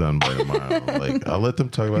that get done by tomorrow. Like, I'll let them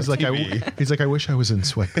talk about He's like, TV. I wish I was in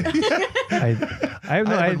sweatpants. I've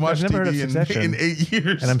haven't watched never heard of TV Succession, in 8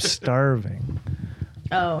 years. and I'm starving.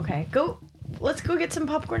 Oh, okay. Let's go get some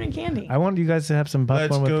popcorn and candy. I want you guys to have some Let's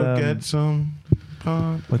popcorn go with get some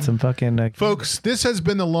pop. with some fucking Folks, this has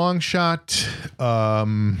been The Long Shot.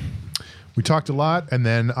 We talked a lot, and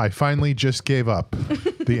then I finally just gave up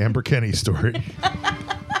the Amber Kenny story.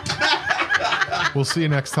 We'll see you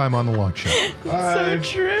next time on The Long Shot. So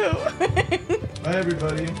true. Bye,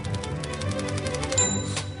 everybody.